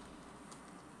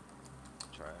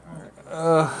 Try hard.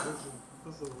 Ugh.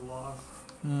 This is lost.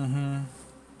 Mm-hmm.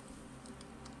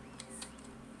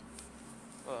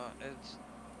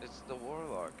 It's the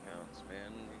warlock counts,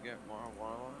 man. You get more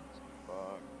warlocks,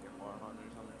 fuck. You get more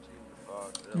hunters on the team,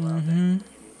 fuck. They're allowed Mm-hmm. to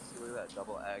see look at that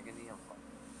double agony. I'm fucking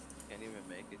can't even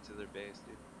make it to their base,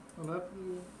 dude. Well, that's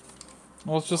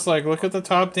Well, it's just like, look at the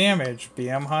top damage.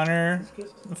 BM Hunter,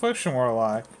 Affliction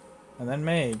Warlock, and then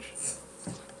Mage. This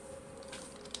is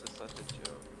such a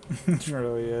joke. It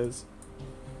really is.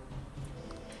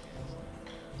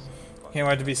 Can't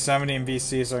wait to be 70 in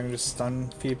BC so I can just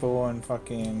stun people and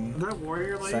fucking that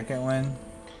warrior lady? second win.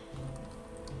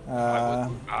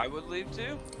 I would leave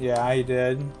too. Yeah, he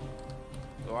did.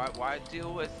 So why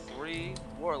deal with 3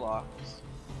 warlocks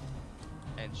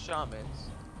and shamans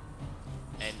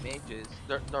and mages?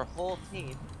 Their whole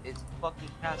team is fucking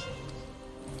passive.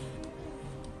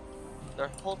 Their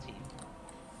whole team.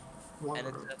 And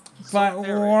it's But so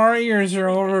fair. warriors are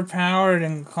overpowered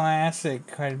in Classic.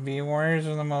 Could be. Warriors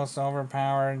are the most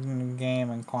overpowered in the game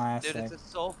in Classic. Dude, it's a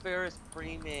Soul Ferris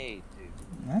pre-made, dude.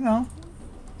 I know.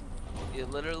 You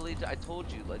literally, I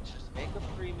told you, let's just make a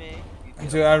pre-made.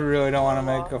 Dude, I really don't want to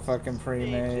make a fucking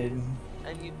pre-made.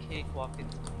 And you cakewalk it.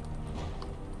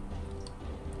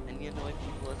 And you annoy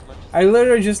people as much as I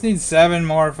literally just need 7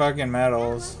 more fucking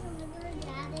medals.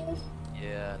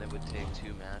 yeah, and it would take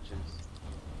 2 matches.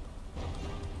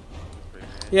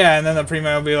 Yeah, and then the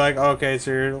pre-med will be like, okay, so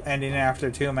you're ending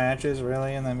after 2 matches,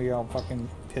 really? And then we all fucking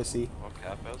pissy. Or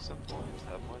cap out some points,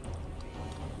 have one.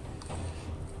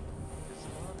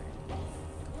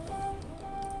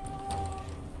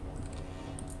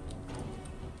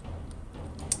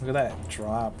 Look at that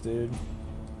drop, dude.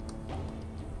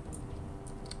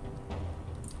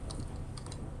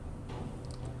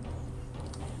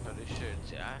 Pretty sure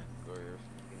Jack or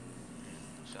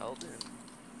Sheldon,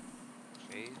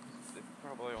 Chase, they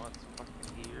probably want some fucking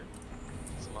gear,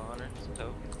 some honor, some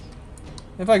tokens.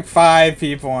 They have like 5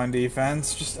 people on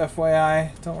defense, just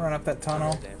FYI. Don't run up that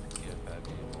tunnel. Damn it, you have 5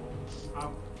 people.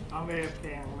 I'm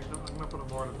AFK. I'm gonna put a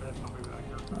board of it. I'll be back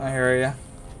here. I hear ya.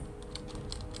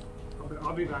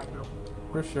 I'll be back though.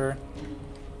 For sure.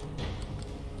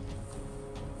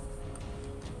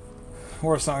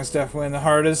 Warsong is definitely the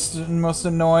hardest and most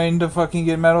annoying to fucking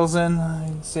get medals in. I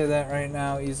can say that right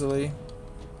now easily.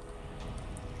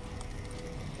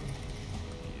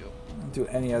 I'll do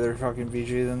any other fucking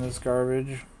VG than this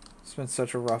garbage. It's been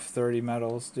such a rough 30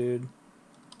 medals, dude.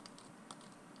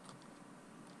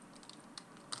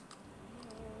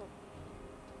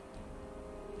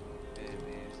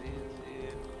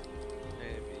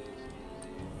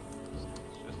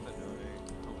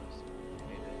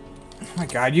 Oh my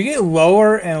god, you get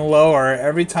lower and lower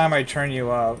every time I turn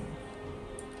you up.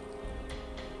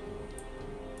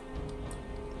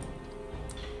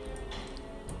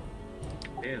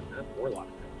 Man, that warlock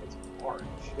is hard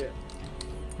shit.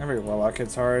 Every warlock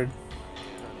hits hard.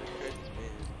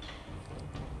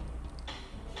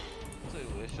 I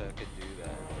really wish I could do that.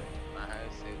 Like, my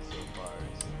highest save so far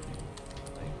is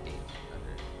like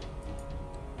 1800.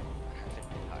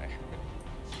 Higher.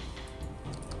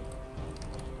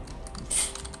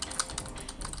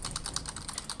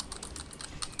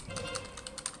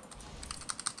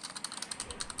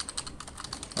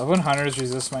 Love when hunters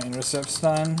resist my intercept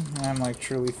stun. I'm like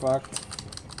truly fucked.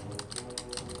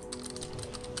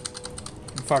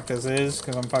 I'm fucked as is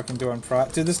because I'm fucking doing pro.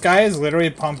 Dude, this guy is literally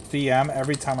pumped DM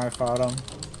every time I fought him.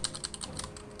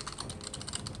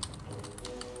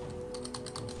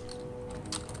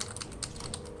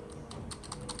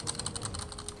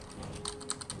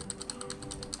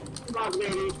 Come on,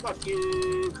 lady, fuck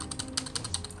you.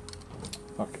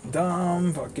 Fucking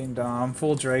dumb.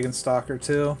 Full Dragon Stalker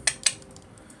too.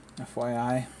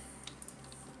 FYI.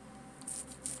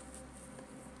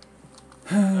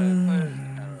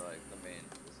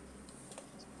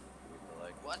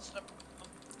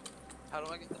 How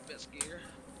do I get the best gear?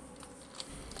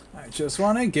 I just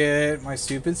want to get my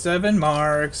stupid 7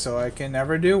 marks so I can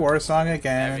never do War Song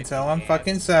again until I'm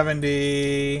fucking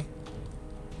 70.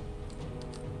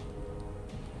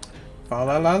 Fa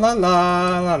la la la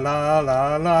la la la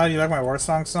la la. You like my War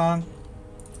Song song?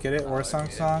 Get it? War Song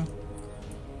song?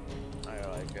 I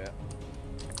like it.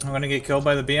 I'm gonna get killed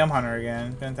by the BM Hunter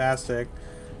again. Fantastic.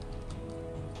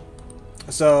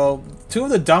 So, 2 of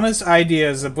the dumbest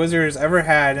ideas that Blizzard has ever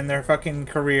had in their fucking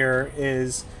career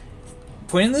is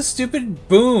putting this stupid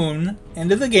boon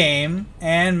into the game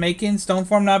and making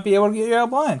Stoneform not be able to get you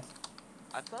out blind.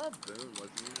 I thought boon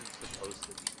wasn't even supposed to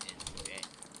be in the game.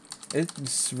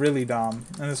 It's really dumb.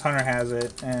 And this Hunter has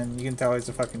it, and you can tell he's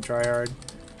a fucking tryhard.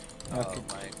 Okay. Oh,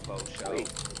 my faux show.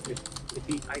 Wait, if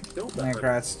he, I killed the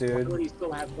Congrats, Hunter, dude. why would he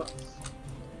still have buffs?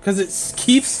 Because it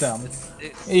keeps them.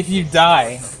 If you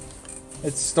die,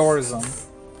 it stores them.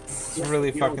 It's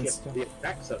really fucking stupid. The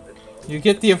effects of it, though. You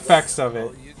get the effects of it.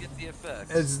 Oh, you get the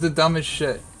effects. It's the dumbest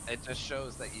shit. It just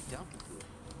shows that you don't do it,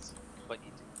 but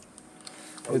you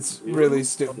do. It's really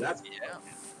stupid. Yeah.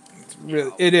 It's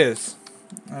really, it is.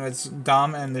 And it's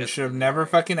dumb, and they should have never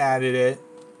fucking added it.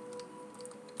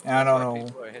 And I don't know.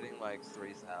 People are hitting like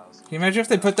 3,000. Can you imagine if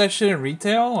they put that shit in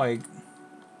retail? Like,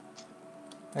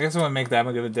 I guess it wouldn't make that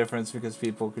much of a difference because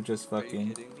people could just fucking. Are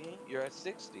you kidding me? You're at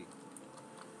 60.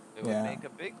 It would make a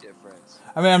big difference.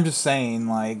 I mean, I'm just saying,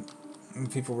 like,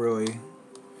 people really.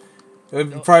 It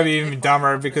would probably be even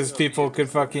dumber because people could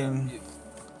fucking.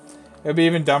 It would be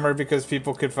even dumber because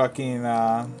people could fucking,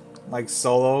 like,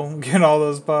 solo get all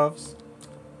those buffs.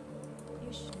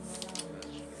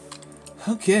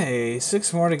 Okay,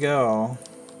 6 more to go.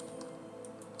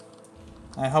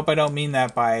 I hope I don't mean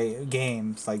that by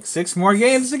games. Like, 6 more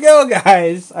games to go,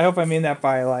 guys! I hope I mean that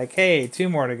by, like, hey, 2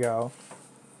 more to go.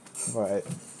 But.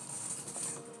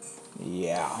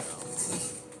 Yeah.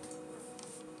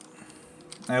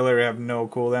 I literally have no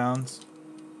cooldowns.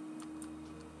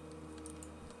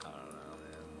 I don't know,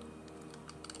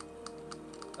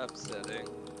 man. Upsetting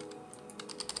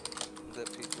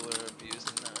that people are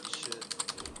abusing that shit.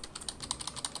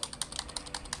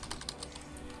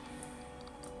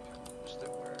 Wish they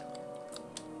were.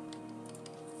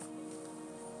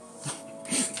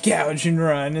 Gouge and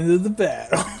run into the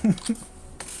battle.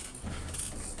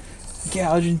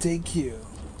 Gouge and take Q.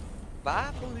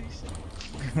 Bye, Felicia.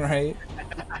 Right?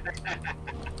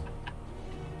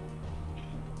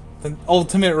 The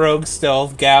ultimate rogue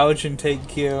stealth, gouge and take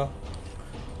Q.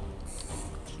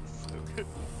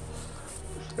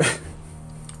 Let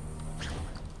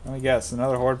me guess,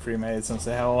 another horde pre-made since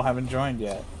they all haven't joined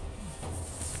yet.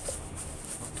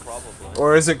 Probably.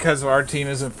 Or is it because our team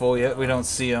isn't full yet? We don't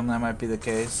see them. That might be the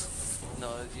case. No,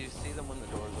 you see them when the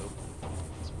doors open.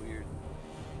 It's weird.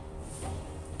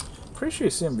 Pretty sure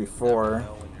you see them before. You never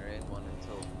know when you're in one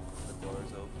until the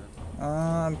doors open.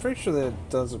 I'm pretty sure that it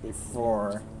does it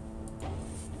before.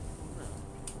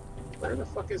 Where the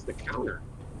fuck is the counter?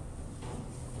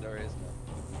 There is no.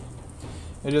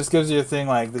 It just gives you a thing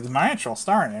like, the match will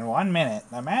start in 1 minute.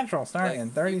 The match will start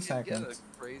in 30 you seconds. Get a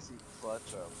crazy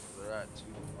clutch up. They're at 2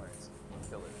 points.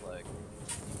 Killer flag.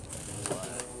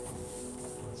 Flag.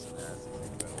 It's an nasty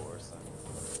thing about Warsun.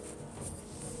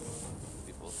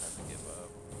 People tend to give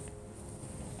up.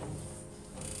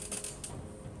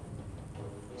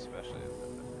 Especially if the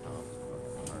comp's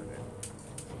fucking harder.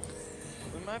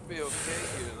 We might be okay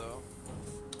here though.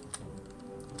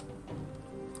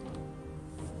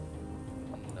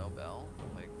 No bell?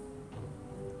 Like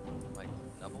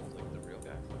Nubble? Like the real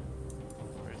guy?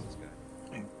 Where is this guy?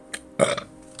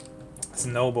 It's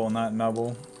Noble, not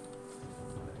Nubble.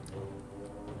 Where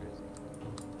is he?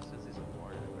 It says he's a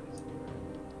warrior, but he's a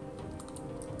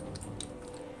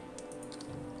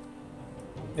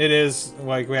It is,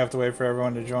 like, we have to wait for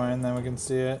everyone to join, then we can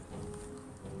see it.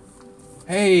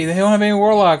 Hey, they don't have any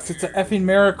warlocks. It's an effing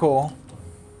miracle.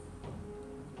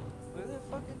 Look at that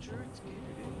fucking druid's gear,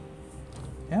 dude.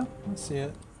 Yeah, I see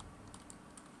it.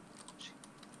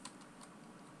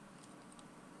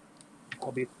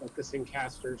 I'll be focusing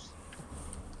casters.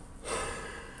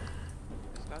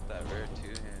 got that rare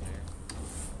two-hander.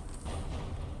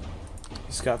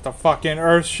 He's got the fucking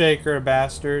Earth Shaker,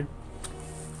 bastard.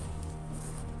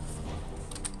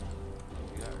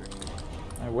 You got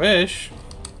Earthshaker? I wish.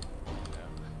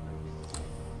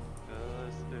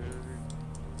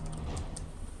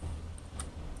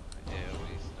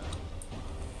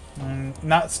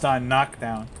 Not stun,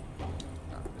 knockdown.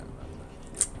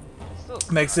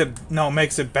 Makes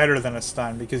it better than a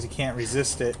stun because you can't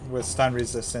resist it with stun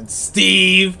resistance.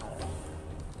 Steve!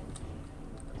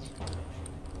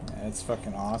 Yeah, it's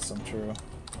fucking awesome, true.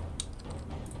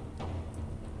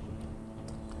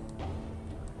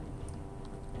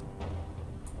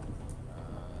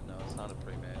 No, it's not a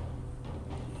pre-made.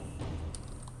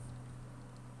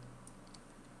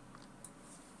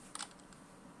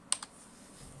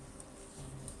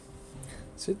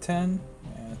 Is it 10?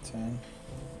 Yeah, 10.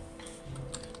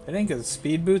 I didn't get the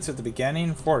speed boots at the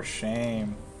beginning? For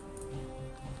shame.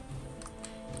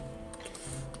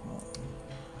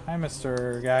 Hi,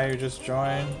 Mr. Guy who just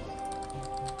joined.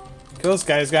 Kill this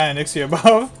guy, he's got an Nixie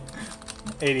above.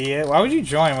 Idiot. Why would you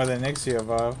join with an Nixie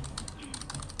above?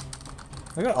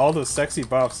 Look at all those sexy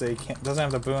buffs that he doesn't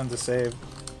have the boon to save.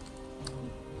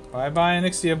 Why buy an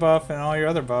Nixie buff and all your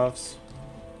other buffs?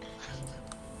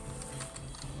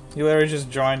 He literally just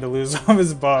joined to lose all of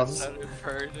his buffs.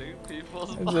 Purging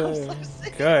people's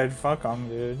Good, fuck him,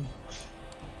 dude.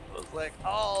 I was like,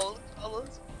 oh,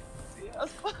 let's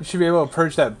You should be able to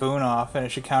purge that boon off, and it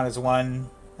should count as one,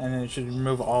 and then it should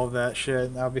remove all of that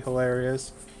shit. That would be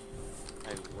hilarious.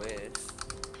 I wish.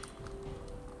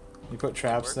 You put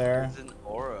traps there. It's an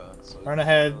aura, so Run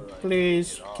ahead,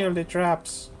 please. Kill the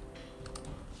traps.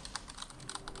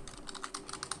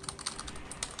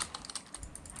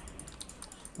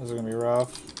 This is gonna be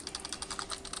rough.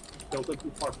 Don't go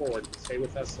too far forward. Stay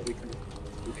with us so we can do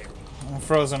damage. I'm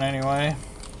frozen anyway.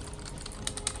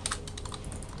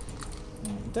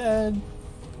 I'm dead.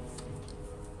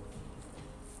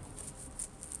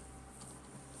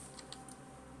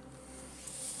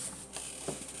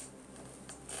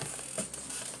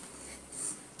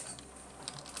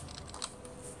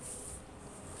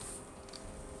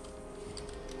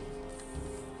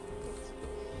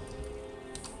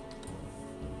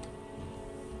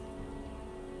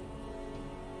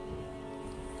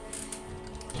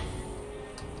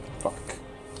 Fuck.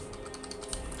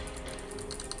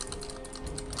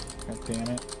 God damn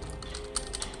it.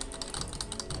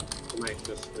 I might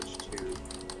just switch to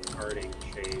guarding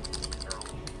shade.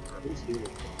 Or at least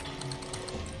healing.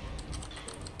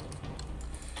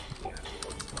 Yeah,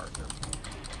 we'll just guard them.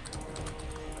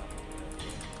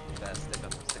 Fast stick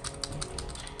up to 6.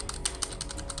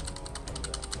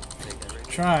 Take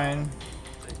everything. Trying.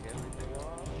 Take everything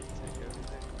off. Take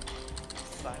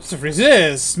everything. Just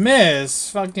resist!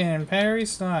 Miss! Fucking parry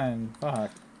stun.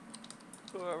 Fuck.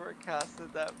 Whoever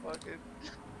casted that fucking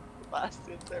last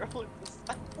hit there with the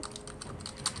silence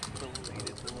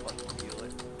deleted the fucking healer.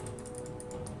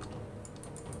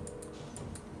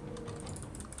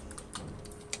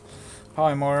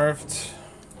 Polymorphed.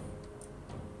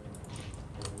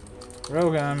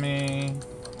 Rogue on me.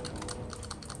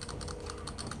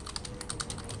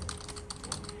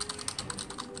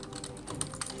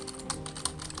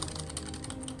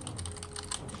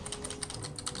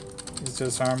 He's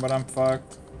disarmed, but I'm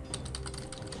fucked.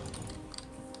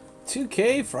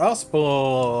 2K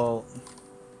Frostbolt.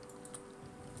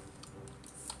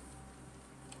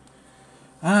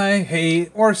 I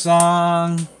hate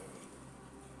Warsong.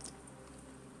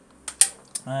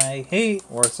 I hate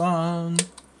Warsong.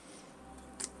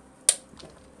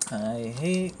 I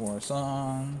hate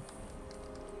Warsong.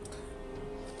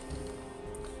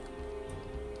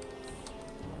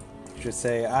 Should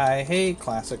say I hate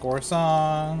classic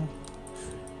Warsong.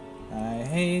 I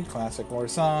hate classic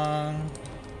Warsong.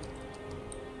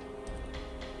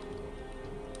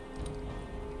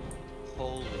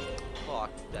 Holy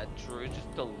fuck, that druid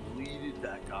just deleted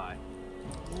that guy.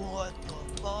 What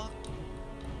the fuck?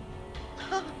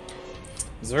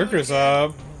 Zerker's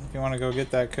up. If you want to go get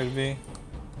that, could be.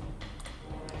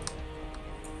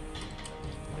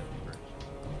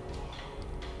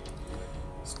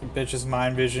 This bitch is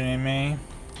mind visioning me.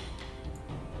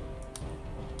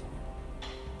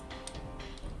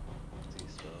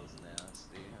 T-spell's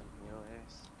nasty on your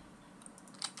ace.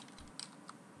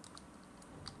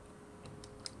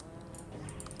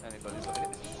 Anybody's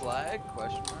like, flag?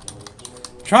 Question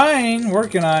mark? Trying,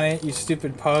 working on it, you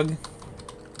stupid pug.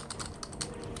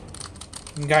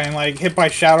 I'm getting like hit by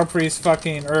Shadow Priest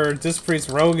fucking, or Disc Priest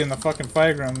Rogue in the fucking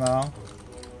fight room though.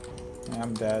 Yeah,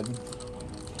 I'm dead.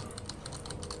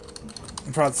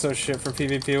 I'm probably so shit for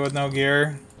PvP with no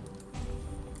gear.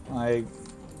 Like,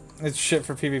 it's shit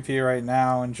for PvP right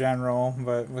now in general,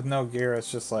 but with no gear,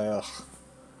 it's just like, ugh.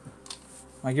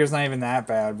 My gear's not even that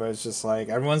bad, but it's just like,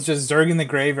 everyone's just zerging the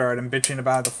graveyard and bitching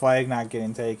about the flag not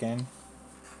getting taken.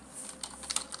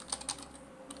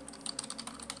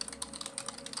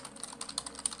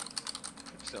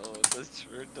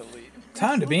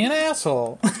 Time to be an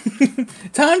asshole.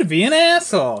 Time to be an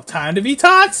asshole. Time to be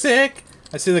toxic.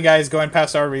 I see the guys going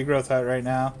past our regrowth hut right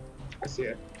now. I see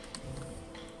it.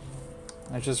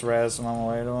 I just rezzed him on the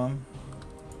way to him.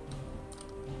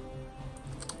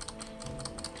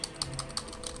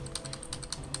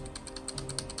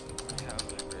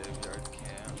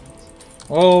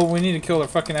 Oh, we need to kill their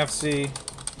fucking FC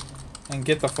and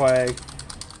get the flag.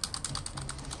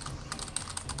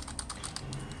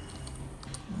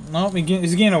 Nope,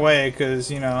 he's getting away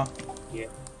because, you know, yeah.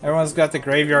 Everyone's got the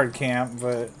graveyard camp,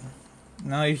 but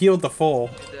no, he healed the full.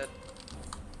 He's dead.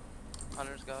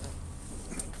 Hunter's got him.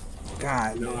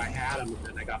 God. No, I had him and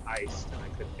then I got iced and I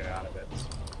couldn't get out of it.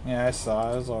 Yeah, I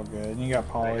saw it. It was all good. And you got I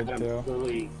polyed had too. him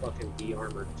fully fucking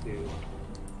de-armored too.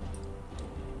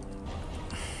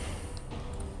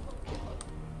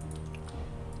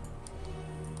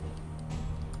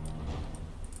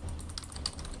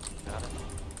 Got him.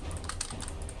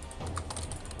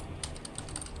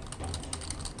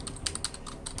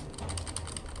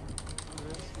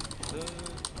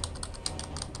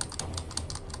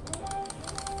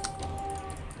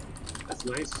 That's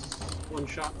nice. One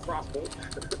shot frostbolt.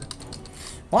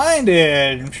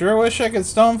 Blinded! I'm sure wish I could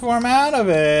stone form out of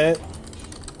it.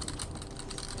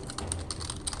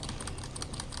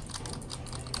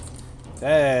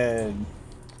 Dead.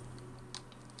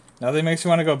 Nothing makes me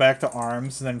want to go back to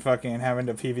arms than fucking having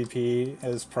to PvP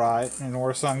as Prot in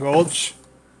Warsun Gulch.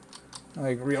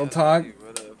 Like, real talk.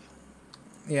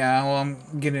 Yeah, well,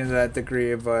 I'm getting to that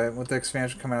degree, but with the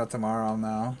expansion coming out tomorrow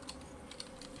now.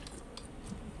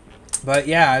 But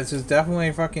yeah, this is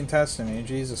definitely fucking testing me.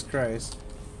 Jesus Christ.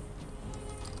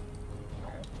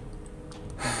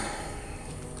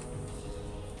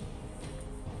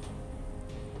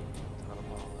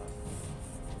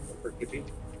 Forgiving.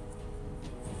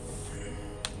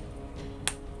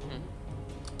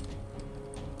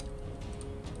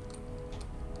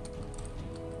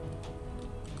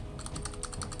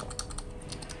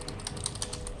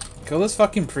 Kill this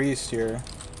fucking priest here.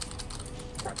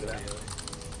 Roger that.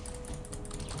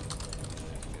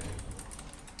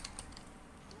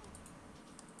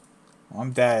 Well,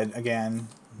 I'm dead again.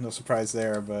 No surprise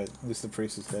there, but at least the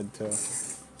priest is dead too.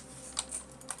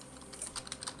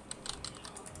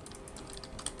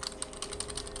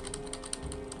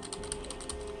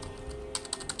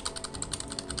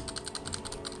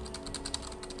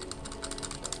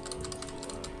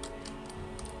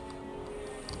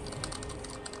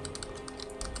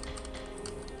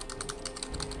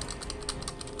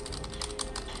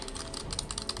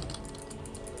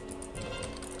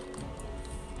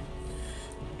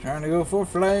 Trying to go for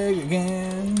flag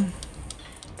again.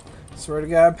 Swear to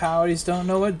God, Powdies don't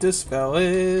know what Dispel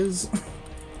is.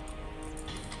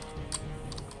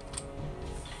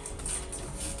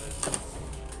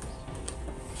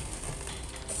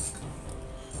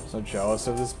 So jealous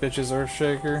of this bitch's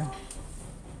Earthshaker.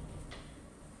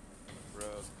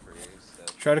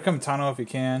 Try to come tunnel if you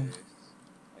can.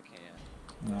 I can't.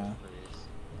 Yeah.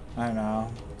 I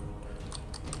know.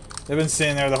 They've been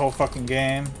sitting there the whole fucking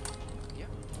game.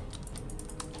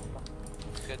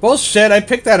 Bullshit, I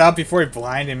picked that up before he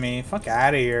blinded me. Fuck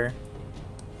out of here.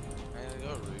 I gotta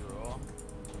go reroll.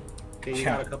 Okay, you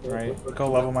Yeah, got a couple right. of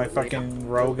Go level my fucking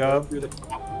rogue up. Through the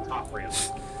top ramp.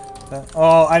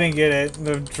 Oh, I didn't get it.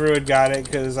 The druid got it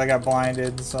because I got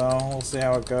blinded, so we'll see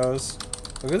how it goes.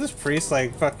 Look at this priest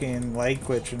like fucking leg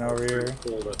glitching over here.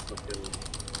 Pull the fucking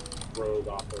rogue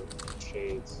off of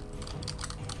shades.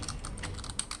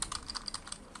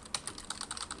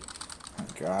 Oh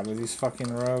God, with these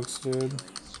fucking rogues, dude.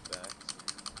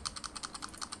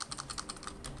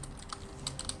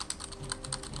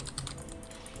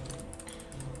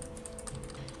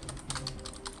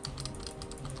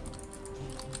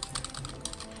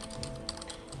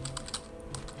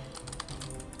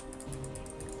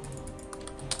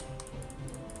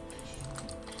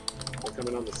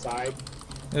 Coming on the side.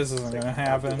 This isn't gonna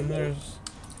happen. There's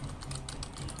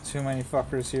too many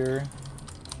fuckers here.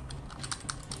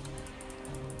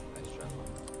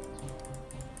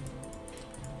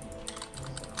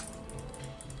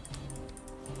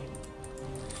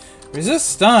 Resist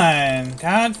stun!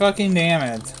 God fucking damn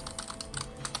it.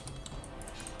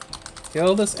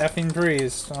 Kill this effing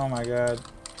priest. Oh my God.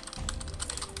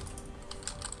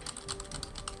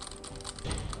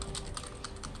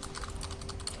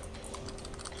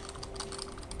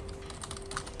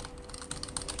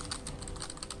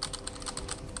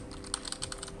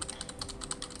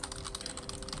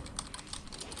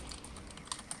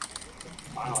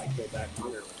 killed that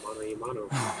hunter. Mono y mono.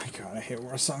 Oh my god, I hate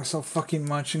war songs so fucking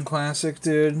much in Classic,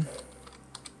 dude.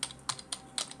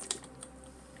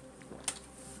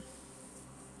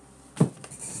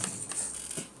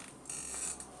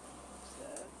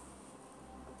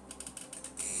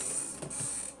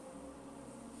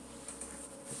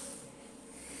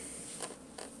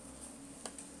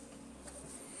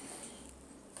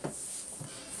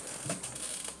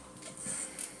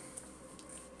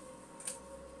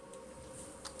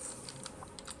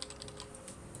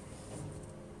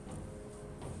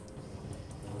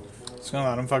 Just gonna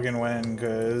let him fucking win,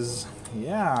 cause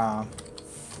yeah,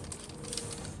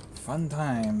 fun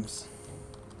times.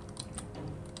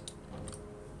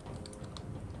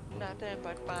 Nothing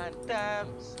but fun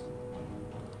times.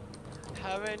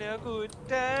 Having a good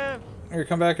time. Here,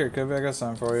 come back here, Kobe. I got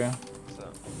something for you. So,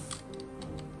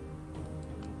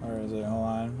 Where is it? Hold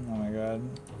on. Oh my god.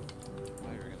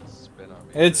 oh, you're gonna spin on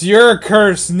me. It's your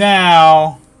curse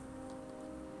now.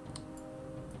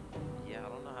 Yeah, I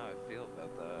don't know how I feel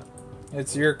about that.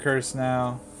 It's your curse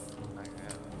now. I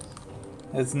guess.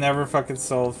 It's never fucking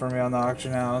sold for me on the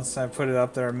auction house. I put it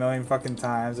up there a million fucking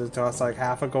times. It costs like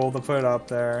half a gold to put it up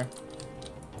there.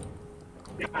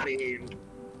 I mean,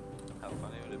 How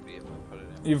funny would it be if I put it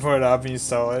in? You put it up and you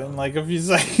sell it in like a few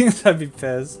seconds. I'd be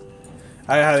pissed.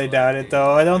 I highly doubt it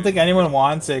though. I don't think anyone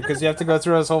wants it because you have to go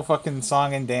through this whole fucking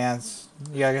song and dance.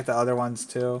 You gotta get the other ones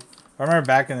too. I remember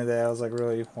back in the day I was like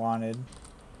really wanted.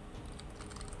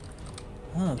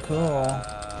 Oh, cool.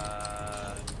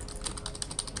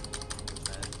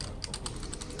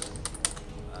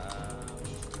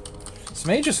 This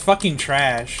mage is fucking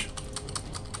trash.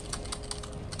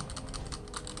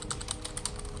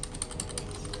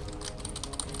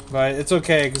 But it's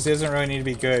okay because he doesn't really need to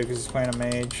be good because he's playing a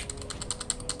mage.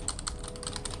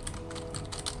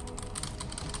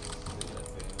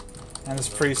 And this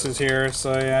priest is here,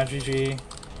 so yeah, GG.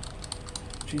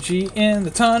 GG in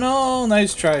the tunnel.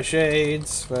 Nice try,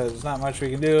 Shades. But there's not much we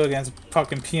can do against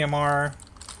fucking PMR.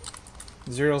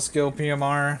 Zero skill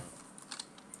PMR.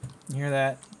 You hear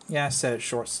that? Yeah, I said it,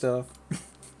 short stuff.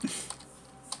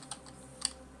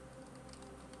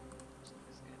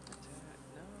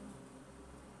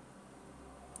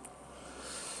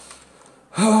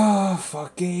 Oh,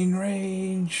 fucking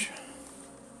rage.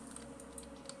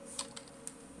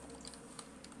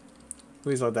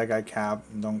 Please let that guy cap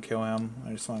and don't kill him.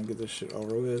 I just want to get this shit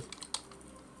over with.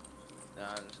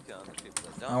 Nah, I'm just killing the people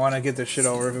that don't. I want to get this shit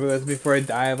over with before I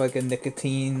die of like a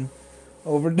nicotine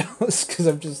overdose because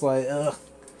I'm just like, ugh.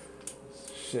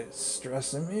 Shit's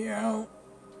stressing me out.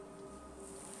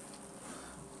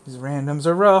 These randoms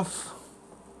are rough.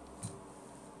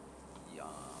 Yeah.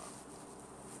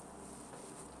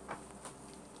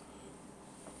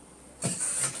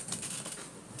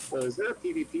 so is there a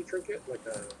PvP trinket? Like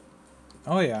a.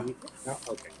 Oh yeah. Oh,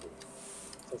 okay, cool.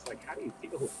 So it's like, how do you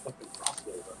deal with fucking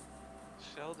crossbow?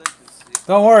 Sheldon can see.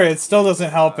 Don't worry, it still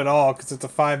doesn't help at all because it's a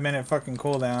 5-minute fucking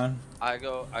cooldown. I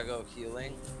go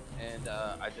healing, and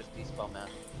I just dispel man.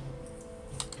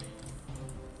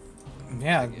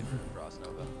 Yeah, Give her Frost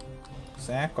Nova.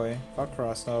 exactly. Fuck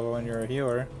Frost Nova when you're a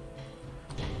healer.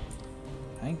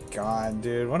 Thank God,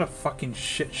 dude. What a fucking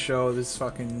shit show this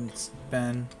fucking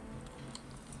been.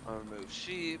 I remove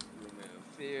sheep, remove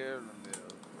fear,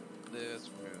 remove this,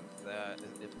 remove that.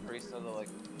 If priests are the like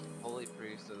holy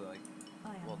priests are like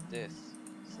well this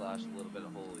slash a little bit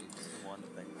of holy. This is one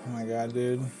thing. Oh my God,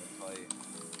 dude.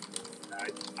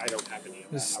 I don't have any of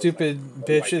that. This stupid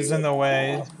bitch is in the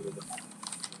way.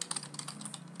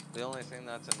 The only thing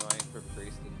that's annoying for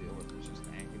priests to deal with is just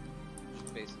anger.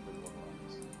 Just basically what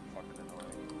runs. Fucking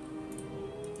annoying.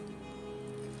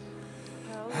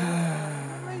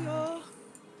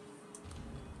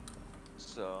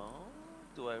 So,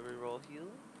 do I reroll healing?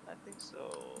 I think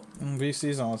so.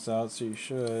 VC's almost out, so you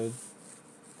should.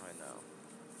 I know.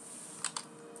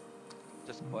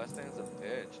 Just questing's a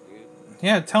bitch, dude.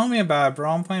 Yeah, tell me about it,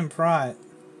 bro. I'm playing Prot.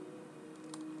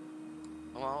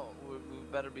 Well, we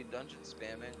better be dungeon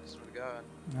spamming, I swear to God.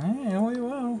 Hey, we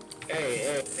will.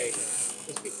 Hey.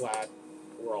 Just be glad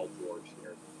we're all dwarves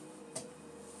here.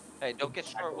 Hey, don't get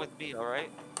short with me, alright?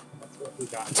 That's what we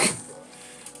got.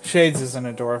 Shades isn't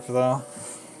a dwarf, though.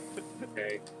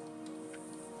 Okay.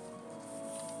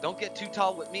 Don't get too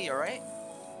tall with me, alright?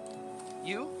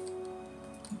 You?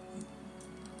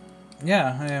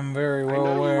 Yeah, I am very well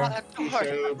aware.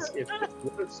 Shades, if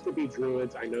dwarves could be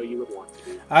druids, I know you would want to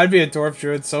be. I'd be a dwarf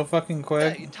druid so fucking Yeah,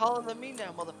 quick. you're taller than me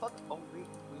now, motherfucker. Oh, we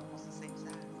almost the same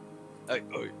size. Hey,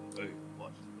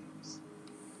 watch these.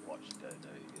 Watch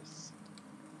these.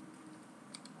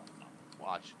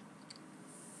 Watch.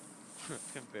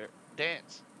 Compare.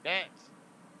 Dance.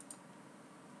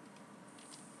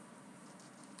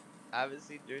 I haven't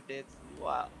seen your dance in a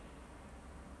while.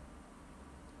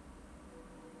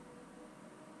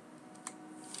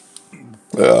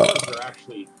 They're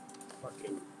actually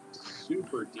fucking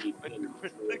super deep into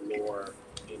the lore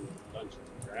in Dungeons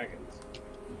and Dragons.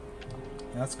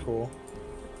 That's cool.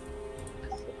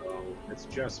 So it's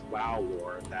just WoW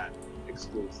lore that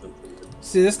excludes them from the...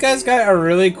 See, this guy's got a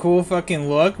really cool fucking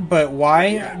look, but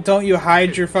why don't you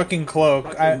hide your fucking cloak?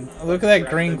 Look at that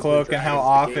green cloak and how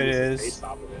off it is. It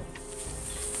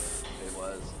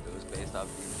was based off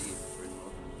D&D,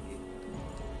 original D&D.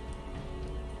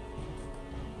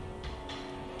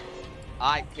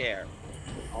 I care.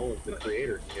 All of the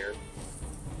creators care.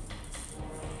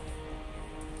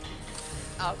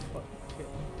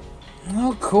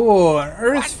 Oh, cool. An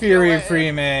Earth Fury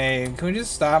pre-made. Can we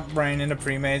just stop running into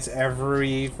pre-mates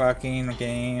every fucking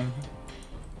game?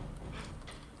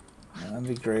 That'd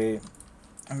be great.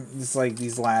 It's like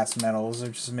these last medals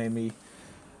have just made me...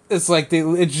 It's like they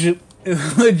legit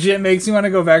makes me want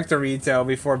to go back to retail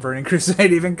before Burning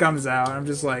Crusade even comes out. I'm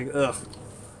just like, ugh.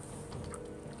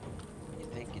 You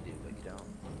think you do, but you don't.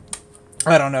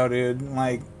 I don't know, dude.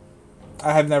 Like,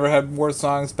 I have never had war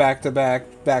songs back to back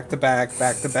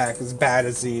as bad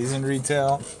as these in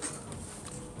retail.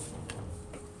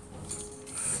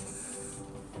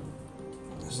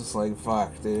 It's just like,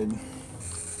 fuck, dude.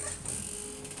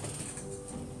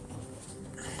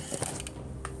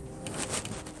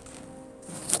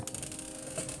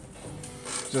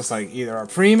 Just like either a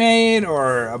pre-made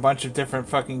or a bunch of different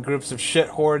fucking groups of shit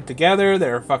horde together that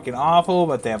are fucking awful,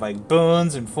 but they have like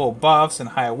boons and full buffs and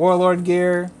high warlord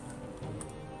gear.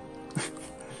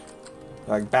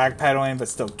 Like backpedaling but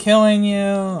still killing you.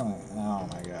 Oh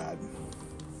my god.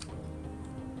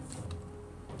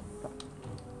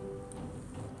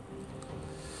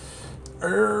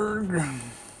 Erg.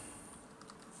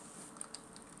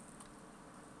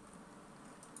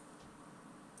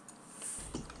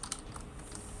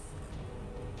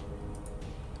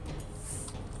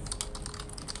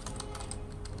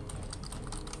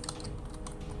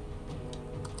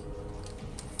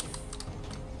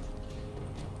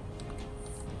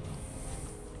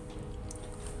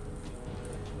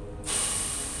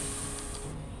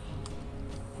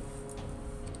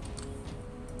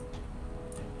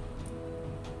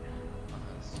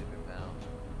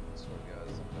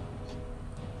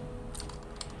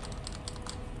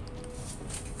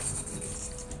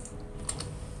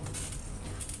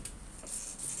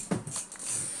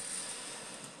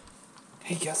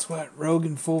 Hey, guess what? Rogue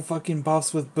and full fucking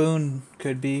buffs with Boon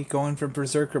could be going for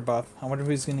Berserker buff. I wonder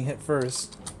who's gonna hit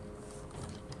first.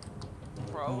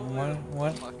 Probably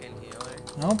what? Fucking healer.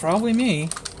 Oh, probably me.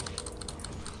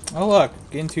 Oh look,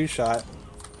 getting two-shot.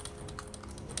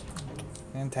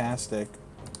 Fantastic.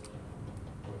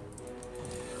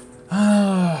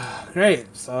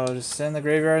 Great. So just sit in the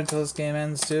graveyard until this game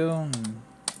ends too. And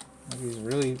these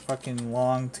really fucking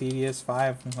long, tedious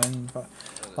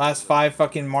last 5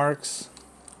 fucking marks.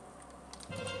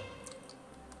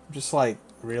 Just like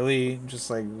really, just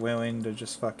like willing to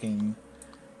just fucking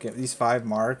get these 5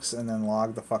 marks and then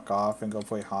log the fuck off and go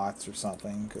play HOTS or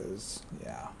something. Cause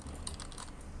yeah.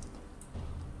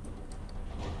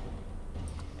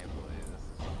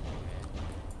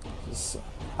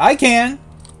 I can.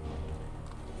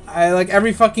 I like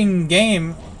every fucking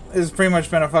game has pretty much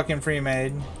been a fucking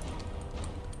pre-made.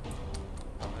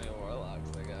 How many warlocks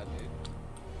they got, dude?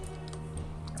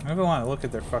 I don't even want to look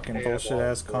at their fucking bullshit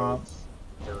ass comp.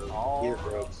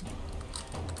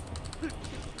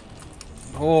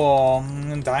 Cool.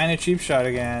 I'm dying a cheap shot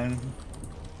again.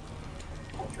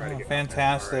 Oh,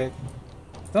 fantastic.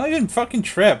 Don't even fucking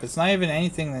trip. It's not even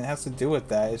anything that has to do with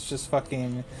that. It's just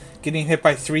fucking getting hit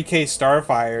by 3k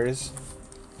Starfires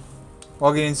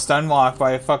while getting stun locked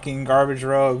by fucking garbage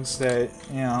rogues that,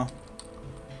 you know.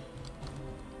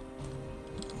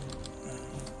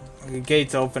 The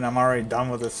gate's open, I'm already done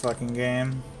with this fucking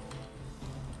game.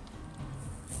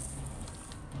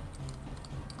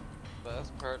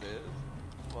 Best part is,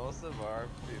 most of our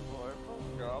people are full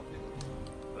girl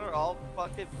people. They're all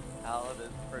fucking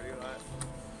paladins, pretty much.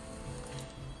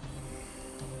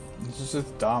 It's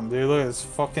just dumb, dude. Look at this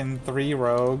fucking 3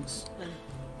 rogues.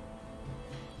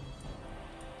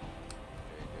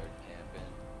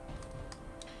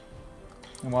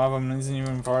 And one of them isn't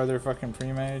even farther fucking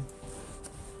pre-made.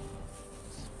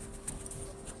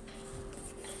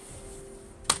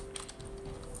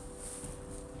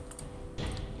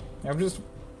 I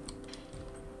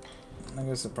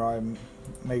guess it probably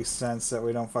makes sense that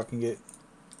we don't fucking get...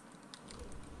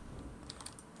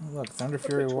 Oh, look, Thunder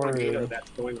Fury Warrior.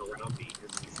 That's going around me.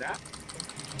 Is that?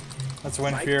 That's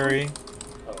Wind Fury.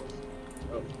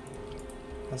 Oh.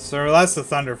 So that's the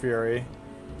Thunder Fury.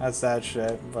 That's that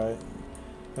shit, but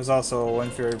there's also a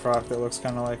Wind Fury proc that looks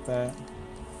kind of like that.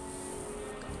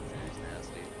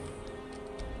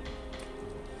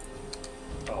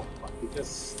 Oh, fuck.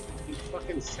 He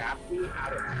fucking sapped me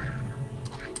out of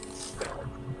stealth.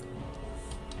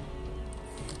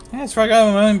 Yeah, it's probably got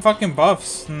a million fucking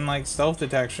buffs and like stealth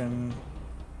detection.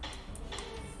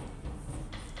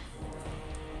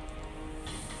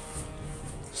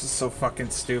 This is so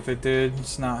fucking stupid, dude.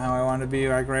 It's not how I want to be.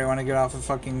 I want to get off of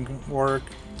fucking work.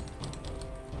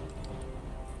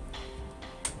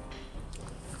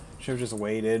 Should have just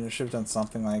waited. Should have done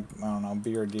something like, I don't know,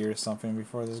 BRD or something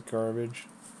before this garbage.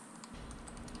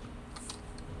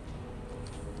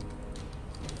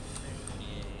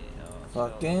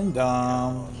 Fucking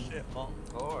dumb.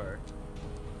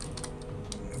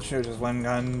 Should have just went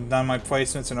and done my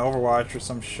placements in Overwatch or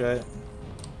some shit.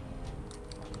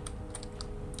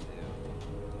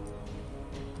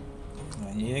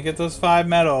 I need to get those 5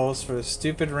 medals for the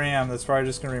stupid Ram. That's probably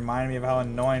just gonna remind me of how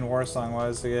annoying Warsong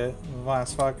was to get the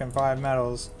last fucking 5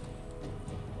 medals.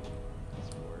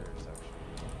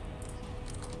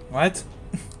 What?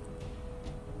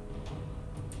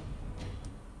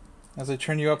 As I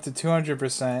turn you up to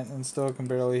 200% and still can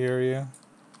barely hear you.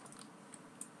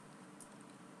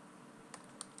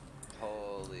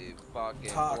 Holy fucking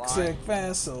Toxic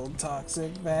vassal,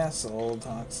 toxic vassal,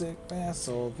 toxic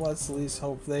vassal. Let's at least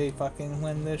hope they fucking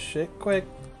win this shit quick.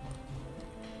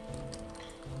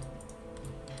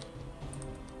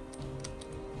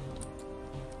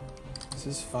 This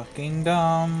is fucking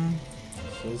dumb.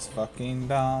 This is fucking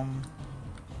dumb.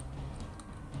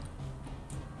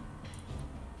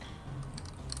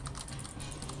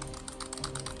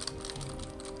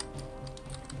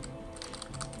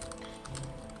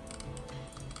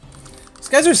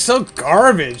 These guys are so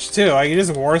garbage too. Like, you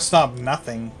just war stomp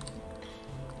nothing.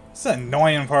 That's the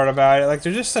annoying part about it. Like,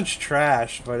 they're just such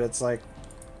trash, but it's like,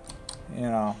 you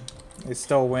know, they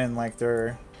still win like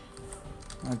they're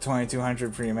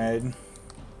 2200 pre-made.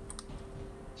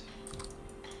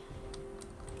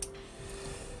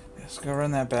 Let's go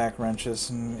run that back, Wrenches,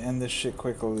 and end this shit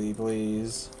quickly,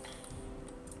 please.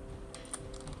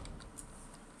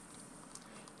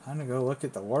 Time to go look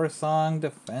at the Warsong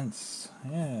defense.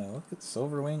 Yeah, look at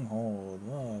Silverwing Hold.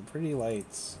 Whoa, pretty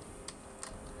lights.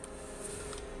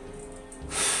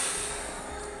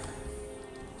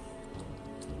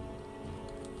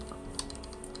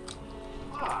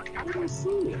 Fuck, how did I see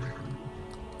it?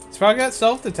 It's probably got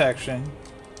self-detection.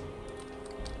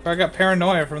 Probably got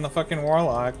paranoia from the fucking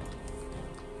Warlock.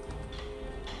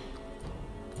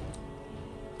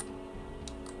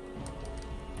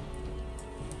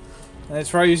 And it's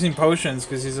probably using potions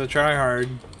because he's a tryhard.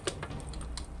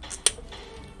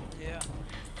 Yeah.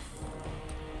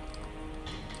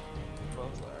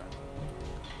 Both are.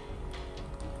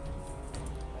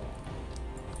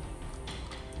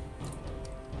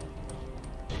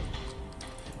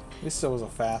 This still was a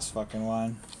fast fucking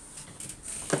one.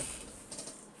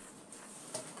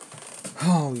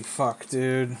 Holy fuck,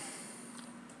 dude.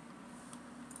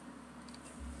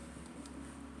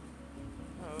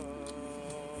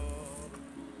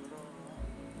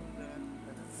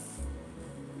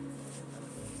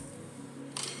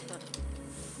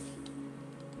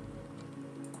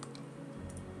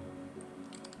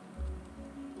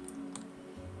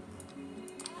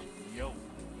 Yo.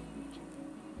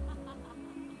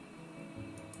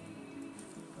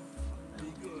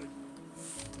 Be good.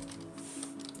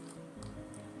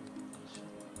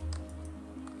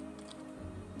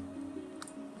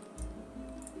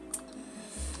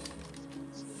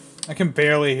 I can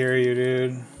barely hear you,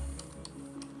 dude.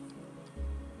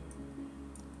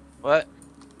 What?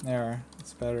 There,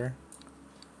 it's better.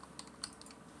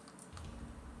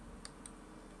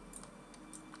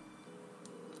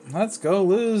 Let's go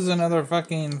lose another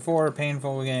fucking 4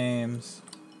 painful games.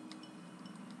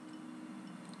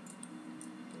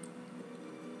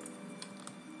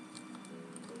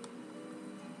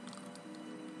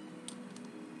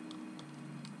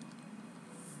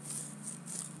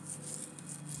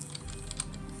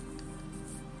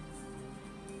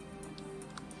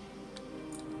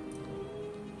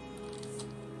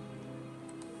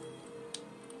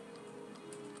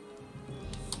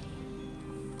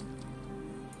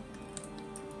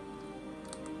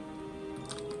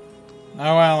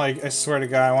 I want to, like, I swear to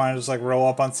God, I want to just, like, roll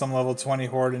up on some level 20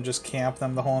 horde and just camp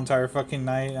them the whole entire fucking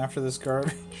night after this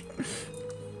garbage.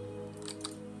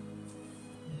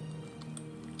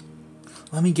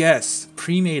 Let me guess.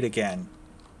 Pre-made again.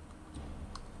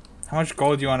 How much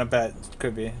gold do you want to bet?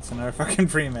 Could be. It's another fucking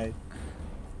pre-made.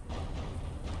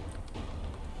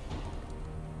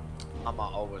 I'm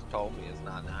Mama always told me it's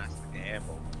not nice to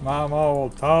gamble. Mama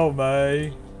told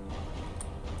me.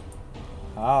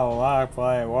 I don't like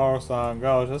playing Warsaw and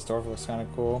Ghost. This dwarf looks kind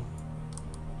of cool.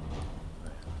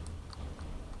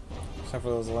 Except for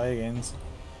those leggings.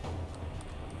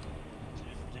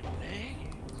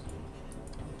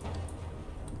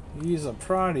 He's a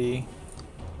proddy.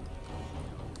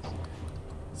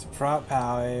 It's a prop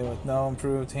pally with no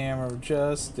improved hammer of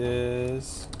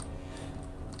justice.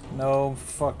 No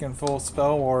fucking full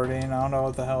spell warding. I don't know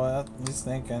what the hell he's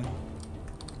thinking.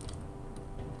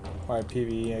 Probably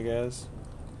PvE, I guess.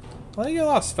 Well, you get a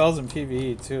lot of spells in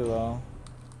PvE too, though.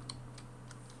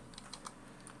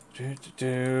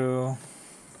 Do.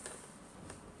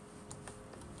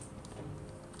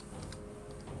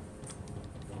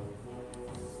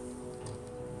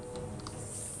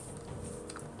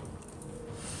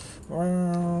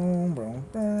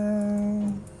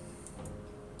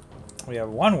 We have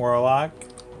one warlock.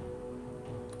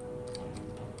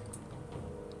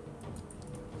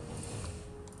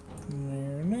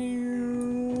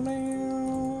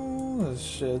 This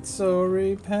shit's so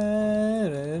repetitive.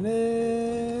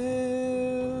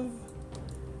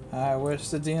 I wish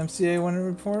the DMCA wouldn't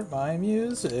report my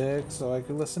music so I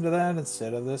could listen to that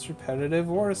instead of this repetitive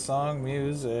war song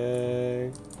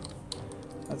music.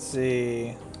 Let's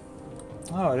see.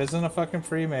 Oh, it isn't a fucking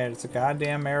pre-made. It's a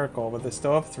goddamn miracle, but they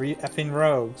still have 3 effing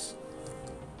rogues.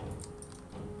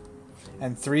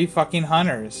 And 3 fucking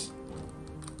hunters.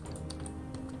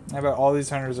 I bet all these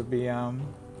hunters would be,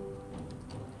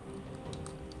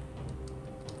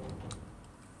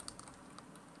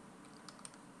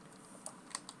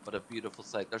 What a beautiful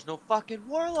sight. There's no fucking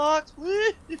warlocks! Woo!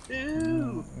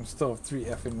 We still have 3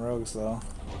 effing rogues, though.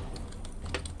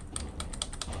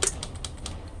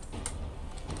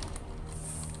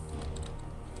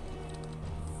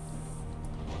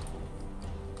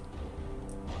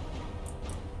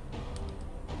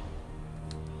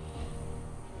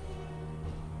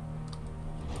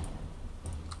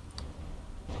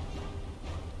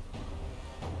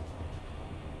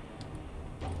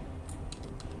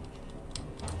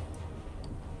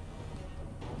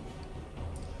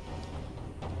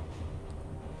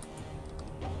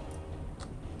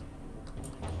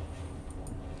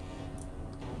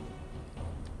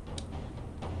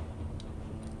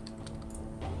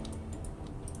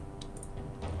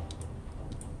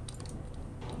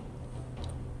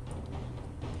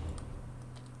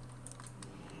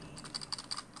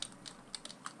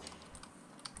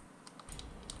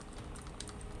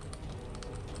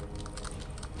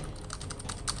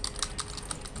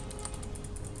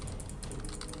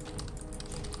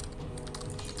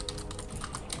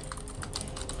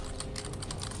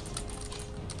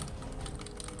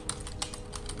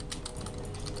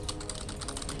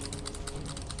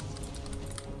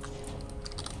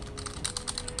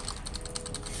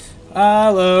 I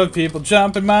love people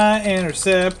jumping my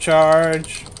intercept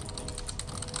charge.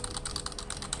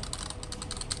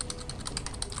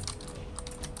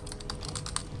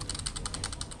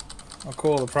 Oh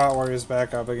cool, the Prot Warrior's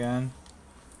back up again.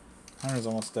 Hunter's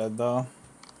almost dead though.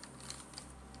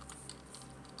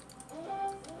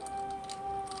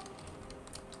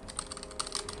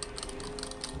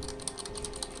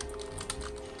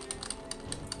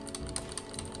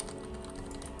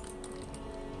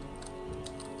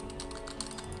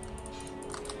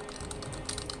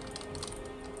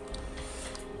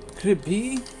 Could it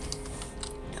be?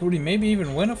 Could he maybe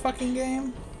even win a fucking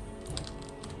game?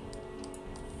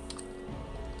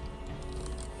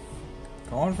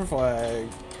 Going for flag.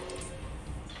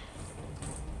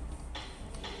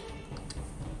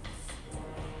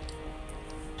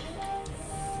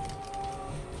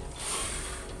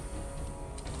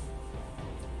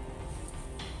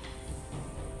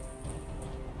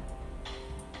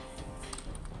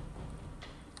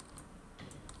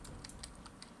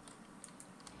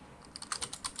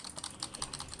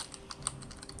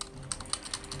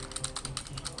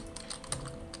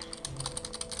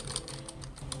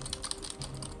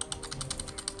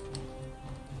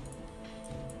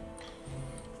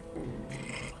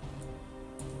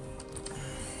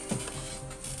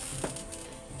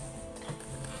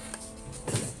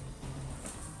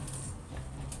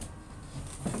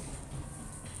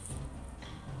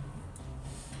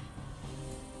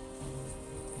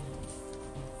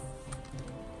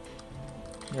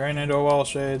 You're right into a wall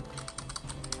shade.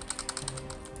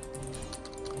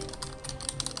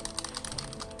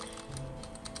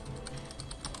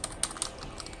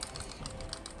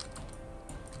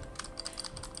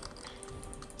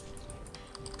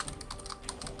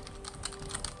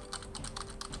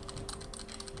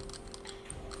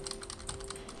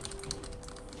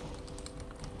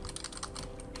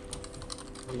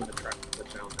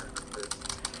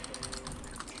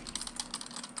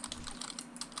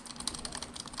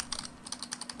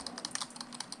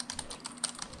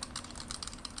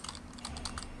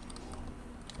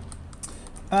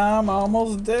 I'm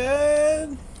almost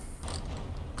dead.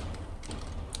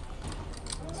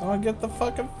 Someone get the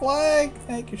fucking flag.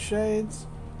 Thank you, Shades.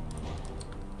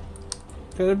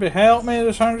 Could it be help me?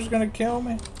 This hunter's gonna kill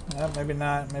me. Maybe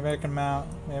not. Maybe I can mount.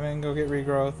 Maybe I can go get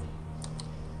regrowth.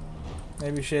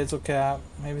 Maybe Shades will cap.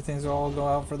 Maybe things will all go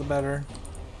out for the better.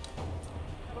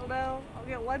 I don't know. I'll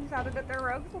get one-shotted that their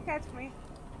rogues will catch me.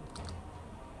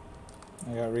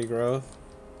 I got regrowth.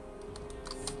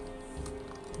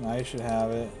 Now you should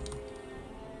have it.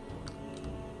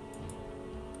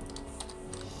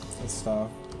 Good stuff.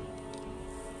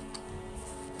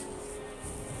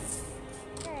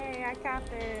 Hey, I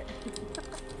capped it.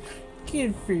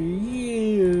 Good for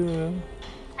you.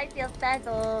 I feel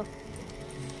special.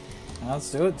 Now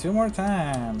let's do it 2 more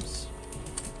times.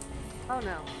 Oh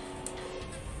no.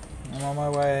 I'm on my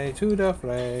way to the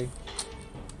flag.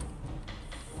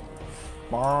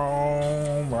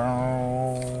 Boom,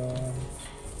 boom.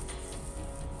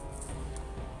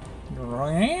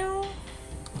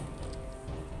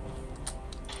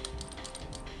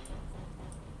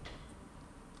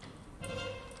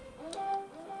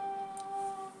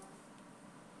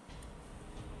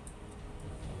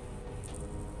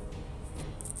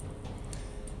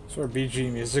 Sort of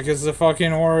BG music is the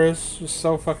fucking worst. Just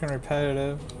so fucking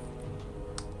repetitive.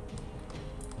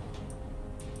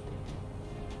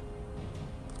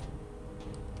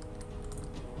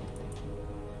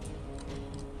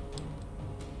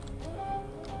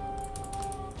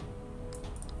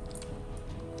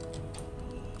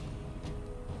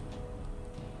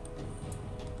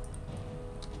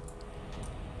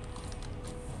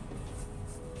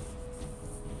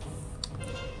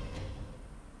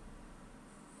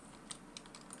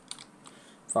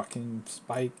 Fucking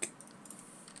spike.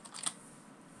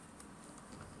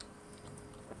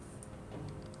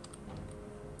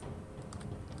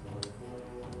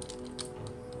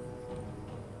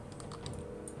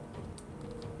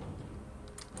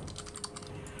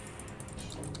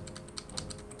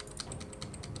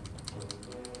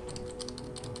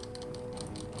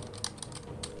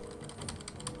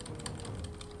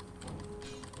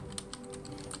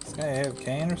 This guy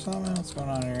AFKing or something? What's going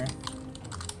on here?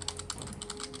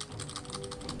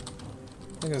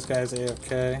 I think this guy's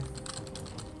AFK.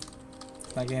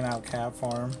 Not getting out cap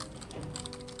for him.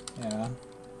 Yeah.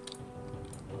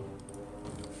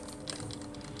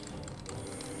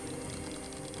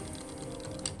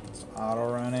 It's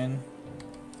auto running.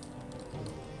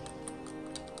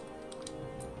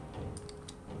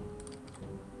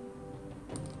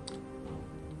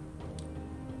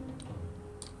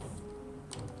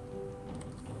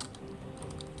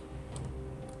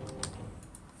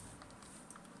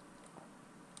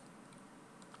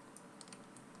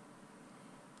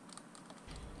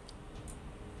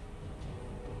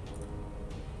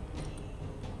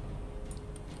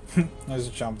 I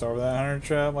just jumped over that 100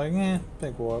 trap, like,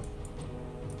 big whoop.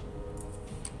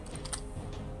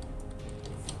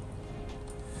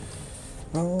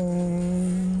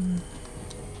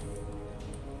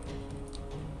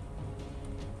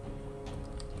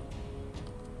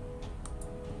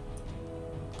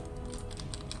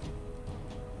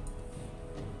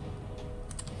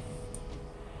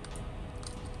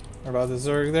 What about the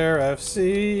Zerg there,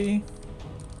 FC?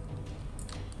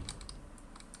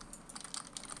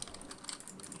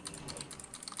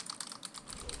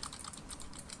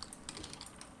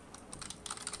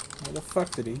 Where the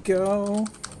fuck did he go?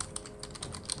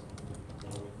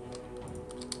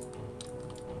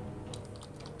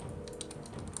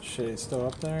 Shit, he's still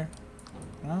up there?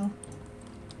 No?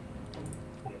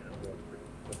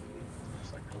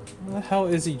 What the hell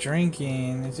is he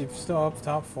drinking? Is he still up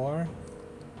top floor?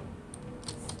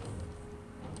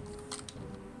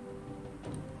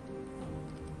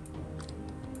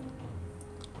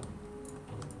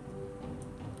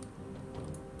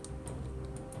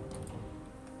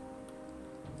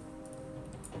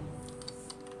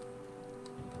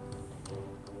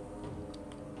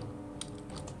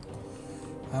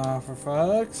 For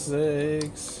fuck's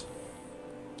sakes.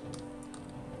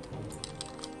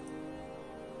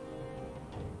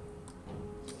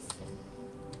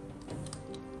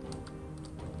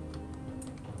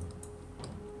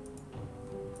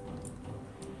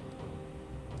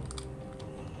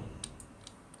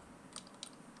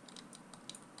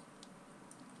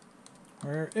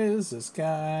 Where is this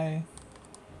guy?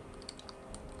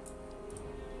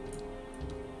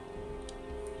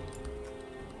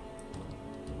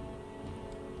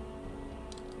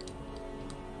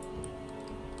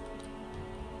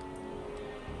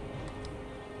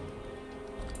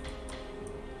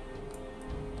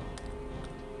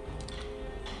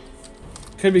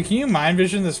 Could be, can you mind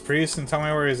vision this priest and tell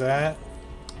me where he's at?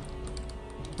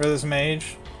 For this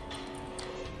mage.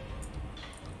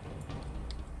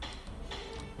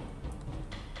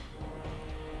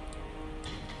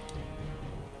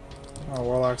 Oh,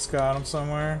 Warlock's got him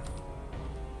somewhere.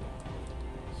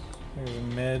 There's a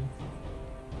mid.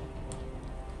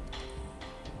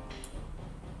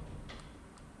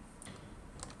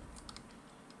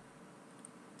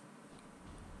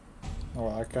 Oh,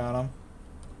 I got him.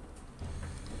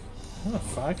 What the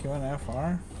fuck? You went that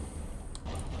far?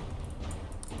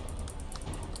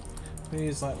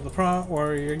 Please let the prompt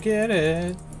warrior get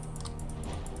it.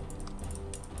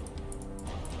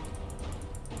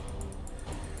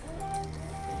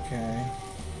 Okay.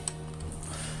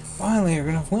 Finally,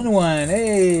 we're gonna win one.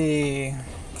 Hey!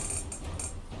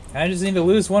 I just need to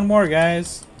lose one more,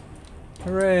 guys.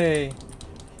 Hooray!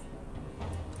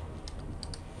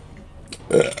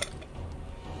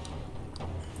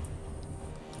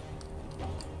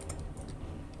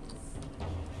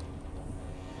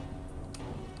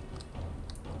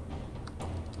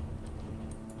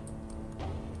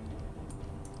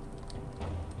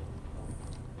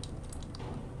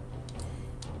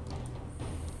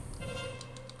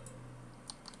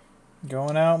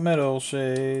 Going out middle,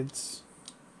 shades.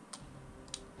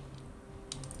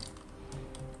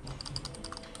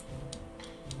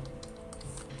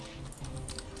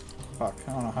 Fuck,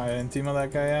 I don't know how I didn't team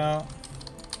that guy out.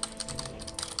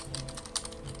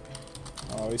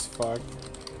 Oh, he's fucked.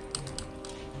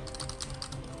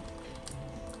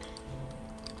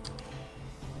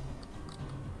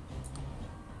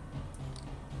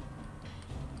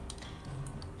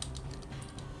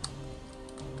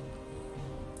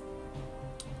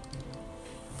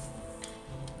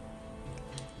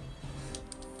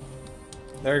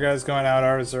 There guy's going out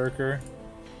our Berserker.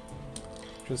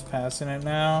 Just passing it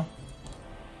now.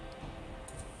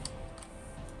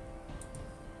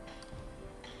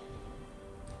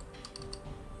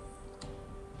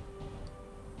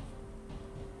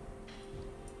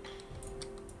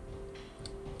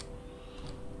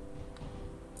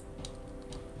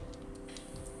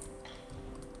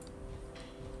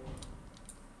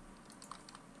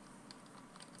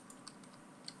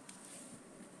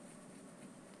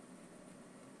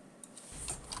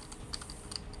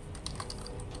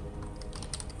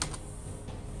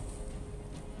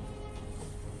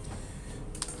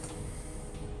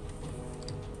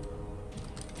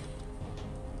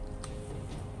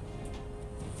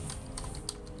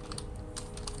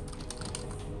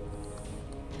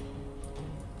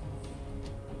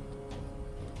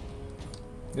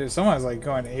 Dude, someone's like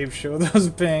going ape shit with those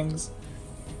pings.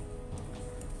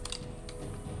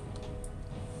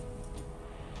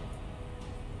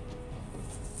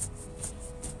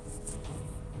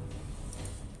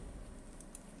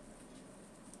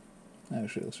 That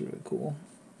shit looks really cool.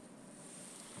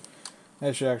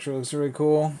 That shit actually looks really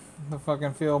cool. The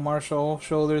fucking field marshal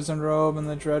shoulders and robe and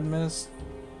the dread mist.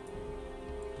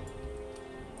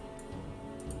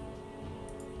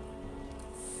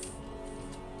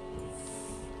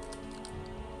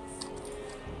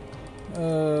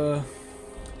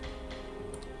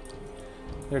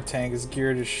 Their tank is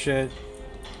geared as shit.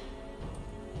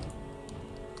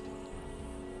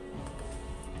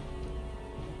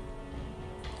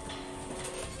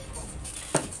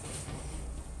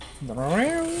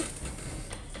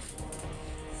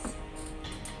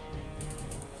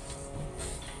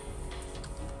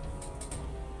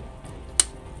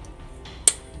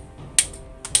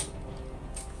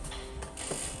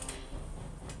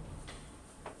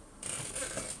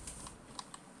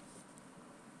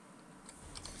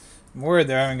 I'm worried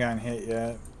they haven't gotten hit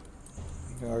yet.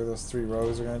 I feel like those 3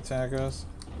 rogues are gonna attack us.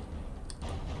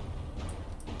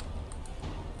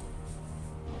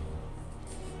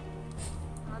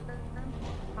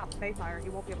 Pop Stay Fire, he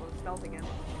won't be able to stealth again.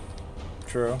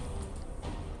 True.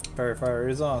 Fairy Fire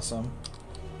is awesome.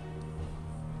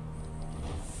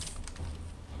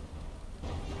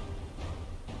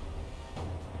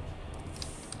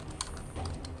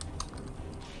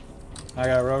 I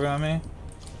got a rogue on me.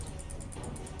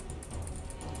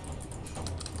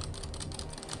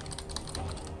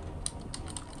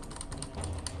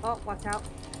 Oh, watch out.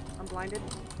 I'm blinded.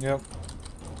 Yep.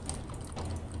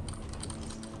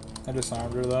 I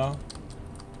disarmed her though.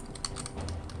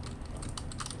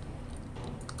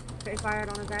 Stay fired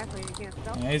on his ass so he can't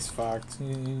stealth. Yeah, he's fucked.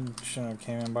 He shouldn't have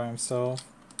came in by himself.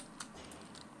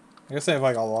 I guess I have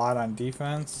like a lot on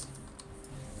defense.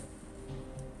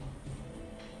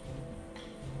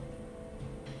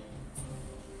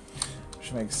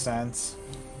 Which makes sense.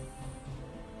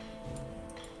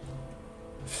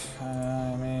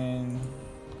 I mean...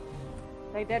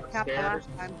 They did cap the last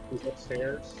time. He's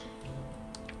upstairs.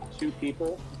 2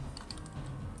 people.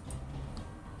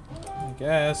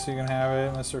 guess you can have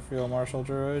it, Mr. Field Marshal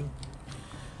Druid.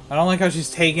 I don't like how she's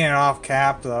taking it off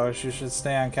cap, though. She should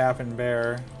stay on cap and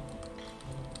bear.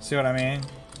 See what I mean?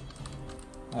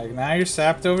 Like, now you're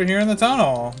sapped over here in the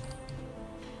tunnel.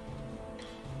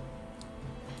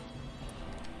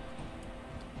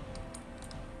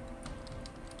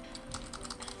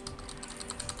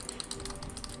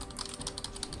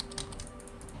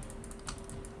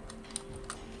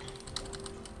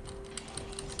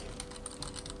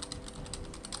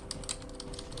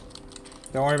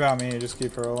 Don't worry about me, just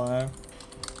keep her alive.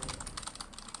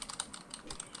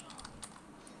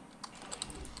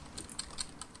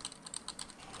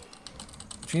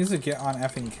 She needs to get on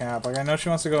effing cap. Like, I know she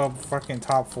wants to go fucking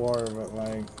top floor, but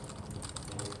like...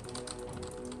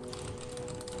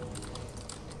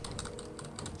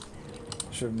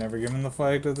 Should have never given the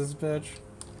flag to this bitch.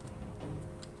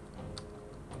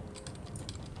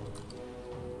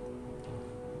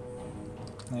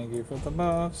 Thank you for the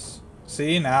buffs.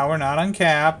 See, now we're not on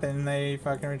cap, and they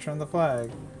fucking return the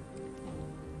flag.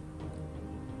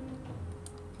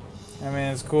 I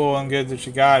mean, it's cool and good that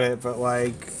she got it, but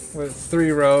like, with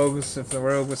 3 rogues, if the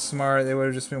rogue was smart, they would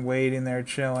have just been waiting there,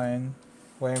 chilling,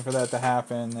 waiting for that to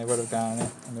happen. They would have gotten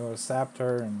it, and they would have sapped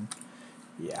her, and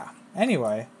yeah.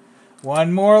 Anyway,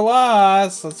 1 more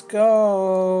loss. Let's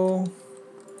go.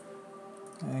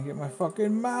 And get my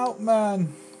fucking mount,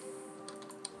 man.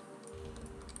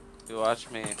 You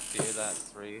watch me do that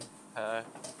 3-pack.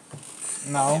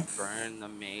 No. Burn the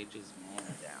mage's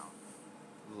mana down.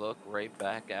 Look right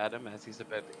back at him as he's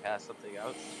about to cast something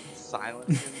out.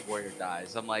 Silence him, warrior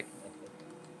dies. I'm like,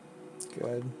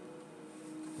 good.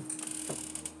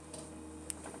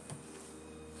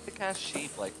 I cast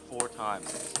sheep like 4 times.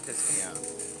 It just pissed me out.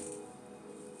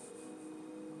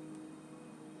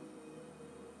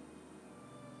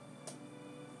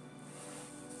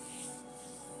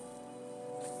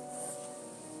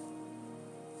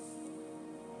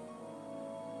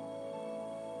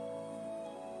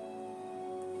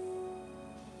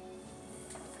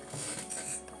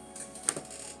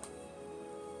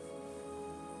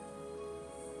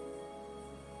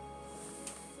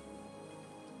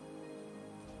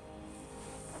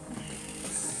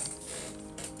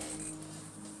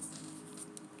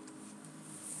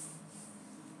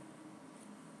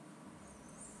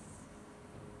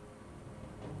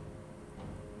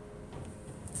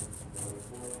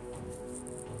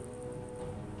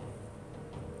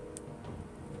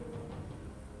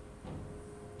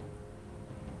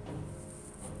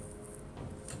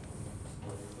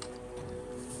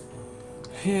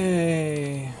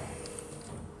 Yay.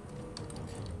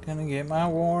 Gonna get my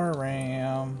War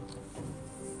Ram.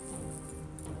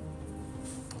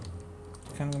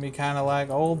 Gonna be kind of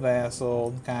like old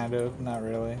Vassal, kind of. Not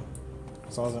really.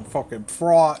 So I wasn't fucking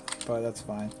fraught, but that's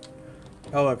fine.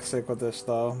 I look sick with this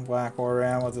though. Black War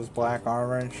Ram with his black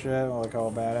armor and shit. I look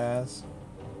all badass.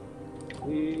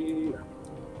 Yeah.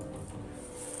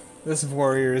 This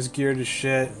warrior is geared as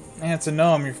shit. And it's a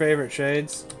gnome, your favorite,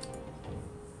 Shades.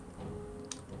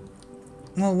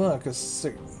 Oh look, a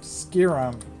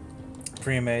Skiram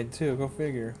pre-made too, go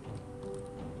figure.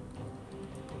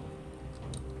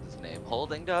 His name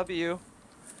holding W.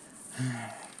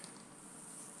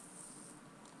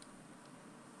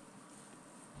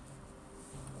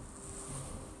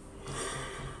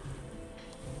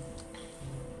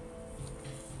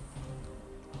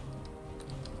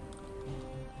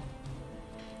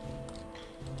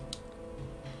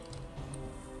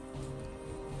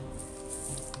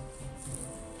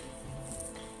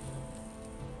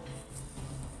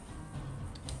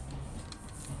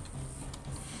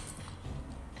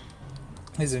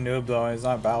 He's a noob though, he's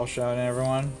not battle shouting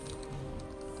everyone.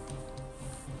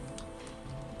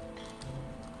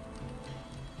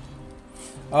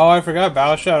 Oh, I forgot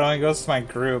battle shout only goes to my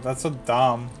group. That's so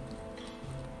dumb.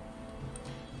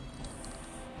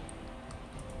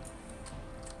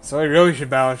 So I really should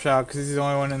battle shout because he's the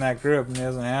only one in that group and he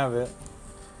doesn't have it.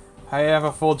 How you have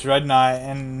a full dreadnought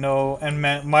and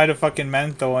might have fucking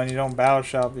mental and you don't battle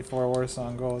shout before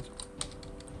Warsong Gold?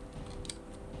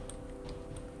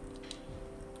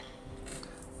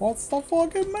 What's the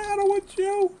fucking matter with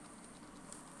you?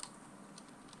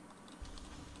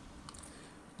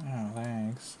 Oh,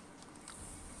 thanks.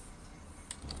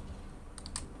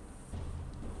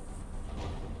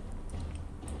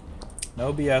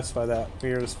 No BS by that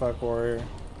weird as fuck warrior.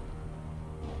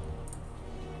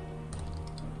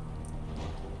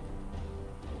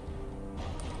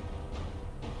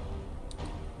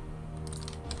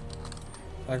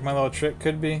 Like my little trick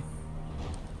could be.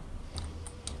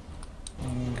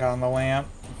 On the lamp.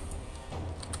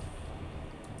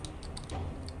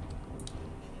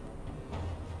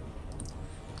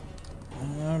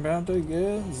 I'm about to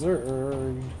get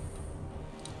zerged.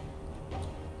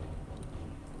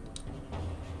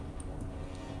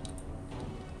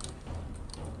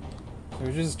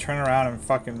 We just turn around and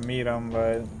fucking meet them,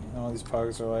 but all these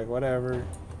pugs are like, whatever.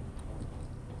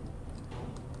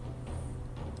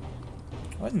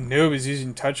 What noob is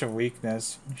using Touch of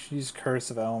Weakness? You should use Curse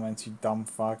of Elements, you dumb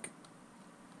fuck.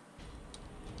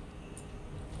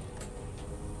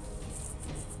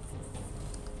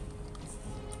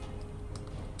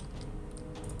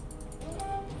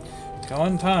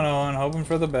 Going tunnel and hoping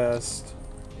for the best.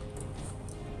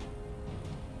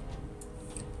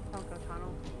 Don't go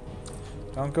tunnel.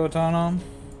 Don't go tunnel?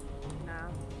 No.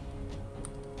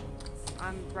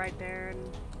 I'm right there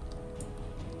and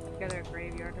together a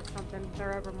graveyard or something.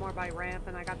 They're over more by ramp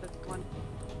and I got this one.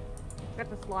 Got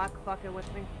this lock fucking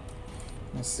with me.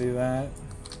 I see that.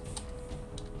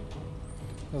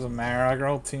 Doesn't matter, our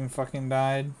whole team fucking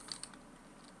died.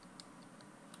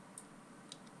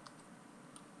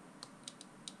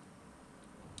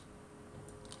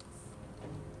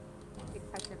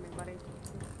 Keep touching me, buddy.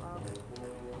 Slow.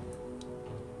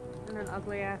 And an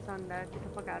ugly ass undead. Get the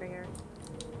fuck out of here.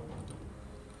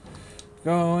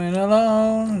 Going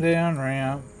alone down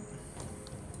ramp.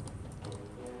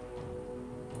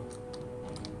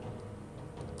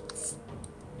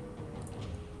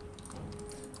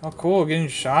 Oh cool, getting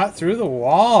shot through the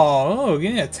wall. Oh,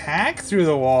 getting attacked through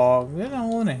the wall. Good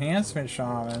old enhancement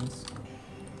shamans.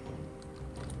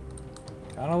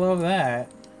 Gotta love that.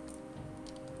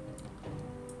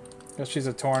 Guess she's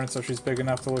a Tauren, so she's big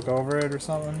enough to look over it or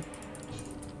something.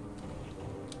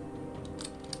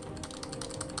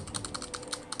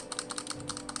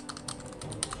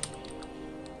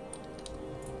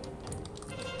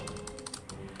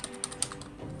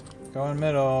 Going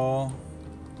middle.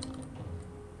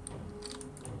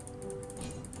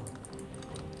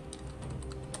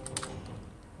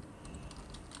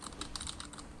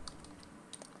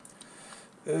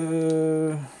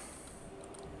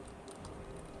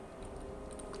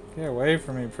 Get away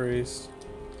from me, priest.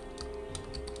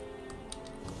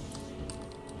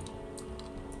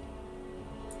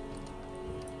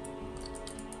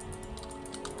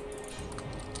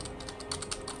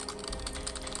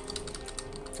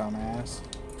 Dumbass.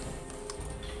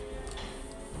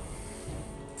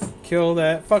 Kill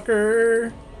that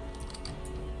fucker.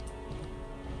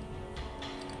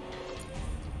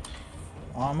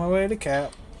 On my way to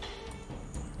cap.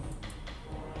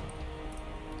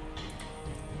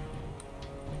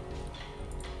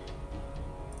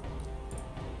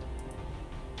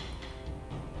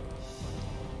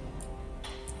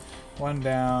 One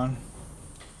down.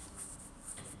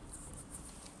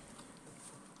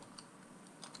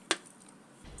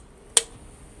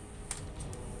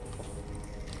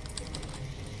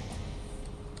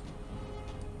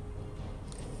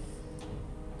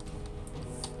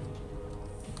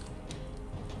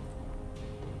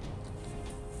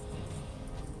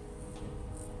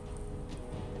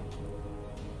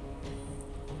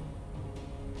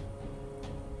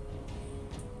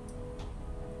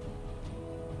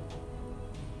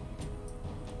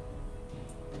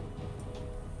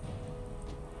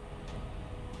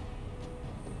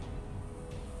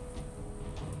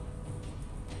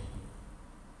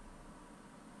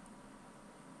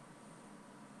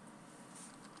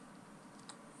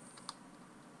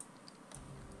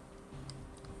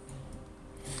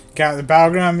 God, the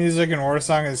background music in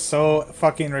Warsong is so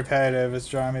fucking repetitive. It's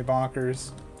driving me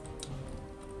bonkers.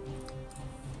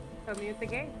 So mute the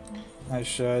game. I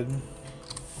should.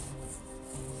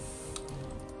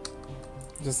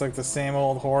 Just like the same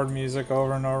old horde music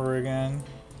over and over again.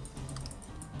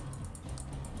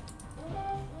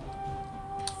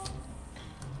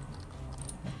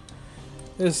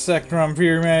 This Sectron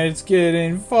pyramid's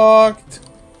getting fucked.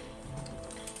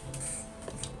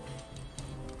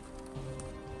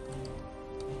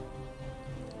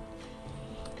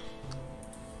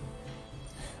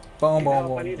 Boom, boom, I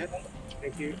boom. need help.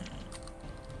 Thank you.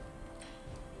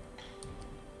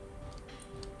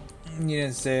 You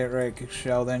didn't say it right,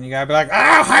 Sheldon. You gotta be like,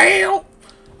 oh, hell!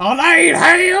 I need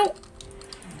help!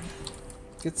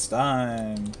 Get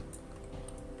stunned.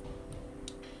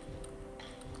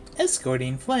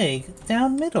 Escorting flag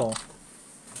down middle.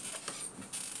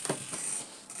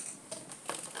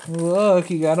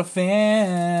 Look, you got a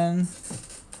fan.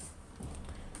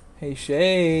 Hey,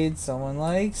 Shade, someone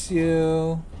likes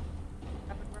you.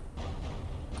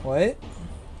 What?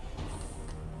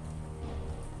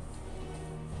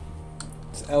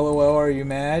 It's LOL, are you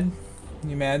mad?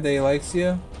 You mad that he likes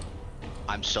you?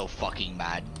 I'm so fucking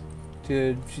mad.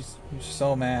 Dude, she's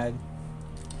so mad.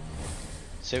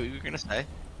 Say what you were gonna say.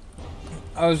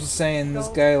 I was just saying this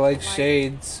Don't guy likes like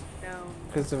shades gnomes.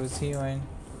 because of his healing.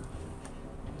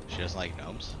 She doesn't like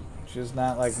gnomes. She does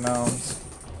not like gnomes.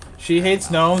 She hates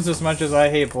gnomes as much as I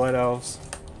hate blood elves.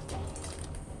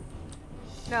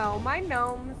 No, my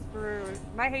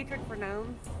hatred for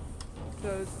gnomes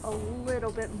goes a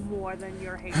little bit more than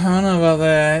your I hatred. don't know about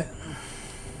that.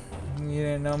 You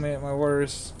didn't know me at my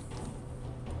worst.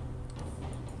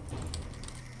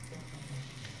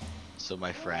 So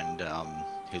my friend,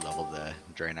 who leveled the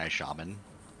Draenei Shaman,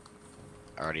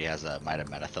 already has a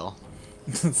Metamethyl.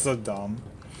 It's so dumb.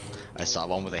 I saw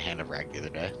one with a Hand of Rag the other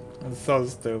day. It's so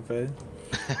stupid.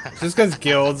 Just because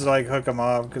guilds like hook them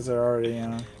up because they're already, you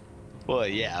know. Well,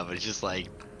 yeah, but it's just like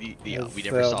we never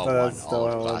Still- saw that's one still all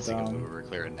of hella classic when dumb. we were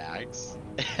clearing nags,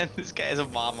 and this guy has a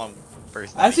mom on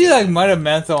first. I see like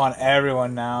Metamentho on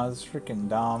everyone now. It's freaking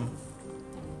dumb.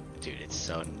 Dude, it's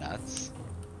so nuts.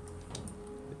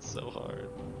 It's so hard.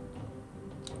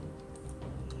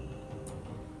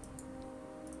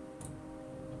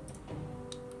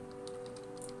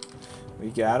 We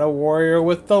got a warrior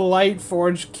with the light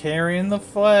forge carrying the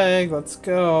flag. Let's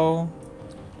go.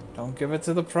 Don't give it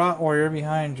to the prot warrior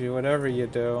behind you, whatever you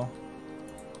do.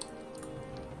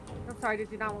 I'm sorry,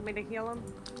 did you not want me to heal him?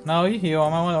 No, you heal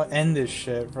him. I want to end this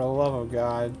shit, for the love of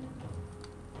God.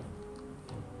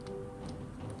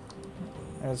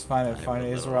 I just find it funny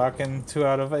he's rocking 2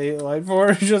 out of 8 light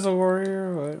forge as a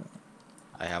warrior, but...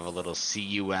 I have a little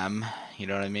CUM, you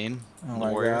know what I mean? Oh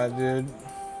my God, dude.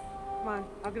 Come on,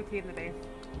 I'll go to you in the base.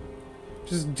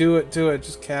 Just do it,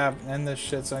 just cap, end this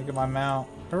shit so I can get my mount.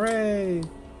 Hooray!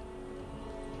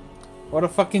 What a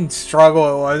fucking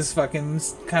struggle it was, fucking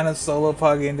kind of solo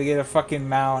pugging to get a fucking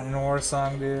mount in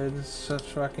Warsong, dude. It's such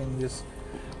fucking just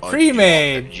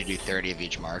pre-made. Did you do 30 of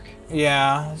each mark?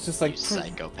 Yeah, it's just like You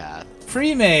psychopath.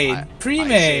 Pre-made,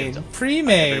 pre-made.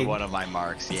 Every one of my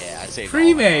marks, yeah. I saved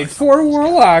Pre-made, 4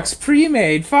 warlocks,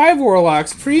 pre-made, 5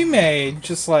 warlocks, pre-made.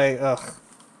 Just like, ugh.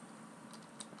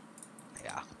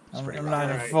 Yeah. I'm not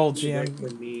in full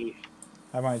GM.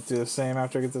 I might do the same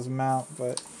after I get this mount,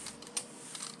 but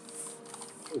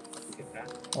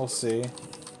we'll see.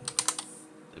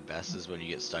 The best is when you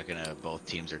get stuck in a both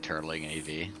teams are turtling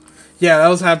AV. Yeah, that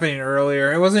was happening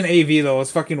earlier. It wasn't AV though, it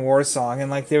was fucking Warsong, and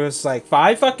like there was like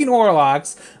 5 fucking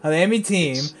warlocks on the enemy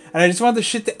team, and I just wanted the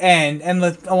shit to end, and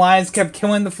the alliance kept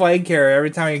killing the flag carrier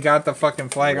every time he got the fucking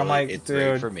flag. Really, I'm like, it's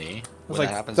dude, great for me. It was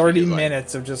like 30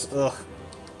 minutes of just ugh.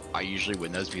 I usually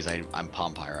win those because I'm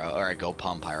Palm Pyro, or I go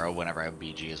Palm Pyro whenever I have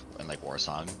BG in like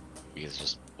Warsong, because it's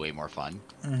just way more fun.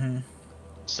 Mm-hmm.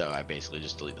 So I basically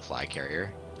just delete the flag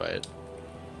carrier, but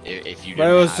if you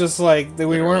But it was just like that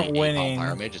we weren't winning. Palm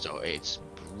Pyro mage, it's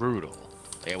brutal.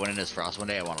 Like I went in as Frost one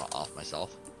day, I want to off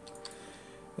myself.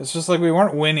 It's just like we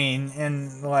weren't winning,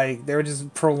 and like they were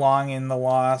just prolonging the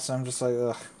loss. I'm just like,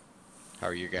 ugh. How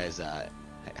are you guys?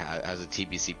 How's the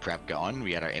TBC prep going?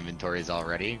 We got our inventories all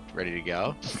ready to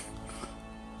go.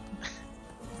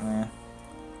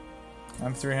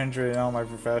 I'm 300 in all my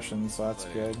professions, so that's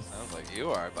good. Sounds like you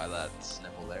are by that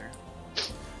sniffle there.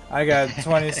 I got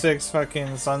 26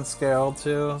 fucking sun scale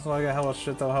too, so I got hella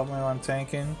shit that'll help me when I'm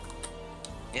tanking.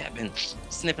 Yeah, I've been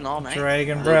sniffing all night.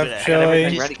 Dragon breath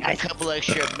chili. A couple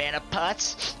extra mana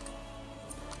pots.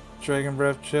 Dragon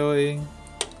breath chili.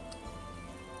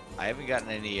 I haven't gotten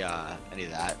any of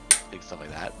that, like stuff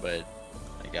like that, but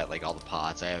I got like all the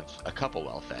pots. I have a couple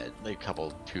well fed, like a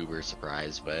couple tuber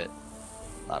surprise, but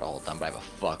not a whole ton. But I have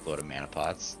a fuckload of mana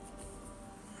pots.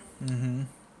 Mm-hmm.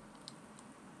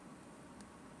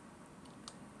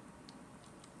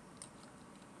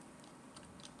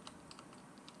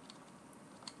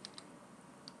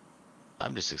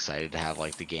 I'm just excited to have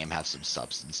like the game have some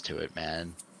substance to it,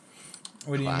 man.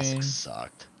 What do you Classic mean?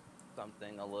 Sucked.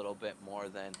 Something a little bit more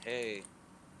than, hey,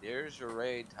 here's your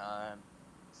raid time.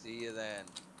 See you then.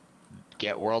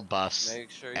 Get world buffs. Make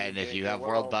sure you and if get you your have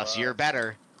world buffs, you're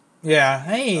better. Yeah,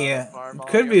 hey,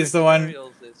 Could-Be's the one.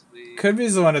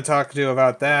 Could-Be's the one to talk to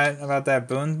about that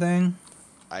boon thing.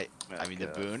 I mean the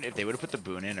boon. If they would have put the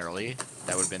boon in early,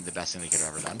 that would have been the best thing they could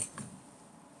have ever done.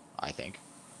 I think.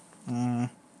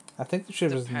 I think they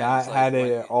should have just Depends, not like, had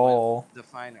it at all.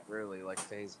 Define it early, like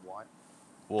phase 1.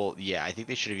 Well, yeah, I think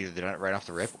they should have either done it right off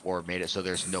the rip or made it so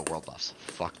there's no world buffs.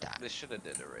 Fuck that. They should have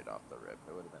did it right off the rip.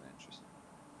 It would have been interesting.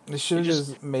 They should have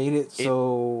just made it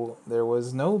so there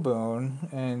was no boon,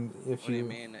 and if What do you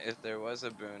mean? If there was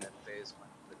a boon in phase 1,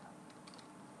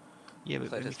 yeah, but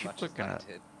played I mean, as much as I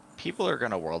did. people are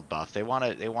gonna world buff. They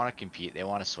wanna compete. They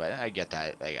wanna sweat. I get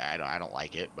that. Like I don't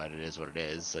like it, but it is what it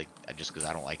is. Like just because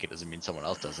I don't like it doesn't mean someone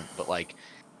else doesn't. But like,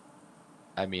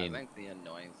 I mean, I think the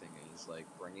annoying thing is like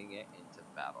bringing it into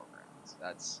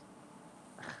battlegrounds.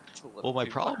 It's a little Well, my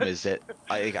too problem much. is that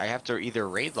I have to either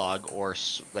raid log or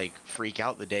like freak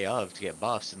out the day of to get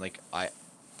buffs, and like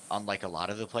unlike a lot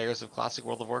of the players of Classic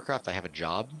World of Warcraft, I have a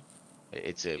job.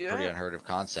 It's a pretty Yeah. unheard of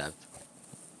concept.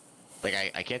 Like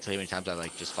I can't tell you how many times I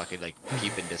like just fucking like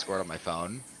peep in Discord on my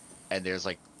phone, and there's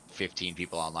like 15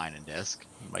 people online in Disc.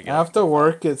 I have to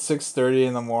work at 6:30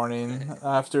 in the morning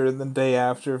after the day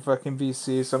after fucking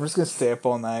BC, so I'm just gonna stay up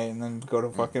all night and then go to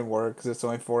fucking work because it's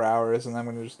only 4 hours, and I'm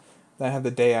gonna just then have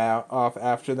the day off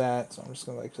after that. So I'm just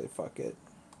gonna like say fuck it.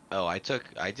 Oh, I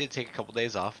did take a couple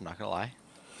days off. I'm not gonna lie.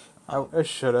 I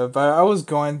should have, but I was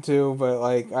going to, but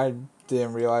like I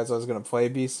didn't realize I was gonna play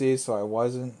BC, so I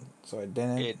wasn't, so I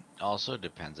didn't. It also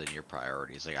depends on your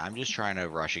priorities. Like I'm just trying to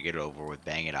rush and get it over with,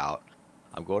 bang it out.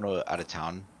 I'm going out of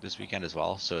town this weekend as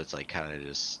well, so it's like kind of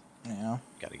just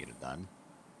gotta get it done.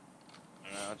 I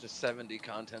don't know, just 70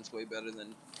 content's way better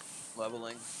than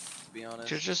leveling, to be honest.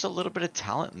 There's just a little bit of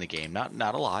talent in the game, not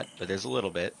a lot, but there's a little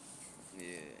bit. Yeah.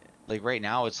 Like right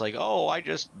now, it's like, oh, I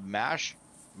just mashed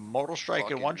Mortal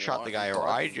Strike and one-shot the guy, or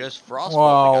I just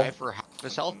frostball the guy for half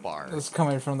his health bar. It's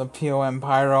coming from the POM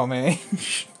Pyro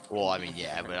mage. Well, I mean,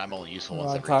 yeah, but I'm only useful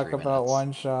once I every talk 3 about minutes.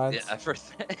 one shots. Yeah,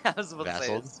 first I was about to say,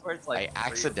 VASSILD, it's where it's like I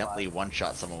accidentally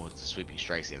one-shot someone with the sweeping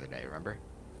strikes the other day, remember?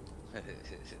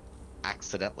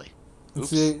 Accidentally. Oops.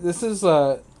 See, this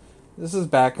is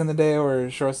back in the day where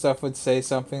short stuff would say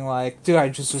something like, dude, I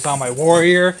just was on my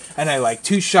warrior and I like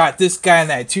 2-shot this guy and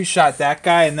then I 2-shot that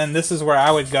guy, and then this is where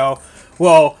I would go,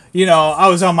 well, you know, I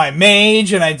was on my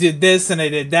mage and I did this and I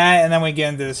did that, and then we get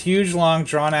into this huge long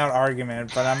drawn out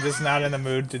argument, but I'm just not in the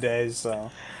mood today, so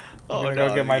I'm gonna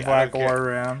go get my Black War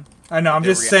Ram. I know, I'm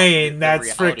just saying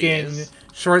that's freaking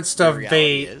short stuff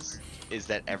bait. Is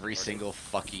that every single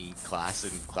fucking class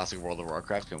in Classic World of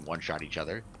Warcraft can one-shot each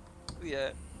other. Yeah,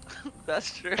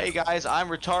 that's true. Hey guys, I'm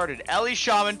retarded. Ellie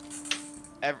Shaman.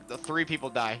 The 3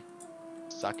 people die.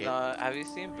 Suck it. Have you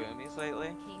seen Boomies lately?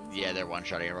 Yeah, they're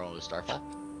one-shotting everyone with Starfire.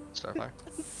 Starfire.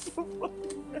 So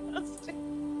nasty.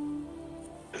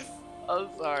 I'm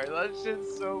sorry, that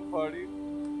shit's so funny.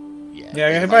 Yeah,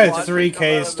 I got hit by a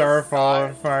 3K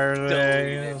Starfire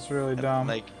today. That's really dumb.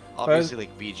 Like, obviously,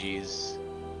 like BGs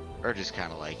are just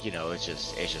kind of like, you know, it's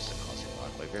just a cluster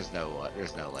block. Like, there's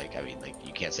no like, I mean, like,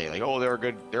 you can't say like, oh, they're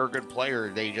a good player.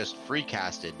 They just free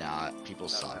casted. Nah, people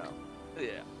suck. Yeah.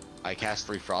 I cast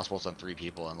 3 frostbolts on 3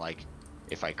 people, and like,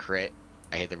 if I crit,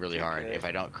 I hit them really hard. If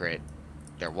I don't crit,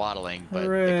 they're waddling, but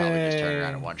they probably just turn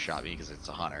around and one-shot me because it's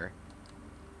a hunter.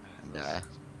 And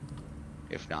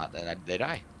if not, then they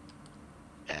die.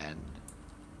 And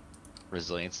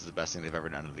resilience is the best thing they've ever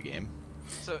done in the game.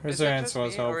 So resilience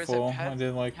was helpful. I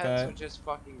did like pets that. Are just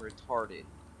fucking retarded.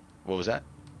 What was that?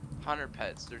 Hunter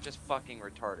pets, they're just fucking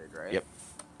retarded, right? Yep.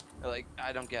 Like,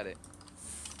 I don't get it.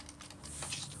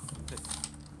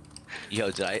 Yo,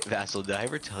 Vassal, did I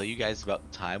ever tell you guys about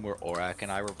the time where Aurak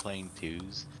and I were playing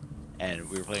 2s, and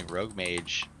we were playing Rogue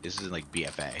Mage? This is in like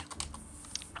BFA,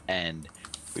 and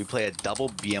we play a double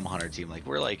BM Hunter team. Like,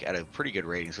 we're like at a pretty good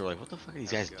rating, so we're like, what the fuck are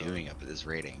these guys doing up at this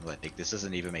rating? Like, this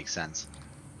doesn't even make sense.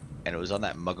 And it was on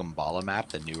that Mugambala map,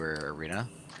 the newer arena.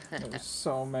 There's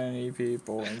so many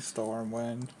people in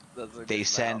Stormwind. They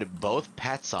send both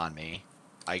pets on me.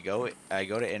 I go to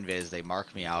Invis, they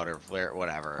mark me out or flare,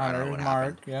 whatever. I don't know what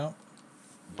happened. Yeah.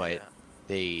 But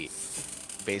they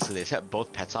set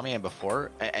both pets on me,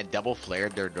 and double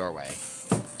flared their doorway.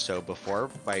 So before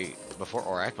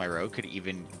Aurak, my rogue, could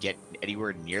even get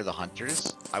anywhere near the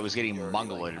hunters, I was getting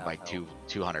mongoloided by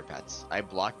 200 pets. I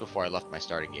blocked before I left my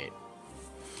starting gate.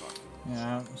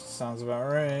 Yeah, sounds about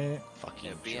right.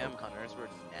 Fucking BM hunters were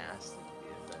nasty.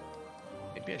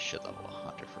 Maybe I should level a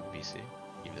hunter from BC,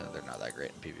 even though they're not that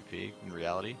great in PvP in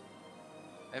reality.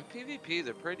 In PvP,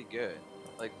 they're pretty good.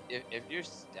 Like, if you're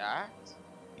stacked.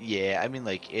 Yeah, I mean,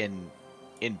 like in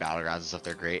battlegrounds and stuff,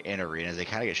 they're great. In arenas, they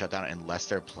kind of get shut down unless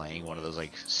they're playing one of those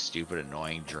like stupid,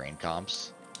 annoying drain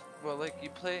comps. Well, like you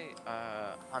play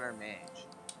Hunter Mage,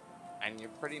 and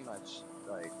you're pretty much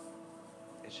like,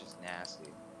 it's just nasty.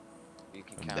 You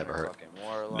can counter fucking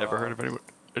Warlock. Never heard of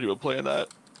anyone playing that.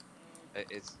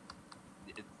 It's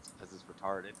because it's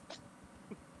retarded.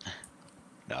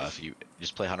 No, if you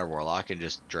just play Hunter Warlock and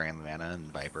just drain the mana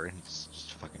and Viper, it's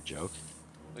just a fucking joke.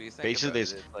 Well, you think basically,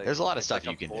 there's a lot of stuff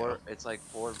you can do. It's like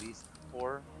 4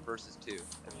 versus 2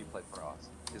 if you play Frost,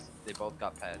 because they both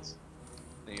got pets.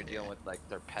 And you're dealing with like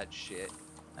their pet shit,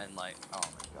 and like, oh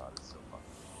my god, it's so fucking.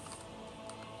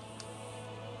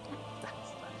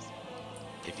 That's nice.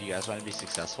 If you guys want to be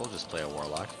successful, just play a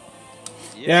Warlock.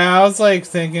 Yeah, I was like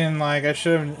thinking like I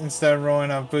should have, instead of rolling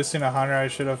up boosting a hunter, I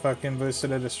should have fucking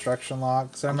boosted a destruction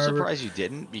lock. Cause I I'm remember surprised you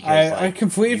didn't because I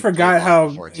completely forgot how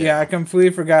I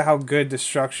completely forgot how good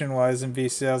destruction was in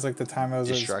VC. That was like the time it was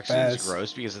its destruction best. is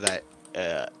gross because of that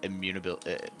the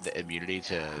immunity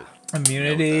to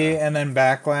immunity and then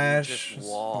backlash. Just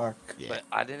wall. Fuck. Yeah. But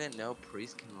I didn't know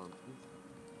priests can remove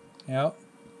it. Yep.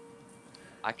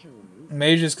 I can remove it.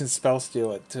 Mages can spell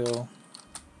steal it too.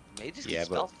 Mages can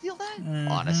spell steal that?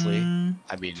 Honestly,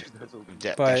 I mean,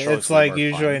 but it's like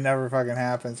usually it never fucking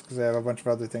happens because they have a bunch of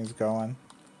other things going.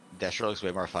 Destro looks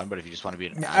way more fun, but if you just want to be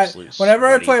an absolute whenever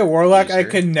I play a Warlock, user, I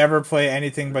could never play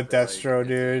anything but Destro,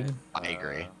 dude. I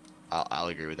agree. I'll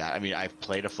agree with that. I mean, I've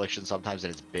played Affliction sometimes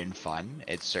and it's been fun.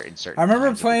 It's certain. I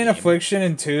remember playing Affliction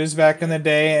in 2s back in the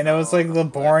day, and it was like the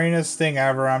boringest thing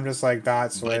ever. I'm just like,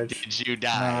 dot switch. But did you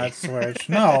die? Not switch.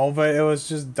 No, but it was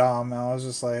just dumb. I was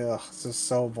just like, ugh, this is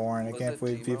so boring. I can't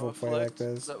believe people play like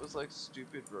this. That was like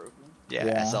stupid broken.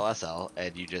 Yeah, SLSL,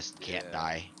 and you just can't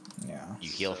die. Yeah. You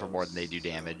heal for more than they do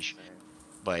damage.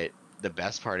 But the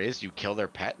best part is you kill their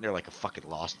pet and they're like a fucking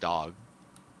lost dog.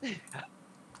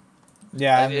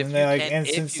 Yeah, and then they like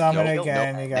instant summon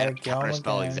again. You gotta kill them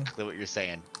spell again. exactly what you're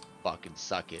saying. Fucking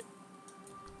suck it.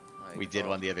 We did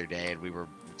one the other day, and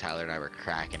Tyler and I were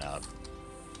cracking up.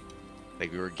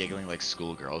 Like we were giggling like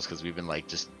schoolgirls because we've been like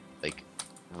just like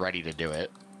ready to do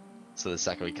it. So the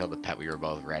second we killed the pet, we were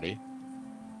both ready.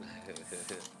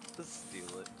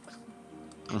 Steal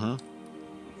it.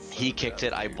 He kicked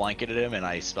it. I blanketed him, and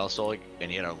I spell stole it,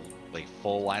 and he had a like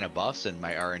full line of buffs, and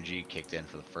my RNG kicked in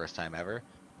for the first time ever.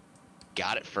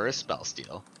 Got it for a spell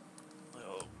steal.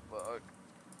 Oh fuck!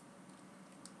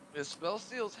 Yeah, spell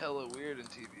steal's hella weird in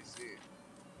TBC.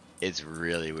 It's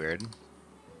really weird.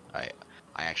 I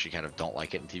actually kind of don't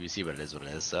like it in TBC, but it is what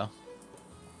it is. So.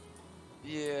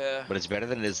 Yeah. But it's better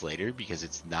than it is later because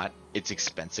it's not. It's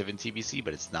expensive in TBC,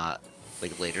 but it's not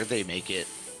like later they make it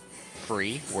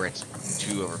free where it's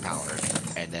too overpowered,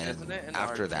 and then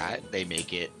after that they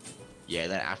make it. Yeah,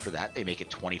 then after that they make it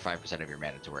 25% of your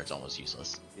mana to where it's almost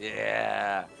useless.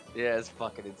 Yeah, it's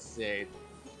fucking insane.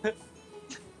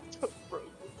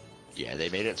 Yeah, they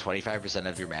made it 25%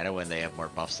 of your mana when they have more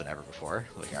buffs than ever before.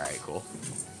 Like, all right, cool.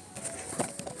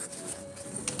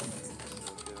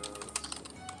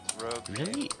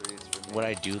 Really, what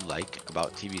I do like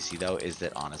about TBC though is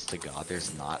that, honest to God,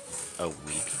 there's not a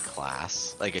weak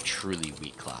class, like a truly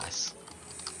weak class.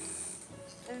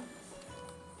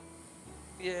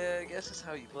 Yeah, I guess it's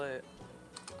how you play it.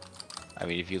 I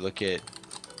mean, if you look at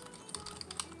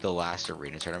the last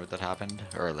arena tournament that happened,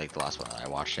 or like the last one that I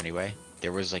watched anyway,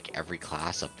 there was like every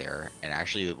class up there, and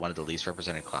actually one of the least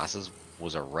represented classes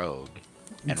was a rogue,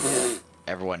 and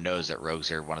everyone knows that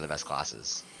rogues are one of the best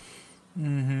classes.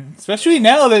 Especially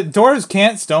now that dwarves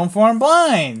can't Stoneform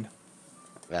Blind.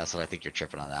 That's what I think you're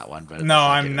tripping on that one, but no,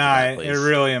 I'm not. I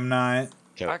really am not.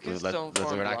 Okay,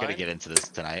 we're not going to get into this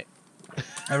tonight.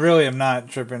 I really am not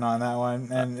tripping on that one,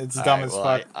 and it's dumb as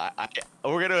fuck.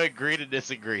 We're going to agree to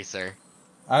disagree, sir.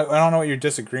 I don't know what you're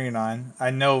disagreeing on. I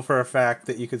know for a fact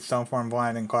that you could Stoneform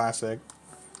Blind in Classic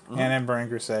and in Burning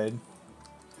Crusade.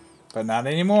 But not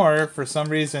anymore. For some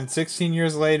reason, 16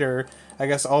 years later, I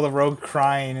guess all the rogue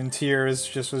crying in tears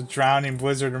just was drowning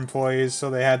Blizzard employees, so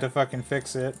they had to fucking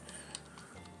fix it.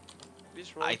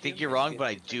 I think you're wrong, but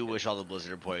I do wish all the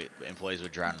Blizzard employees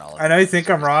would drown in all of it. I know you think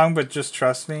I'm wrong, but just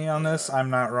trust me on this. I'm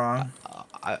not wrong.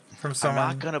 I'm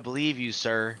not going to believe you,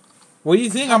 sir. What do you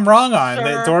think I'm wrong on?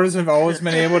 That dwarves have always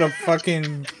been able to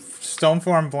fucking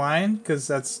Stoneform Blind? Because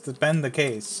that's been the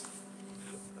case.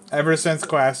 Ever since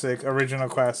Classic, original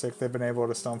Classic, they've been able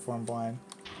to Stoneform Blind.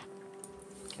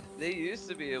 They used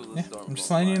to be able to Stoneform I'm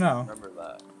just letting you know. Remember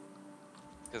that.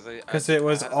 Because it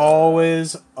was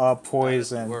always a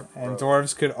poison, and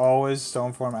dwarves could always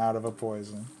Stoneform out of a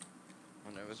poison.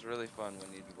 And it was really fun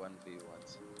when you'd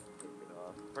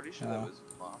 1v1. Pretty sure that was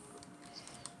mock.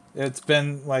 It's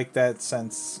been like that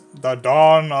since the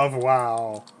dawn of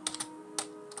WoW.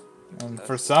 And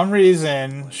for some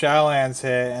reason, Shadowlands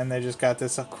hit, and they just got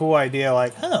this cool idea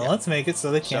like, oh, let's make it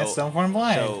so they can't Stoneform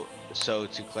Blind. So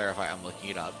to clarify, I'm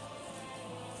looking it up.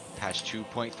 Patch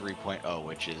 2.3.0,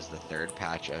 which is the third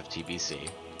patch of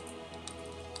TBC,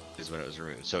 is when it was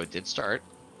removed. So it did start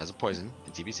as a poison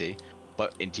in TBC,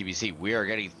 but in TBC we are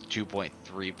getting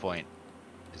 2.3.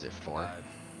 Is it 4?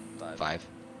 5?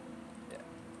 Yeah.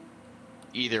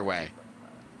 Either way,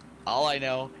 all I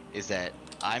know is that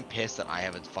I'm pissed that I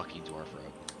have a fucking dwarf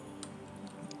rogue.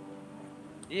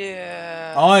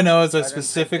 Yeah. All I know is I didn't think they would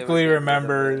specifically get rid of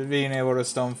remember it. being able to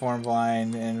Stoneform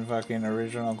Blind in fucking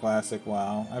original classic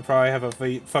WoW. I probably have a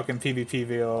fucking PvP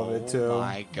video of it too. Oh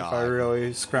my If I god.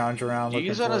 really scrounge around Do you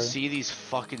looking guys want for to it. see these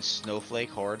fucking snowflake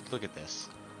hordes? Look at this.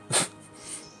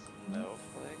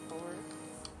 Snowflake horde?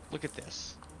 Look at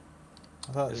this.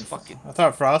 I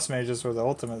thought Frost Mages were the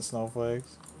ultimate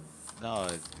snowflakes. No,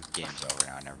 the game's over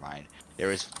now. Never mind. There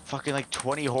was fucking like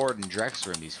 20 horde in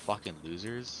Drexroom. These fucking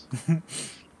losers.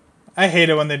 I hate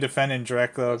it when they defend in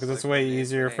Drek though, because That's it's like way the main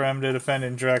easier thing. for them to defend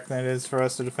in Drek than it is for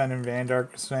us to defend in Vandar,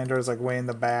 because Vandar is like way in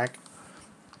the back.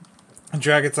 In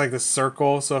Drek, it's like the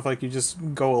circle, so if like you just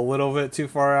go a little bit too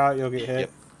far out, you'll get hit.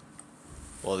 Yep.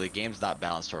 Well, the game's not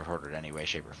balanced toward horde in any way,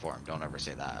 shape, or form. Don't ever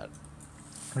say that.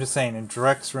 I'm just saying, in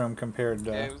Drek's room compared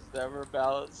to... Game's never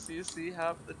balanced. You see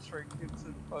half the trinkets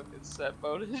and fucking set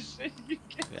bonus shit you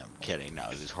get. Yeah, I'm kidding. No,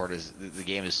 this horde is the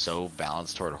game is so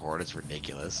balanced toward horde. It's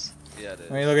ridiculous. Yeah, it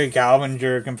is. I mean, look at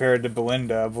Galvanger compared to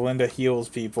Belinda. Belinda heals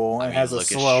people and has a look at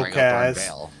slow Stranglethorn cast.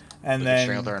 Veil. And Look at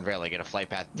then Stranglethorn Veil, like, get a flight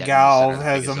path. dead in the Gal center of the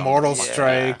has a biggest zone. Mortal Yeah.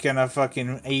 Strike and a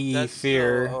fucking AE That's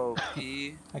Fear. so OP.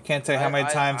 I can't tell you how many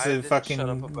times I it didn't shut up fucking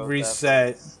about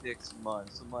reset. that for like 6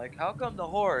 months. I'm like, how come the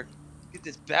Horde get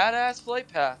this badass flight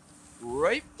path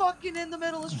right fucking in the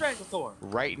middle of Stranglethorn?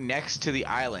 Right next to the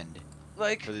island.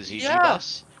 Like, For the ZG yeah.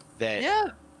 bus. That. Yeah.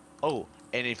 Oh,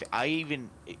 and if I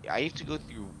have to go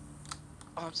through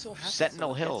Oh, I'm so happy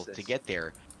Sentinel someone Hill gets to this. get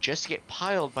there, just to get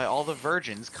piled by all the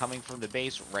virgins coming from the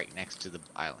base right next to the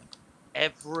island.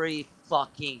 Every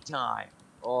fucking time.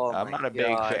 Oh I'm my not a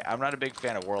God. big I'm not a big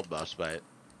fan of world buffs, but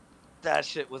That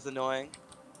shit was annoying.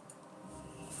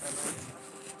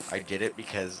 I did it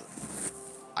because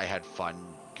I had fun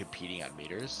competing on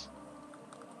meters.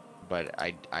 But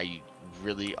I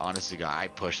really, honestly, God, I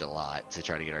pushed a lot to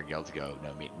try to get our guild to go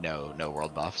no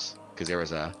world buffs, because there was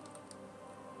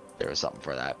something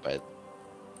for that. But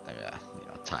you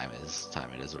know, time. It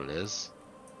is what it is.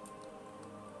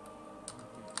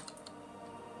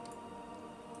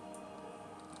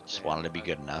 Just wanted to be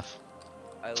good enough.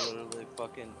 I literally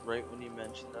fucking, right when you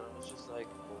mentioned that, I was just like,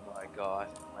 oh my God,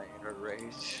 my inner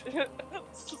rage.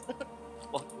 That's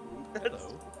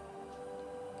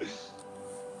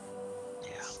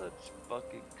Yeah. such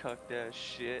fucking cucked ass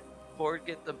shit. Ford,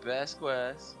 get the best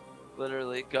quest.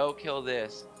 Literally, go kill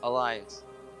this Alliance.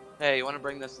 Hey, you want to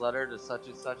bring this letter to such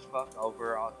and such fuck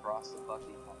over across the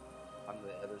fucking? I'm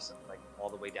the other side, like all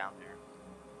the way down there.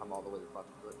 I'm all the way to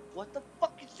fucking. What the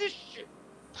fuck is this shit?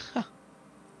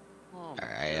 Oh my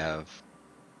I God.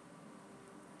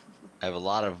 have a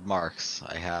lot of marks.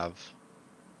 I have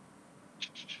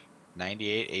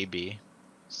 98 AB,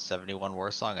 71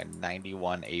 Warsong, and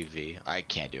 91 AV. I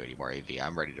can't do any more AV.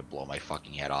 I'm ready to blow my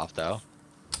fucking head off, though.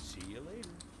 See you later.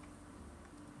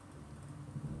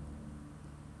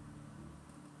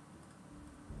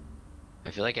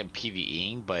 I feel like I'm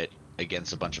PvEing, but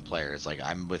against a bunch of players. Like,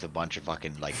 I'm with a bunch of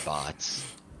fucking, like, bots.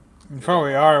 You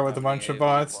probably are with a bunch of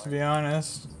bots, to be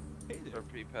honest. For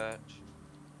pre-patch.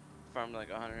 Farmed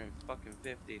like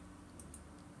 150.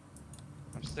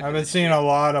 I've been seeing a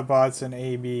lot of bots in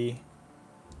AB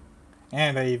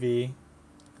and AV.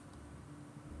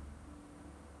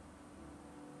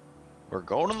 We're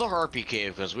going to the Harpy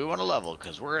Cave because we want to level,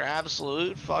 because we're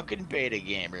absolute fucking beta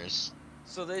gamers.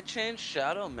 So they changed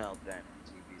Shadow Melt then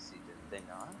in TBC, didn't they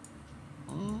not?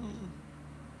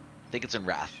 I think it's in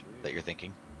Wrath that you're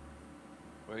thinking.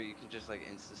 Where you can just like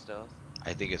insta stealth?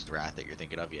 I think it's Wrath that you're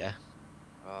thinking of, yeah.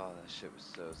 Oh, that shit was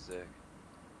so sick.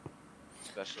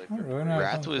 Especially I for really not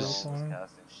Wrath think was, so.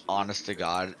 honest to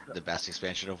God, the best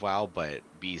expansion of WoW, but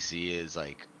BC is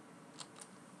like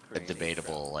a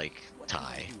debatable like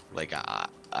tie. Like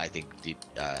I think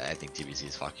TBC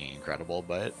is fucking incredible,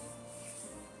 but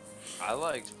I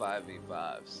liked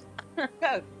 5v5s.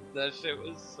 That shit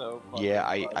was so fun. yeah,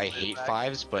 I hate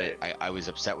fives, but I was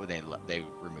upset when they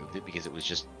removed it because it was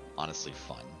just honestly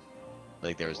fun.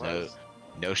 Like there was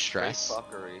no stress.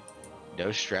 Fuckery.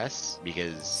 No stress,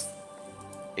 because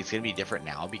it's gonna be different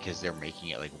now because they're making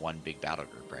it like one big battle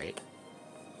group, right?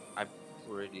 I'm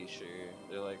pretty sure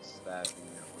they're like stacking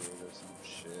it or some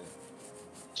shit.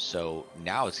 So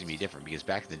now it's gonna be different because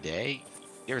back in the day,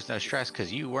 there was no stress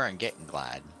because you weren't getting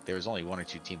Glad. There was only 1 or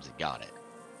 2 teams that got it.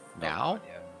 Now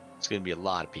yeah. it's gonna be a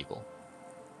lot of people.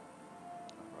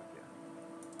 Oh, fuck yeah.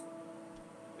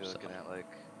 You're So- looking at like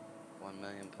 1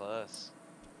 million plus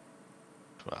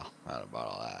Well, I don't know about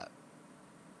all that.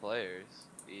 players,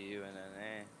 EU and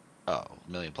NA. Oh, 1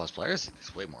 million plus players?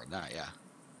 It's way more than that, yeah.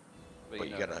 But you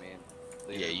know what gotta- I mean.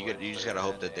 Yeah, you Leaderboard just for gotta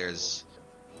hope that NA. there's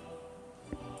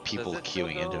people Does it still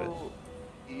queuing into it. go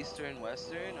Eastern,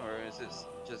 Western, or is it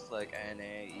just like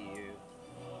NA, EU?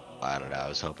 I don't know. I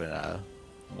was hoping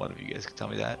one of you guys could tell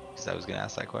me that because I was gonna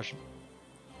ask that question.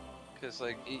 Because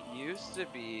like it used to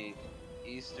be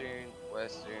Eastern,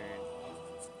 Western,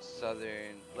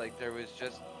 Southern. Like there was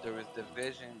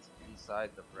divisions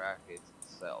inside the brackets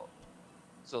itself.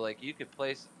 So like you could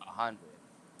place 100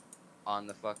 on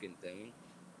the fucking thing,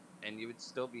 and you would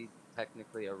still be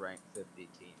technically a rank 50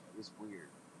 team. It was weird.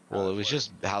 Well, it was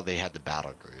just how they had the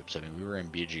battle groups. I mean, we were in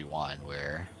BG1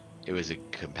 where it was a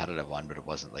competitive one, but it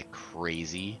wasn't like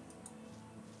crazy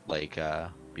like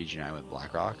BG9 with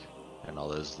BlackRock and all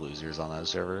those losers on those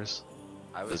servers.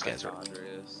 I was Those guys were.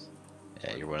 Andreas.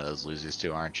 Yeah, you're one of those losers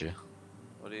too, aren't you?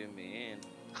 What do you mean?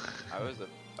 I was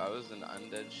an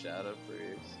undead shadow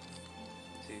priest.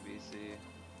 TBC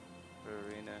for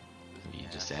arena. You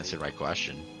just answered my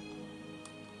question.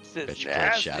 It's Bet you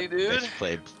nasty, dude. Bet you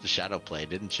played the Shadow play,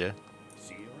 didn't you?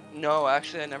 No,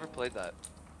 actually, I never played that.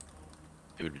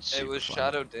 It was fun.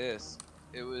 Shadow Disc.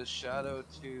 It was Shadow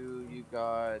 2. You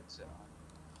got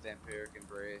Vampiric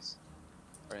Embrace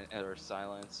or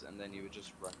Silence, and then you would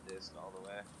just run Disc all the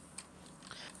way.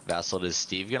 Vassal, is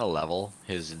Steve gonna level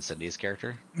his Incendious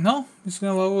character? No, he's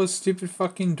gonna level his stupid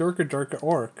fucking Durka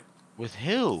Orc. With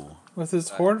who? With his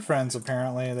horde friends,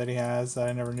 apparently, that he has that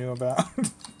I never knew about.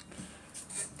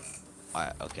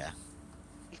 Okay.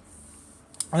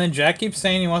 And then Jack keeps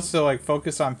saying he wants to like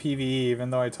focus on PvE, even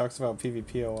though he talks about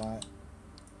PvP a lot.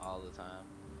 All the time.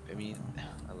 I mean,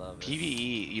 I love it.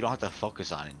 PvE, you don't have to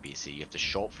focus on in BC. You have to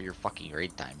show up for your fucking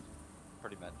raid time.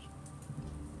 Pretty much.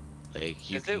 Like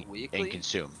you Is it weekly? and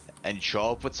consume and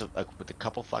show up with a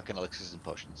couple fucking elixirs and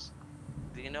potions.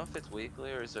 Do you know if it's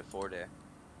weekly or is it 4-day?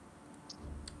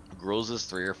 Gruel's is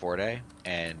 3 or 4 day,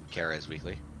 and Kara is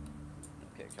weekly.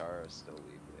 Okay, Kara is still weekly.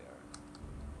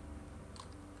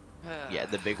 Alright. Yeah,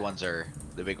 the big ones are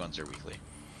weekly.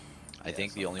 I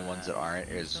think the only ones that aren't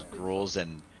is Gruel's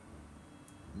and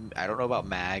I don't know about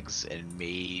Mags and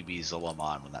maybe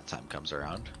Zolomon when that time comes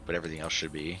around, but everything else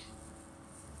should be.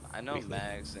 I know weekly.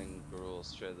 Mags and Gruel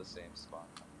share the same spot.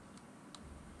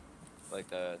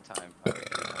 Like a time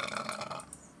power.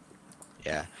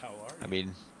 Yeah. How are you? I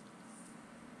mean,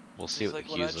 we'll see what the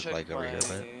queues look like over here,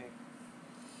 but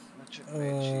I checked my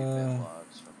achievement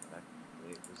logs from back in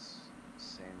the day. It was the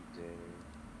same day.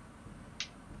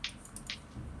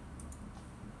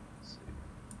 Let's see.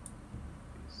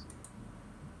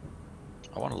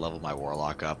 I want to level my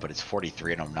Warlock up, but it's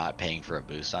 43 and I'm not paying for a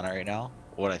boost on it right now.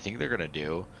 What I think they're gonna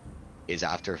do is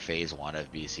after phase 1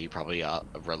 of BC, probably a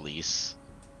release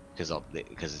because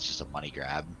it's just a money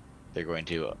grab. They're going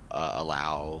to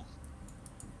allow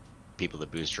people to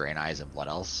boost Drain Eyes and Blood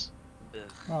Else.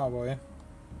 Oh boy.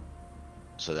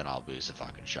 So then I'll boost a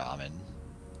fucking Shaman.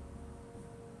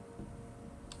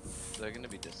 They're gonna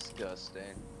be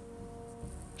disgusting.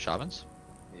 Shamans?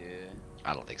 Yeah.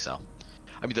 I don't think so.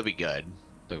 I mean, they'll be good.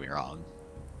 Don't get me wrong.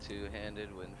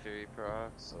 Two-handed Wind Fury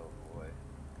procs. Oh boy.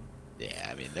 Yeah,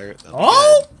 I mean they'll be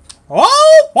Oh!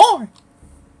 Oh boy!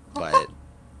 but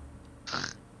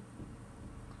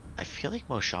I feel like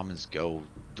most Shamans go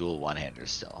dual one-handers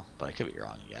still, but I could be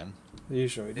wrong again. They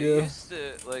usually It do. used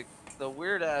to, like, the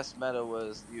weird ass meta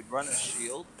was you'd run a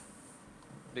shield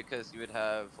because you would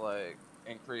have like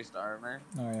increased armor,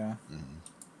 Oh yeah.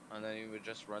 and then you would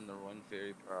just run the Wind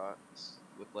Fury procs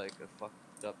with like a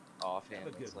fucked up offhand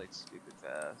that's like stupid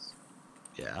fast.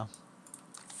 Yeah,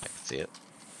 I can see it.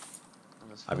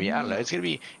 I mean, I don't know. It's gonna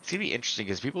be interesting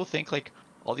because people think like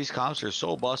all these comps are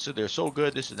so busted, they're so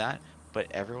good, this and that. But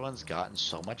everyone's gotten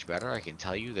so much better. I can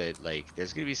tell you that like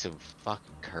there's gonna be some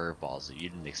fucking curveballs that you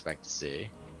didn't expect to see.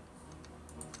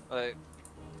 Like,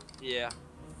 yeah.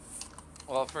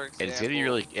 Well, for example, And it's gonna be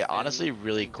really, honestly,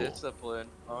 really cool. Discipline.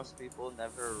 Most people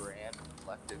never ran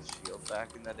reflective shield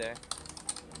back in the day.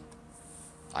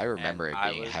 I remember And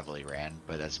it being heavily ran,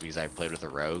 but that's because I played with a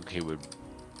rogue who would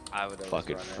always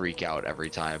fucking run it. freak out every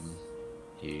time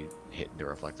he hit into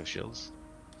reflective shields.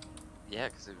 Yeah,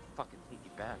 because it would fucking hit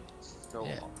you back so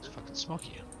Yeah, hard. it's fucking smoke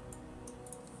you.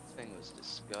 This thing was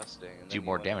disgusting. And Do then you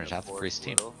more went damage, into half the fourth priest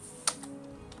team. whittle.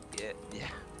 Yeah.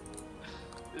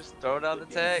 Just throw down the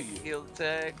tag, heal the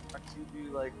tag. Watch you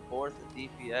do like 4th of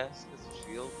DPS because of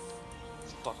shield.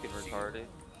 It's fucking retarded.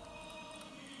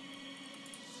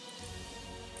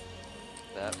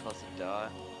 That plus a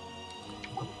dot.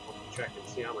 I'll check and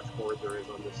see how much board there is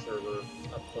on this server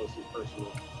up close and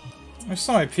personal. There's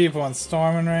so many people in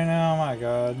Storming right now. My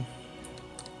God.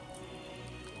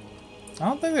 I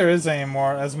don't think there is any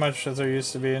more as much as there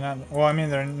used to be. Well, I mean,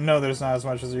 there's not as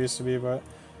much as there used to be, but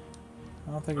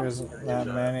I don't think there's that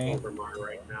many. Overmar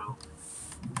right now.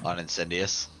 On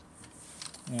Incendious.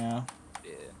 Yeah.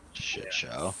 Shit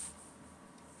show.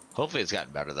 Hopefully it's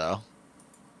gotten better though.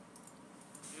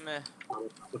 Meh.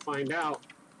 To find out.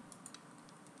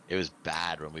 It was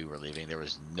bad when we were leaving. There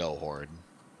was no horde.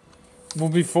 Well,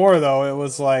 before though, it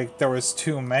was like there was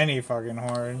too many fucking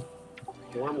horde.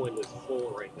 Stormwind is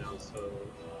full right now, so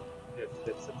if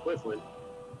it's equivalent,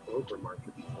 Overmark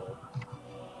could be full.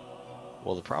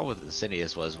 Well, the problem with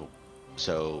Insidious was,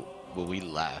 so when we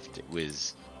left, it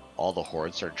was all the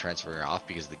hordes started transferring off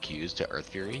because of the queues to Earth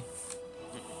Fury,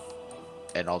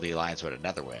 and all the Alliance went to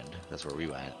Netherwind. That's where we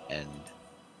went, and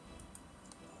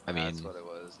I mean, that's what it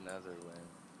was, Netherwind.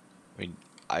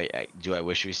 I mean, do I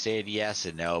wish we stayed? Yes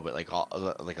and no, but like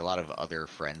a lot of other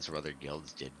friends from other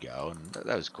guilds did go, and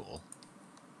that was cool.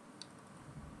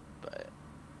 But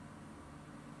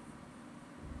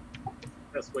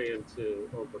Best way into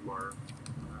Overmark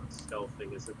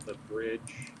stealthing is at the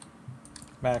bridge.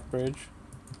 Back bridge.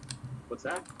 What's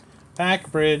that?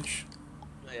 Back bridge.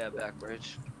 Oh, yeah,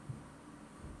 Backbridge.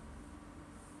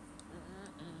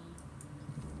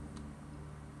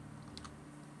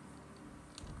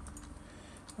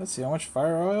 Let's see how much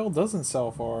fire oil doesn't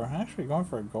sell for. Actually going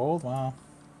for a gold. Wow.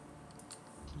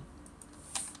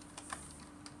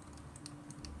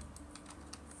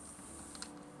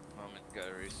 Moment,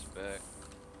 gotta respect.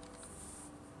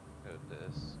 Go to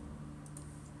this.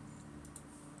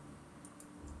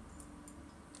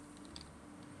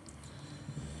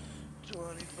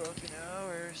 Fucking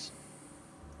hours.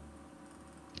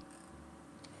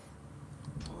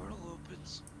 Portal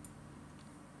opens.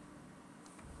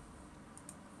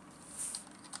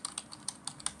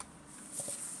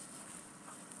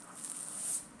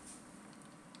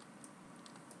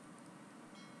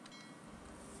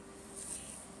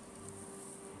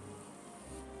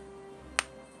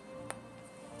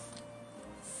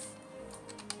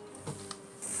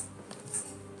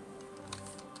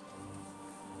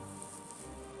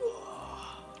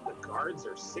 Guards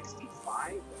are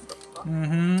 65? What the fuck?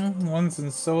 Mm-hmm. Ones in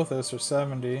Sothis are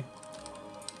 70.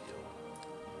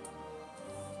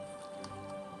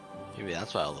 maybe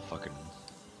that's why all the fucking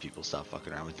people stop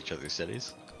fucking around with each other's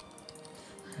cities.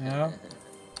 Yep.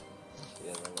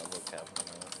 Yeah, the level cap went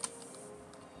up.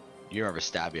 You remember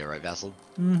Stabia, right, Vassal?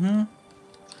 Mm-hmm.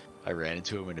 I ran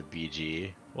into him in a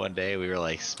BG one day. We were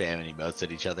like spamming emotes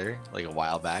at each other like a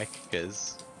while back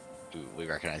because we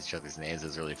recognized each other's names. It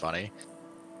was really funny.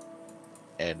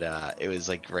 And it was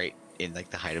like right in like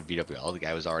the height of BWL. The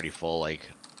guy was already full like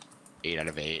 8 out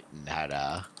of 8 and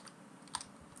had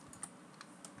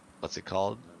what's it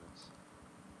called?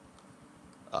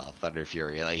 Thunder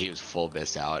Fury. Like he was full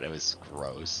missed out. It was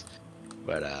gross.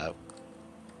 But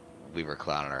we were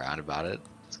clowning around about it.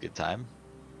 It's a good time.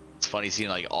 It's funny seeing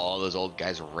like all those old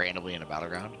guys randomly in a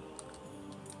battleground.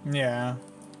 Yeah.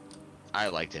 I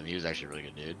liked him. He was actually a really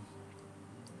good dude.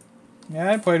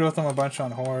 Yeah, I played with him a bunch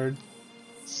on Horde.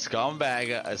 Scumbag,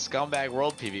 a scumbag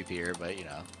world PvPer, but you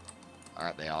know,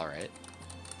 aren't they all right?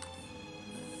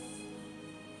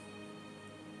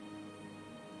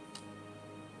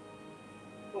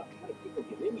 Fuck, how do people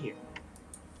get in here?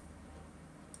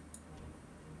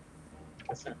 I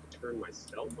guess I have to turn my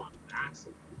stealth on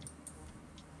maximum.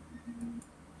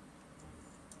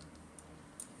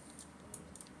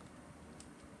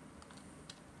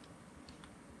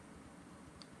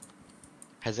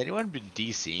 Has anyone been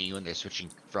DCing when they're switching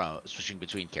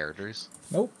between characters?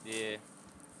 Nope. Yeah,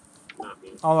 Not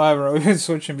me. Although I've really been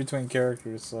switching between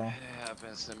characters, so. it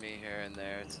happens to me here and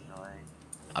there. It's annoying.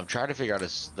 I'm trying to figure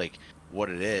out like what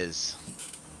it is.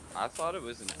 I thought it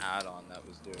was an add-on that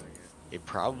was doing it. It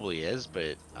probably is,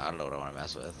 but I don't know what I want to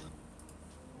mess with.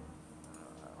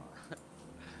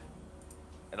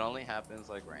 It only happens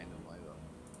like randomly though.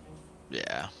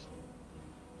 Yeah.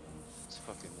 It's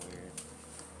fucking weird.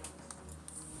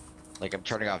 Like I'm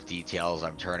turning off details.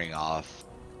 I'm turning off.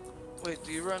 Wait,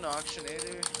 do you run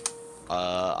Auctionator?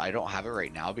 I don't have it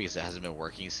right now because it hasn't been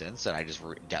working since, and I just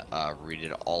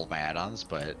redid all of my add-ons,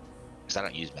 but because I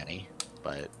don't use many.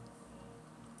 But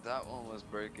That one was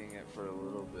breaking it for a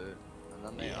little bit, and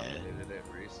then they updated it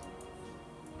recently.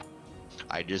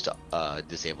 I just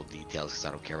disabled details because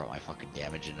I don't care about my fucking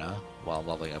damage in while I'm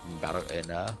leveling up in battle in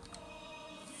Yeah,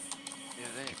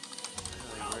 they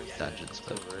really dungeons,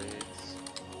 but raids.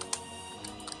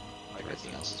 Like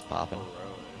everything else is popping.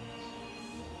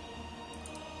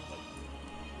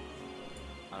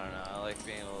 I don't know, I like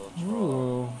being a little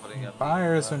troll. Ooh. Putting up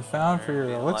Fire has been found for your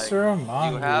being elixir of You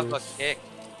have a mongoose. kick.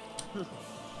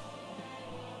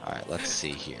 Alright, let's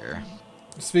see here.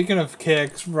 Speaking of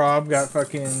kicks, Rob got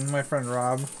fucking, my friend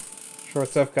Rob, Short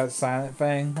Stuff got Silent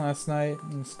Fang last night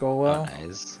in Skullwell. Oh,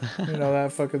 nice. You know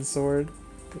that fucking sword?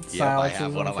 It Yep, I silences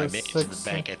have one them on my for mage in the 6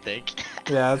 bank, I think.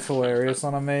 Yeah, it's hilarious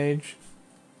on a mage.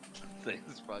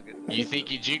 thing's fucking. You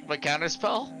think you juked my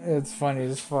counterspell? It's funny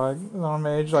as fuck. Little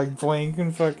mage like blink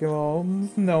and fucking little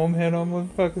gnome hit him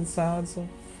with fucking sounds.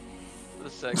 The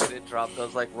second it dropped, I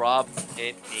was like, Rob,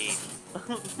 hit me.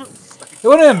 It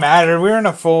wouldn't have mattered. We were in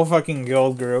a full fucking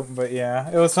guild group, but yeah,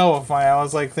 it was so funny. I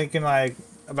was like thinking like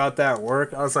about that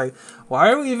work. I was like,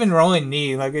 why are we even rolling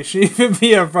need? Like it should even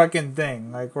be a fucking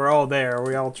thing. Like we're all there.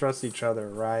 We all trust each other,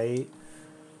 right?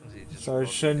 So it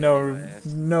should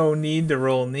no need to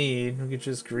roll need. We could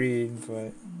just greed,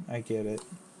 but I get it.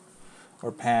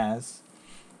 Or pass.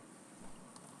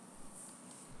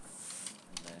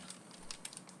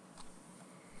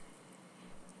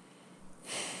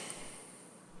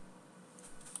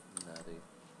 Nutty.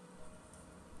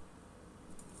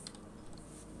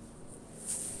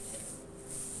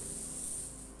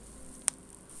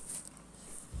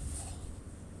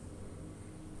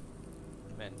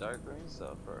 Man, Dark Green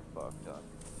stuff are fucked up.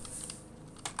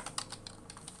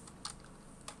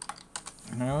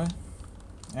 Really?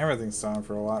 Everything's selling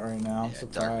for a lot right now. I'm Yeah,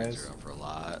 Dark Greens surprised. are up for a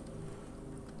lot.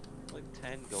 Like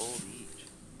 10 gold each.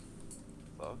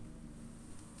 Fuck.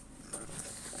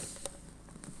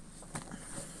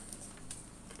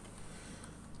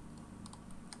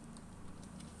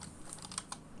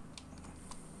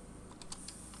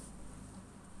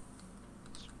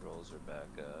 Scrolls are back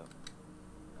up.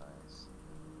 Nice.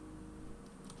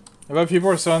 I bet people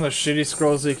are selling the shitty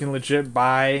scrolls that you can legit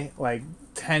buy like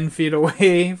 10 feet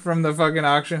away from the fucking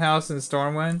auction house in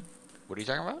Stormwind. What are you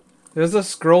talking about? There's a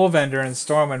scroll vendor in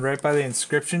Stormwind right by the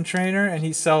inscription trainer, and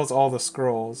he sells all the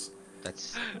scrolls.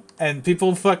 That's. And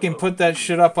people fucking put that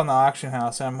shit up on the auction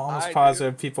house, and I'm almost I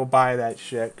positive people buy that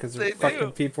shit because They fucking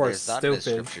do. people are There's not an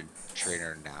stupid. inscription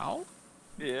trainer now?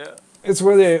 Yeah. It's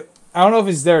where they. I don't know if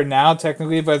he's there now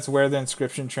technically, but it's where the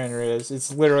inscription trainer is.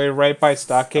 It's literally right by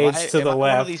stockades to the Am I one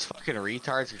of left. these fucking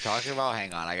retards you're talking about?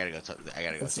 Hang on, I gotta go. I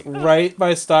gotta go. It's See. right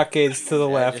by stockades to the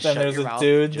Yeah, left, just and shut there's your a mouth.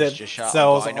 dude Just that shut up.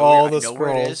 sells I know all where- the I know where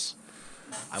it scrolls. is.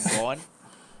 I'm going.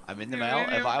 I'm in the You mail. mean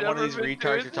If you've I'm one of never these been retards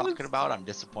doing you're talking this? about, I'm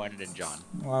disappointed in John.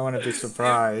 Well, I wouldn't be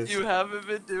surprised. You haven't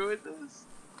been doing this?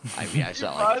 I mean, I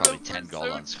spent buy like them probably for 10 gold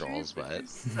so on scrolls, cheap and but you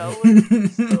sell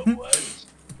it for so much.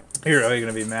 You're really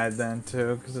gonna be mad then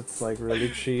too, because it's like really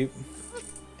cheap.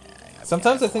 yeah,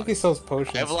 Sometimes I have a think lot he of- sells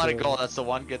potions. I have a lot of too. gold. That's the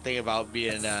one good thing about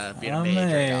being a mage right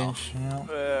now. Mage, yeah.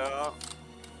 Yeah.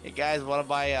 Hey guys, want to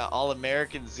buy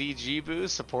all-American ZG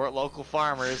boost? Support local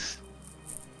farmers.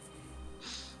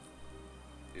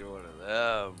 You're one of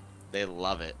them. They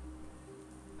love it.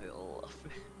 I love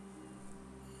it.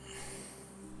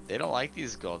 They don't like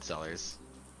these gold sellers.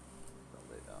 No,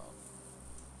 they don't.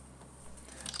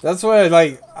 That's what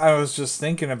I was just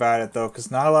thinking about it though,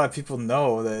 because not a lot of people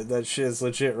know that that shit is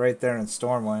legit right there in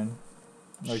Stormwind.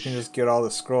 Like, you can just get all the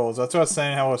scrolls. That's what I was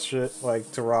saying. How much shit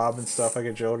like to rob and stuff, like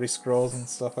agility scrolls and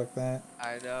stuff like that.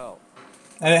 I know.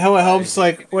 And how it helps,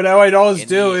 like, what I would always In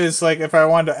do the- is, like, if I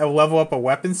wanted to level up a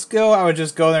weapon skill, I would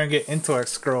just go there and get intellect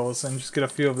scrolls and just get a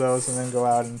few of those and then go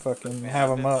out and fucking have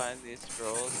them up. Find these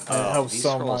scrolls. And it helps these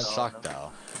so scrolls much. suck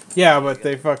though. Yeah, but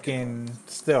they fucking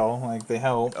still, like, they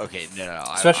help. Okay, no.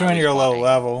 Especially I when was you're low buying-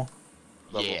 level.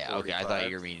 Level Yeah, okay. I thought 45.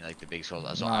 you were meaning like the big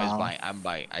scrolls. So I was No.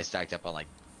 buying. I stacked up on like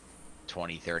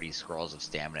 20, 30 scrolls of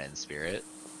stamina and spirit.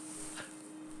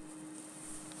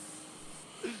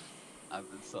 I've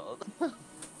been sold.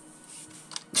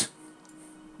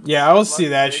 Yeah, I will see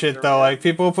that big shit or though. red? Like,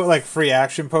 people put like free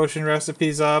action potion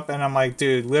recipes up, and I'm like,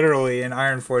 dude, literally in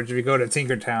Ironforge, if you go to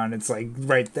Tinkertown, it's like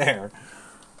right there.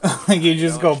 Like, you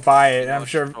just go buy it. know I'm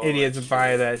sure what's idiots shit?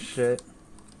 buy that shit.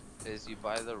 Is you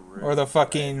buy the room, Or the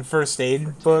fucking right, first aid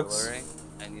for books. tailoring,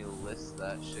 and you list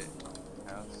that shit in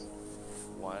your house.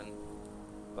 One,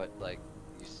 but like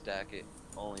you stack it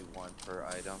only one per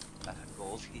item at a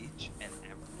gold each, and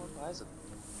everyone buys them.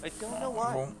 I don't know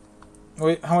why.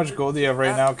 Wait, how much gold do you have right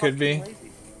That now? Could be. fucking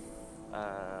lazy.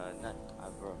 None.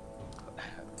 I'm broke.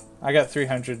 I got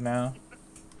 300 now.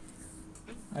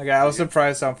 I was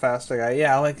surprised how fast I got.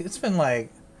 Yeah, like, it's been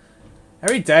like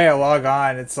every day I log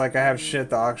on, it's like I have shit at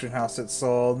the auction house that's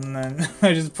sold, and then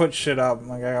I just put shit up.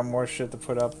 Like, I got more shit to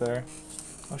put up there.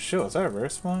 Oh shit, was that a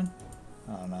reverse spawn?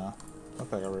 Oh no.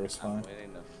 Looked like a reverse I'm spawn.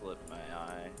 waiting to flip my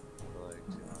eye. For like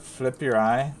 2 months. Flip your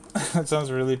eye? That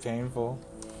sounds really painful.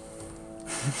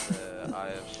 Eye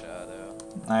of Shadow.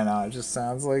 I know, it just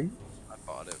sounds like. I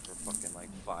bought it for fucking like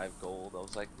 5 gold. I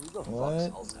was like, who the What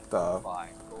fuck sells that the- for 5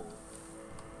 gold?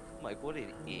 I'm like, what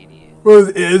an idiot.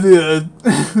 What an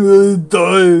idiot!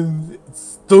 Dumb!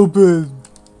 Stupid!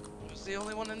 It was the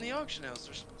only one in the auction house.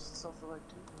 They're supposed to sell for like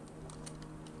 2.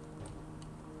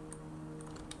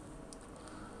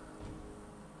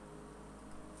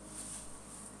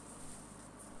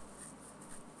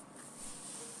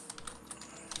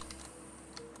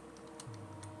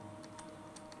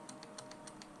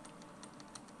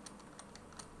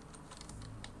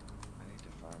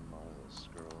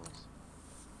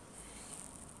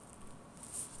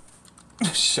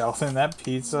 Sheldon, that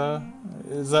pizza,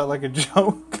 is that like a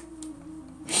joke?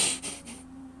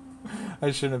 I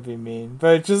shouldn't be mean,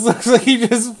 but it just looks like he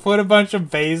just put a bunch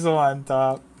of basil on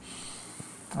top.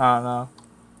 I don't know.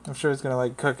 I'm sure he's gonna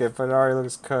like cook it, but it already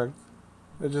looks cooked.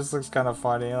 It just looks kind of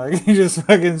funny. Like he just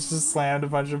fucking just slammed a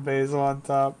bunch of basil on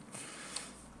top.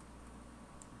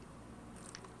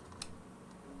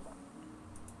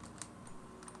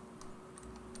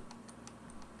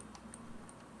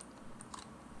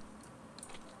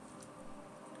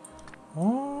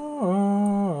 Oh,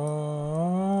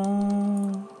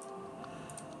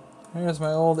 there's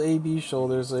my old AB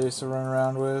shoulders I used to run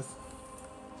around with.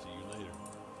 See you later.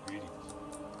 Greetings.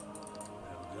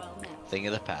 Have a good one. Thing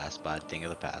of the past, bud. Thing of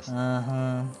the past.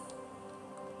 Uh-huh.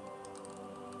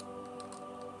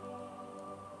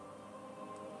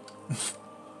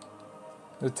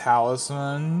 The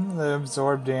talisman, the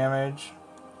absorb damage.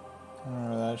 I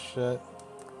remember that shit.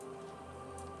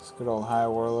 This good old High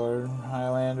Warlord,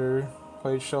 Highlander,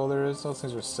 plate shoulders. Those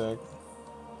things are sick.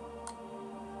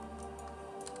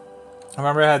 I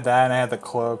remember I had that and I had the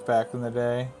cloak back in the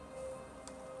day.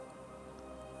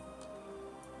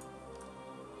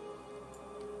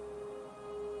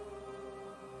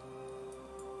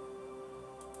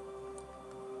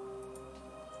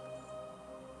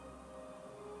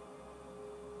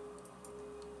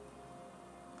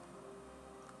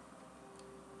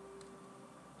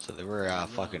 So they were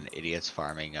fucking idiots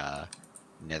farming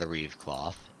netherweave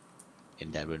cloth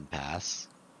in Deadwood Pass.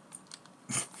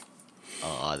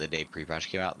 The day pre-patch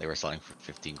came out, they were selling for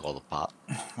 15 gold a pop.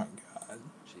 Oh my god.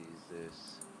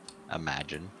 Jesus.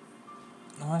 Imagine.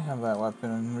 Oh, I have that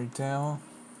weapon in retail.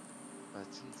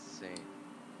 That's insane.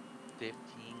 15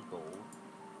 gold.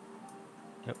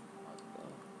 Yep. What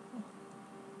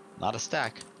the? Not a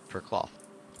stack per cloth.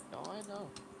 No, I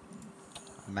know.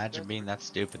 Imagine being that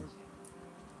stupid.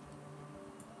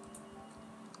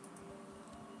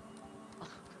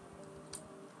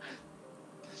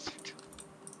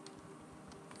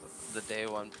 The day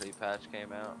one pre-patch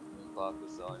came out, the cloth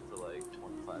was selling for like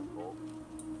 25 gold.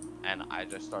 And I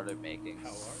just started making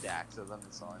stacks of them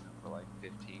and selling them for like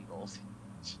 15 gold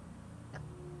each.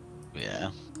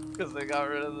 Yeah. Because they got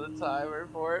rid of the timer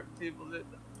for it. People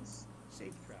didn't know.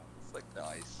 Safe travel. It's like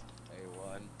nice.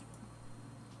 A1.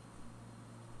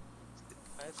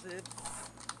 That's it.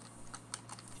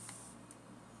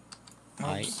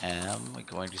 I am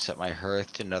going to set my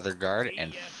hearth to Nether Guard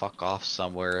and fuck off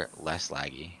somewhere less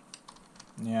laggy.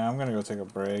 Yeah, I'm gonna go take a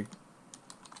break.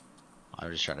 I'm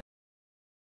just trying to